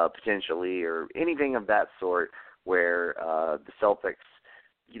potentially, or anything of that sort, where the Celtics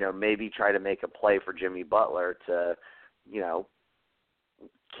maybe try to make a play for Jimmy Butler to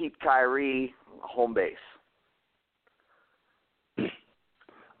keep Kyrie home base?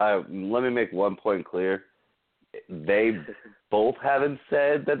 Let me make one point clear. They both haven't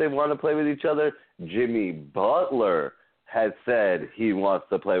said that they want to play with each other. Jimmy Butler has said he wants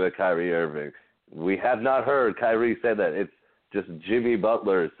to play with Kyrie Irving. we have not heard Kyrie say that. It's just Jimmy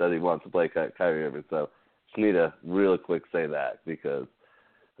Butler said he wants to play Kyrie Irving. So just need to really quick say that because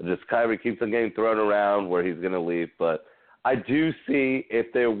just Kyrie keeps on getting thrown around where he's going to leave. But I do see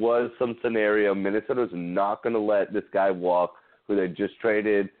if there was some scenario, Minnesota's not going to let this guy walk who they just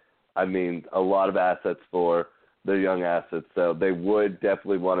traded, a lot of assets for their young assets. So they would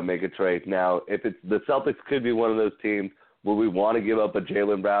definitely want to make a trade. Now, if it's the Celtics could be one of those teams where we want to give up a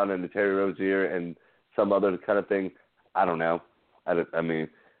Jaylen Brown and a Terry Rozier and some other kind of thing. I don't know.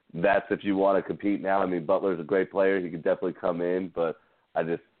 That's if you want to compete now. Butler's a great player. He could definitely come in, but I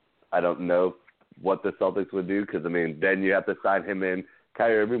don't know what the Celtics would do because, then you have to sign him in,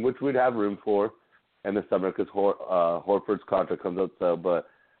 Kyrie Irving, which we'd have room for in the summer because Horford's contract comes up. So, but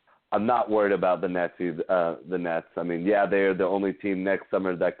I'm not worried about the Nets. The Nets. They're the only team next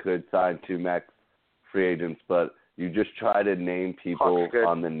summer that could sign 2 max free agents, but you just try to name people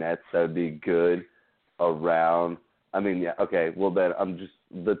on the Nets that would be good around. Okay. Well, then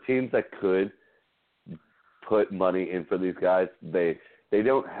the teams that could put money in for these guys, they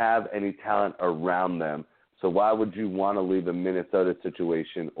don't have any talent around them. So why would you want to leave a Minnesota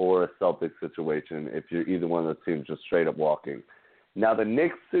situation or a Celtics situation if you're either one of those teams just straight up walking? Now, the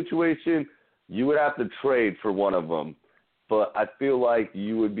Knicks situation, you would have to trade for one of them. But I feel like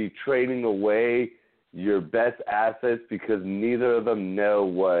you would be trading away your best assets because neither of them know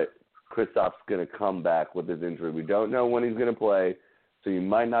what Kristaps going to come back with his injury. We don't know when he's going to play, so you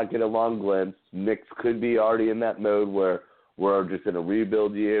might not get a long glimpse. Knicks could be already in that mode where we're just in a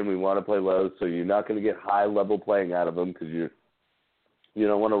rebuild year and we want to play low, so you're not going to get high-level playing out of them because you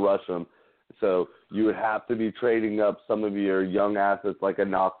don't want to rush them. So you would have to be trading up some of your young assets like a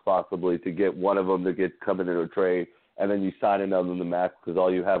Knox possibly to get one of them to come into a trade, and then you sign another in the max because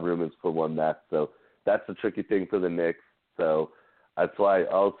all you have room is for one max. So that's the tricky thing for the Knicks. So that's why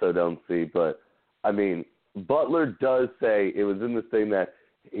I also don't see. But, Butler does say it was in this thing that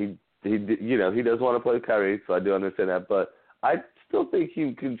he does want to play with Kyrie, so I do understand that. But I still think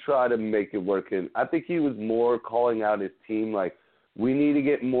he can try to make it work. And I think he was more calling out his team like, we need to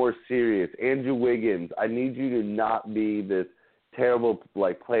get more serious. Andrew Wiggins, I need you to not be this terrible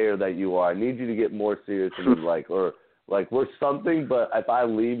player that you are. I need you to get more serious and we're something, but if I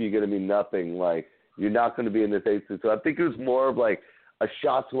leave, you're going to be nothing. You're not going to be in this 8th seed. So I think it was more of a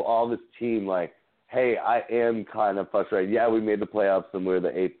shot to all this team, hey, I am kind of frustrated. Yeah, we made the playoffs and we're the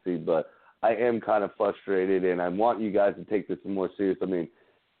 8th seed, but I am kind of frustrated, and I want you guys to take this more serious.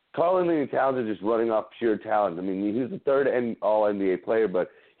 Karl-Anthony Towns is just running off pure talent. He's the 3rd All-NBA player, but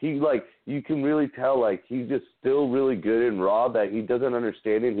you can really tell, he's just still really good and raw that he doesn't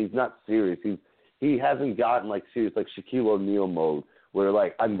understand it. He's not serious. He hasn't gotten, serious, Shaquille O'Neal mode, where,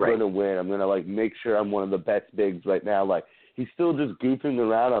 I'm going to win. I'm going to, make sure I'm one of the best bigs right now. He's still just goofing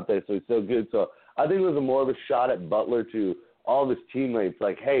around out there, so he's so good. So I think it was more of a shot at Butler to all of his teammates.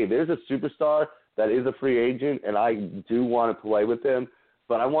 Hey, there's a superstar that is a free agent, and I do want to play with him.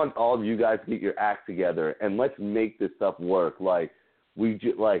 But I want all of you guys to get your act together and let's make this stuff work. I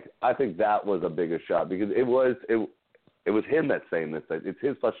think that was a bigger shot because it was him that's saying this. It's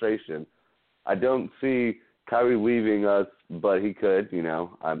his frustration. I don't see Kyrie leaving us, but he could.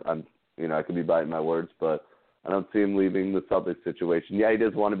 I could be biting my words, but I don't see him leaving the Celtics situation. Yeah, he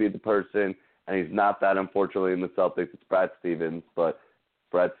does want to be the person, and he's not that, unfortunately, in the Celtics. It's Brad Stevens, but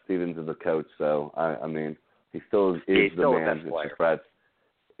Brad Stevens is a coach, so he still is the man. It's just Brad.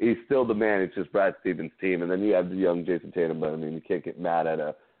 He's still the man. It's just Brad Stevens' team. And then you have the young Jason Tatum. But, you can't get mad at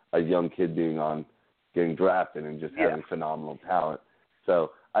a young kid getting drafted and just having phenomenal talent.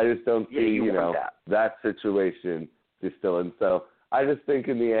 So I just don't see, that situation distilling. So I just think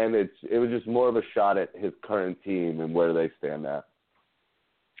in the end it was just more of a shot at his current team and where they stand at.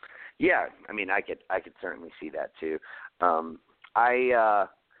 Yeah, I could certainly see that too. I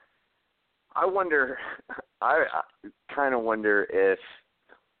wonder, I kind of wonder if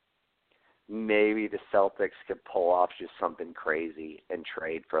maybe the Celtics could pull off just something crazy and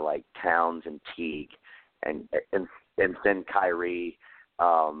trade for Towns and Teague and send Kyrie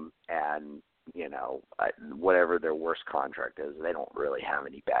and whatever their worst contract is. They don't really have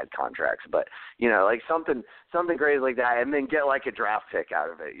any bad contracts, but something crazy like that, and then get a draft pick out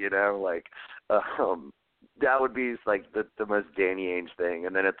of it. That would be the most Danny Ainge thing.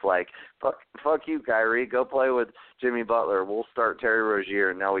 And then it's fuck you, Kyrie. Go play with Jimmy Butler. We'll start Terry Rozier,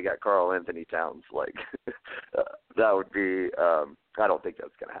 and now we got Karl-Anthony Towns. That would be I don't think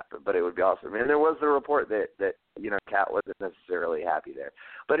that's going to happen, but it would be awesome. And there was the report that Cat wasn't necessarily happy there.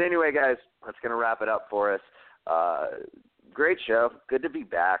 But anyway, guys, that's going to wrap it up for us. Great show. Good to be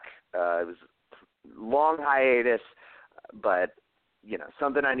back. It was a long hiatus, but,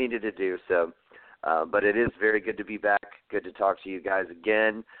 something I needed to do. So But it is very good to be back. Good to talk to you guys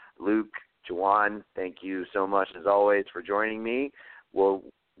again. Luke, Juwan, thank you so much as always for joining me.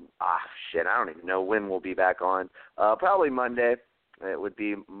 I don't even know when we'll be back on. Probably Monday. It would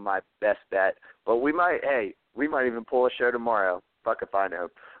be my best bet. But we might even pull a show tomorrow. Fuck if I know.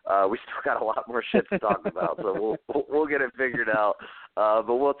 We still got a lot more shit to talk about, so we'll get it figured out.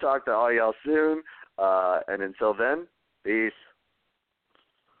 But we'll talk to all y'all soon. And until then, peace.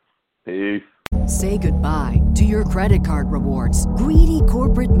 Peace. Say goodbye to your credit card rewards. Greedy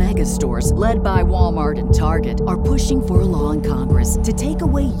corporate mega stores, led by Walmart and Target, are pushing for a law in Congress to take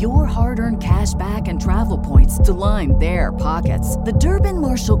away your hard-earned cash back and travel points to line their pockets. The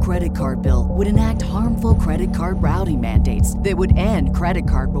Durbin-Marshall credit card bill would enact harmful credit card routing mandates that would end credit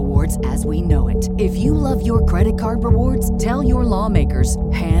card rewards as we know it. If you love your credit card rewards, tell your lawmakers,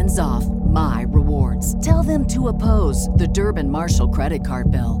 hands off my rewards. Tell them to oppose the Durbin-Marshall credit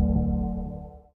card bill.